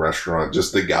be in a restaurant.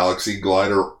 Just the galaxy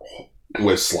glider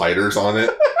with sliders on it.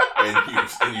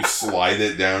 and you slide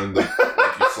it down the...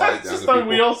 Like you slide it down Just to on people.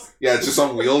 wheels. Yeah, it's just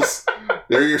on wheels.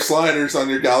 They're your sliders on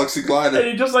your galaxy glider. And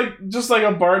you just like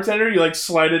a bartender, you like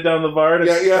slide it down the bar to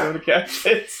to catch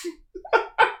it.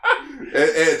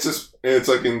 It's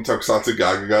like in Tokusatsu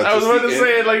Gaga. I was about to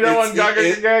say it like that one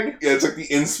Gaga gag. Yeah, it's like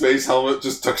the in-space helmet,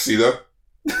 just tuxedo.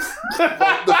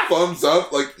 The thumbs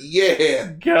up, like,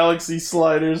 yeah! Galaxy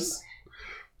Sliders.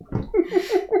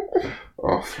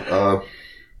 So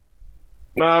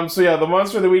yeah, the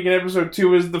Monster of the Week in episode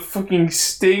 2 is the fucking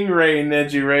Stingray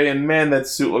Neji-Ray, and man, that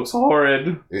suit looks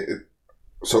horrid.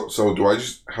 So do I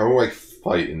just... How do I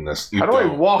fight in this? How do I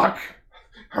walk?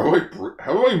 How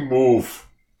do I move?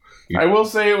 I will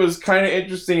say it was kind of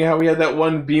interesting how we had that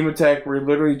one beam attack where he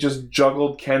literally just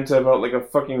juggled Kenta about like a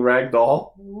fucking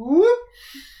ragdoll.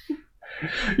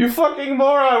 You fucking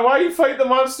moron! Why you fight the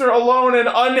monster alone and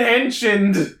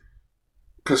unhensioned?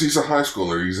 Because he's a high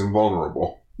schooler, he's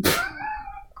invulnerable.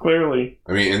 Clearly.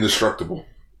 I mean, indestructible.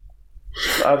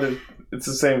 It's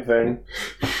the same thing.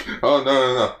 Oh,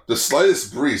 no. The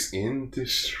slightest breeze,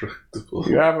 indestructible.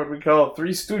 You have what we call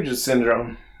Three Stooges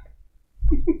syndrome.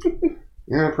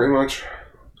 Yeah, pretty much.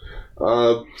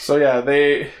 So yeah,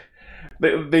 they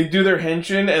do their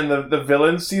henshin, and the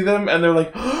villains see them, and they're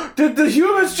like, oh, did the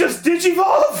humans just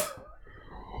digivolve?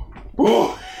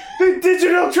 Oh, they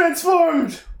digital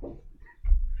transformed!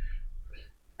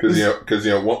 Because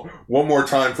one more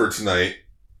time for tonight.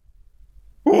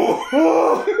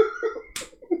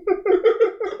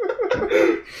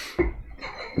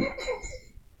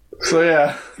 So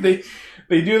yeah, they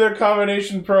do their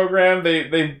combination program.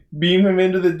 They beam him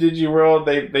into the Digi world.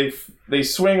 They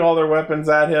swing all their weapons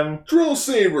at him. Drill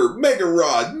Saber, Mega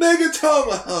Rod, Mega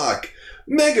Tomahawk,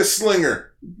 Mega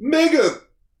Slinger, Mega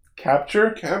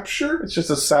Capture? Capture? It's just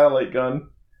a satellite gun.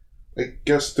 I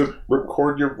guess to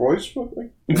record your voice, but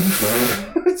like...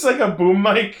 It's like a boom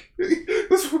mic.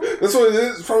 That's what it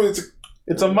is.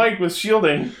 It's a mic with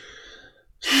shielding.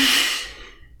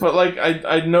 But like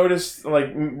I noticed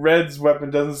like Red's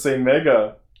weapon doesn't say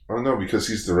Mega. Oh no, because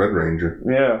he's the Red Ranger.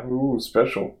 Yeah, ooh,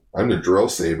 special. I'm the Drill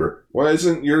Saber. Why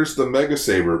isn't yours the Mega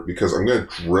Saber? Because I'm gonna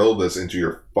drill this into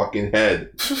your fucking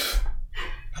head.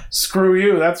 Screw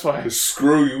you, that's why.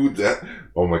 Screw you, that...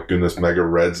 Oh my goodness, Mega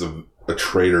Red's a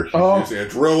traitor. He's Oh. using a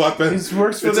drill weapon. He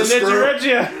works for It's the a screw. Ninja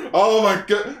Regia. Oh my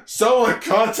god! Someone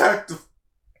contact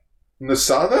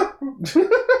Nasada?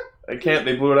 I can't.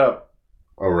 They blew it up.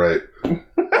 Oh right. Oh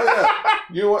yeah.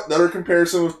 You know what? Another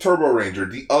comparison with Turbo Ranger,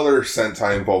 the other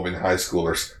Sentai involving high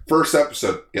schoolers. First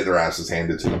episode, get their asses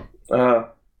handed to them.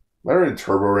 Remember in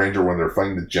Turbo Ranger when they're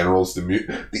fighting the generals,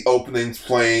 the opening's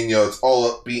playing, it's all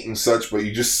upbeat and such, but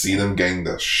you just see them getting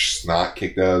the snot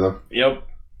kicked out of them. Yep.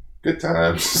 Good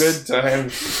times. Good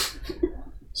times.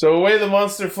 So away the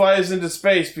monster flies into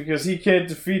space because he can't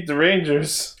defeat the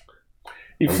Rangers.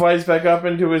 He flies back up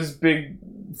into his big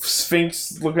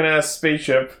Sphinx-looking ass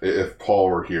spaceship. If Paul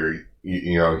were here,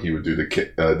 he would do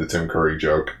the Tim Curry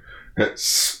joke.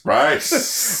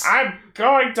 Spice! I'm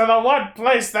going to the one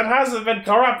place that hasn't been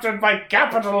corrupted by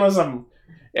capitalism.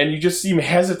 And you just see him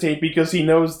hesitate because he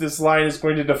knows this line is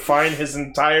going to define his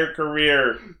entire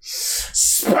career.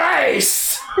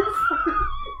 Space!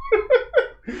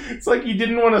 It's like he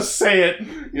didn't want to say it.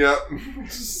 Yeah.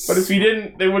 But if he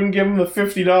didn't, they wouldn't give him the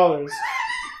 $50.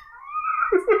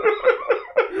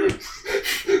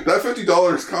 That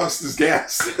 $50 cost his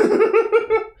gas.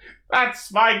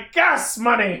 That's my gas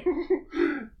money!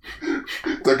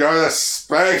 The guy that's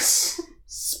space!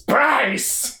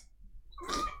 Space!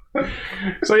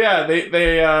 So yeah,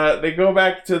 they go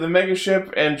back to the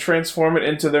Megaship and transform it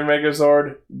into their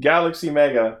Megazord, Galaxy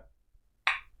Mega.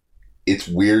 It's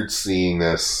weird seeing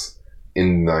this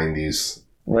in the 90s.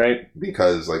 Right?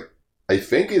 Because, I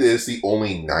think it is the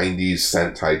only 90s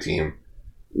Sentai team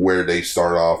where they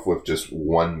start off with just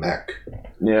one mech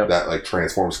Yeah. that,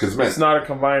 transforms. Because, It's not a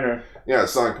combiner. yeah,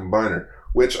 it's not a combiner.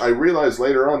 Which I realized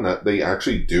later on that they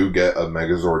actually do get a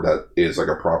Megazord that is, a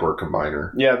proper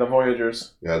combiner. Yeah, the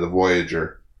Voyagers. Yeah, the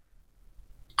Voyager.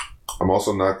 I'm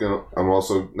also not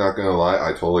gonna lie,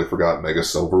 I totally forgot Mega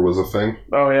Silver was a thing.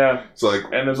 Oh yeah. So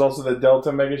And there's also the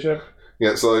Delta Megaship.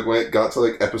 yeah, so when it got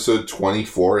to episode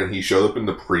 24 and he showed up in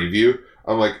the preview,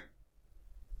 I'm like,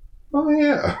 oh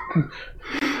yeah.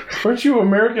 Weren't you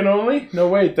American only? No,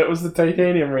 wait, that was the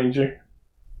Titanium Ranger.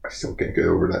 I still can't get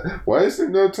over that. Why is there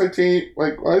no Titanium?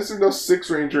 Why is there no Six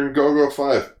Ranger in Go-Go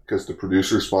 5? Because the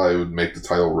producers probably would make the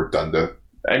title redundant.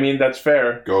 I mean, that's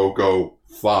fair. Go-Go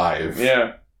 5.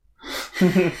 Yeah.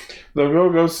 The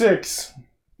Go-Go 6.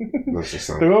 That's just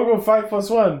The Go-Go 5 plus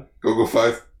 1. Go-Go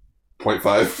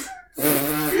 5.5.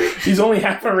 He's only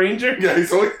half a Ranger? Yeah,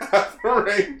 he's only half a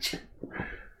Ranger.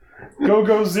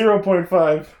 Go-Go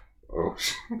 0.5. Oh,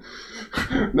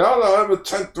 now that I'm a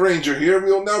 10th Ranger here,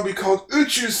 we'll now be called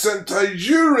Uchu Sentai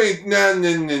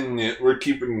Q-Ranger. Nah. We're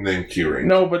keeping the name Q-Ranger.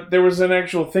 No, but there was an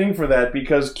actual thing for that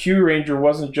because Q Ranger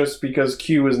wasn't just because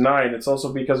Q is 9, it's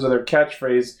also because of their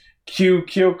catchphrase, Q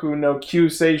Kyoku no Q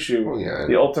Seishu, Oh, yeah.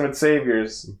 the ultimate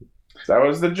saviors. That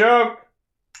was the joke.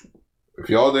 If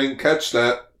y'all didn't catch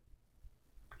that,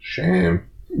 shame.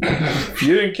 If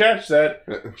you didn't catch that,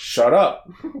 shut up.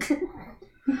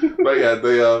 But yeah,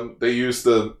 they used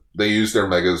their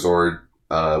Megazord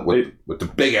with the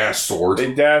big ass sword.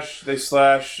 They dash, they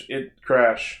slash, it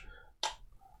crash.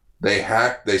 They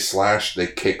hack, they slash, they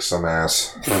kick some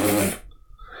ass.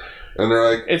 And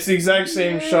they're like, It's the exact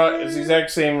same shot, it's the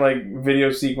exact same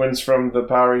video sequence from the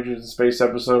Power Rangers in Space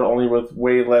episode, only with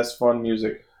way less fun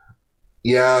music.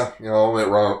 yeah,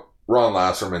 Ron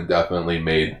Lasserman definitely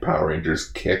made Power Rangers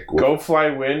kick. Go Fly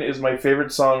Win is my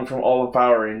favorite song from all of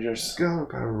Power Rangers. Go,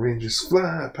 Power Rangers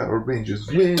fly, Power Rangers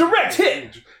win. Direct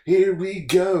hit! Here we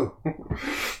go.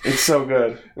 It's so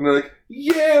good. And they're like,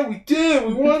 yeah, we did.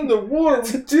 We won the war.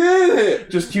 We did it.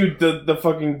 Just cute the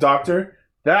fucking doctor.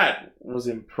 That was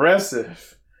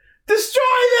impressive. Destroy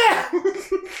them!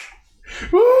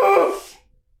 Woo!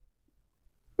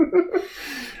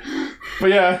 But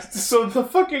yeah, so the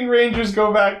fucking Rangers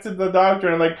go back to the doctor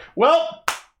and well,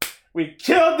 we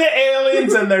killed the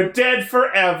aliens and they're dead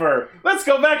forever. Let's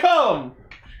go back home.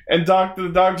 And the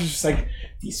doctor's just like,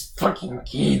 these fucking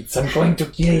kids, I'm going to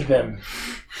kill them.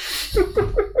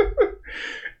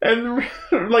 And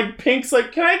Pink's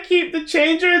like, can I keep the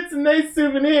changer? It's a nice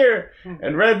souvenir.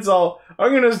 And Red's all,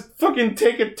 I'm gonna fucking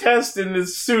take a test in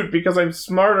this suit because I'm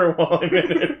smarter while I'm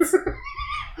in it.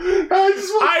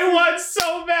 I want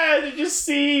so bad to just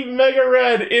see Mega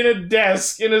Red in a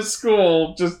desk in a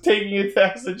school just taking a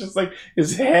test and just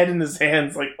his head in his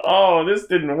hands oh, this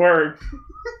didn't work.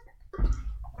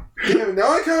 Yeah,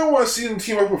 now I kind of want to see them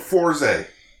team up with Forze.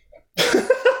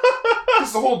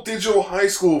 It's the whole digital high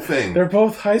school thing. They're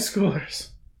both high schoolers.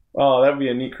 Oh, that'd be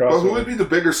a neat crossover. Well, who would be the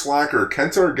bigger slacker,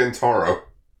 Kenta or Gentaro?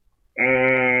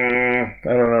 I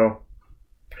don't know.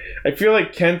 I feel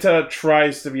like Kenta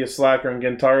tries to be a slacker and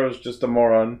Gentaro's just a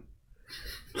moron.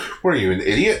 What are you, an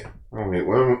idiot? Oh, wait,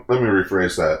 let me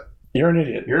rephrase that. You're an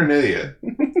idiot. You're an idiot.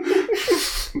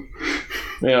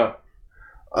 Yeah.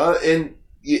 And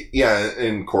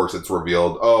of course it's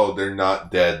revealed. Oh, they're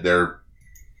not dead. They're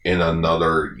in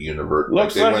another universe.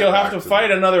 Looks they like went you'll have back to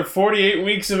fight another 48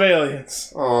 weeks of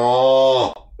aliens.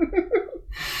 Oh.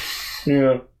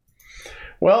 Yeah.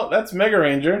 Well, that's Mega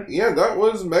Ranger. Yeah, that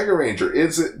was Mega Ranger.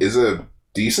 Is it a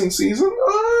decent season?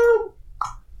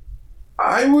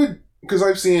 I would, because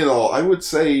I've seen it all, I would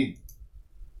say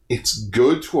it's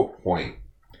good to a point.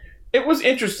 It was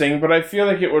interesting, but I feel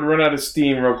like it would run out of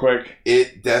steam real quick.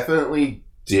 It definitely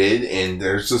did, and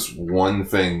there's just one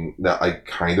thing that I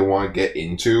kind of want to get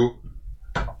into,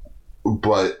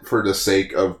 but for the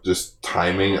sake of just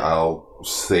timing, I'll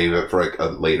save it for like a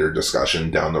later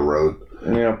discussion down the road.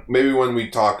 Yeah. Maybe when we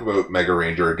talk about Mega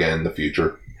Ranger again in the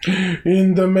future.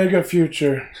 In the mega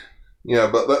future. Yeah,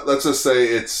 but let's just say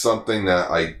it's something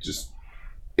that I just...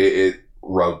 It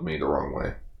rubbed me the wrong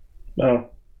way. Oh.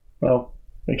 Well,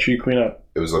 make sure you clean up.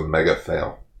 It was a mega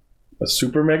fail. A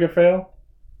super mega fail?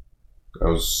 That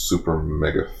was super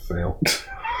mega fail.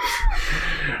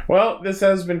 Well, this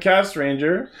has been Cast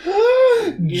Ranger.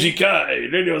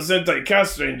 Jikai Radio Sentai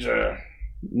Cast Ranger.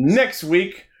 Next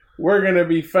week, we're going to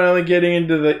be finally getting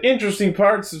into the interesting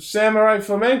parts of Samurai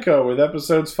Flamenco with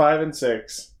episodes 5 and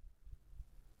 6.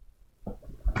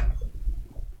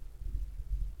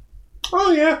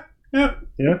 Oh, yeah. Yeah.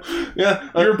 Yeah.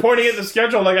 You were pointing at the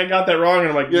schedule like I got that wrong, and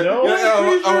I'm like, no.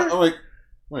 I'm like,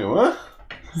 wait, what?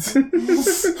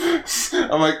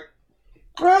 I'm like,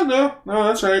 oh, no,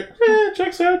 that's right.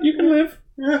 Checks out. You can live.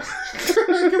 Yeah.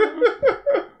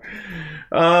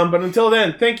 But until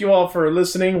then, thank you all for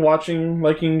listening, watching,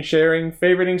 liking, sharing,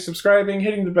 favoriting, subscribing,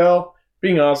 hitting the bell,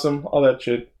 being awesome, all that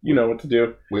shit. You know what to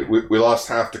do. We lost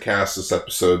half the cast this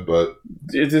episode, but...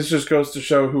 This just goes to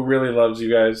show who really loves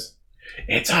you guys.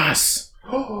 It's us!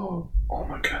 Oh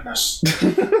my goodness.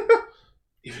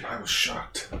 Even I was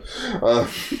shocked.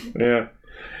 Yeah.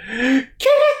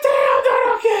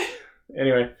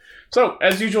 Anyway, so,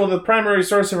 as usual, the primary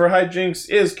source of our hijinks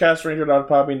is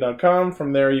castranger.podbean.com.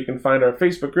 From there, you can find our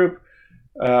Facebook group,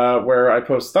 where I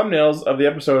post thumbnails of the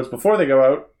episodes before they go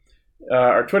out.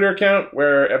 Our Twitter account,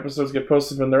 where episodes get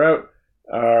posted when they're out.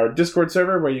 Our Discord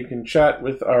server, where you can chat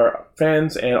with our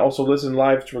fans and also listen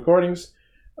live to recordings.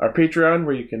 Our Patreon,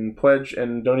 where you can pledge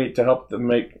and donate to help us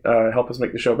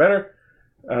make the show better.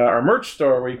 Our merch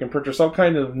store, where you can purchase all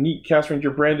kind of neat Cast Ranger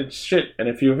branded shit. And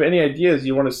if you have any ideas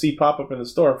you want to see pop up in the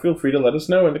store, feel free to let us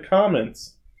know in the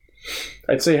comments.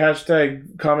 I'd say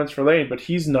hashtag comments for Lane, but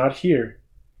he's not here.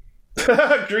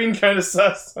 Green kind of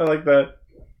sus. I like that.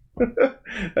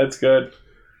 That's good.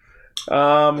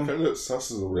 I found that sus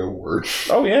is a real word.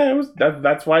 Oh yeah, it was.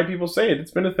 That's why people say it.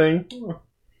 It's been a thing.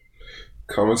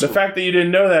 Comments. The fact that you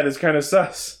didn't know that is kind of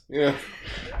sus. Yeah.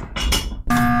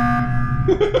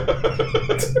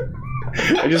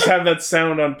 I just have that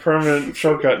sound on permanent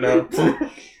shortcut now.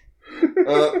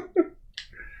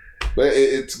 But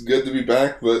it's good to be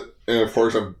back, but of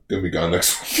course I'm gonna be gone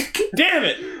next week. Damn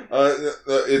it!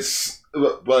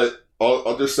 But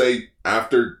I'll just say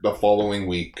after the following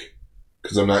week,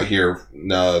 because I'm not here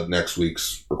next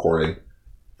week's recording.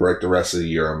 For like the rest of the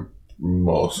year, I'm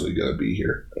mostly gonna be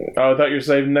here. Oh, I thought you were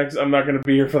saying next. I'm not gonna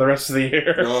be here for the rest of the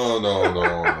year. No.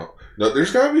 No,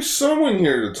 there's gotta be someone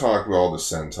here to talk about all the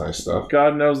Sentai stuff.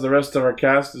 God knows the rest of our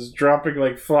cast is dropping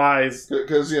like flies.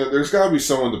 Because, there's gotta be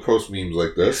someone to post memes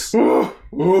like this. Ooh,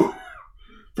 Ooh.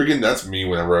 Freaking that's me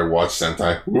whenever I watch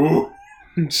Sentai. Ooh.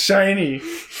 Shiny.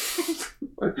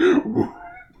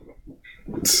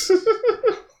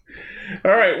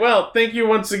 Alright, well, thank you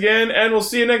once again, and we'll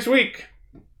see you next week.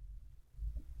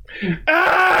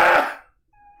 Ah!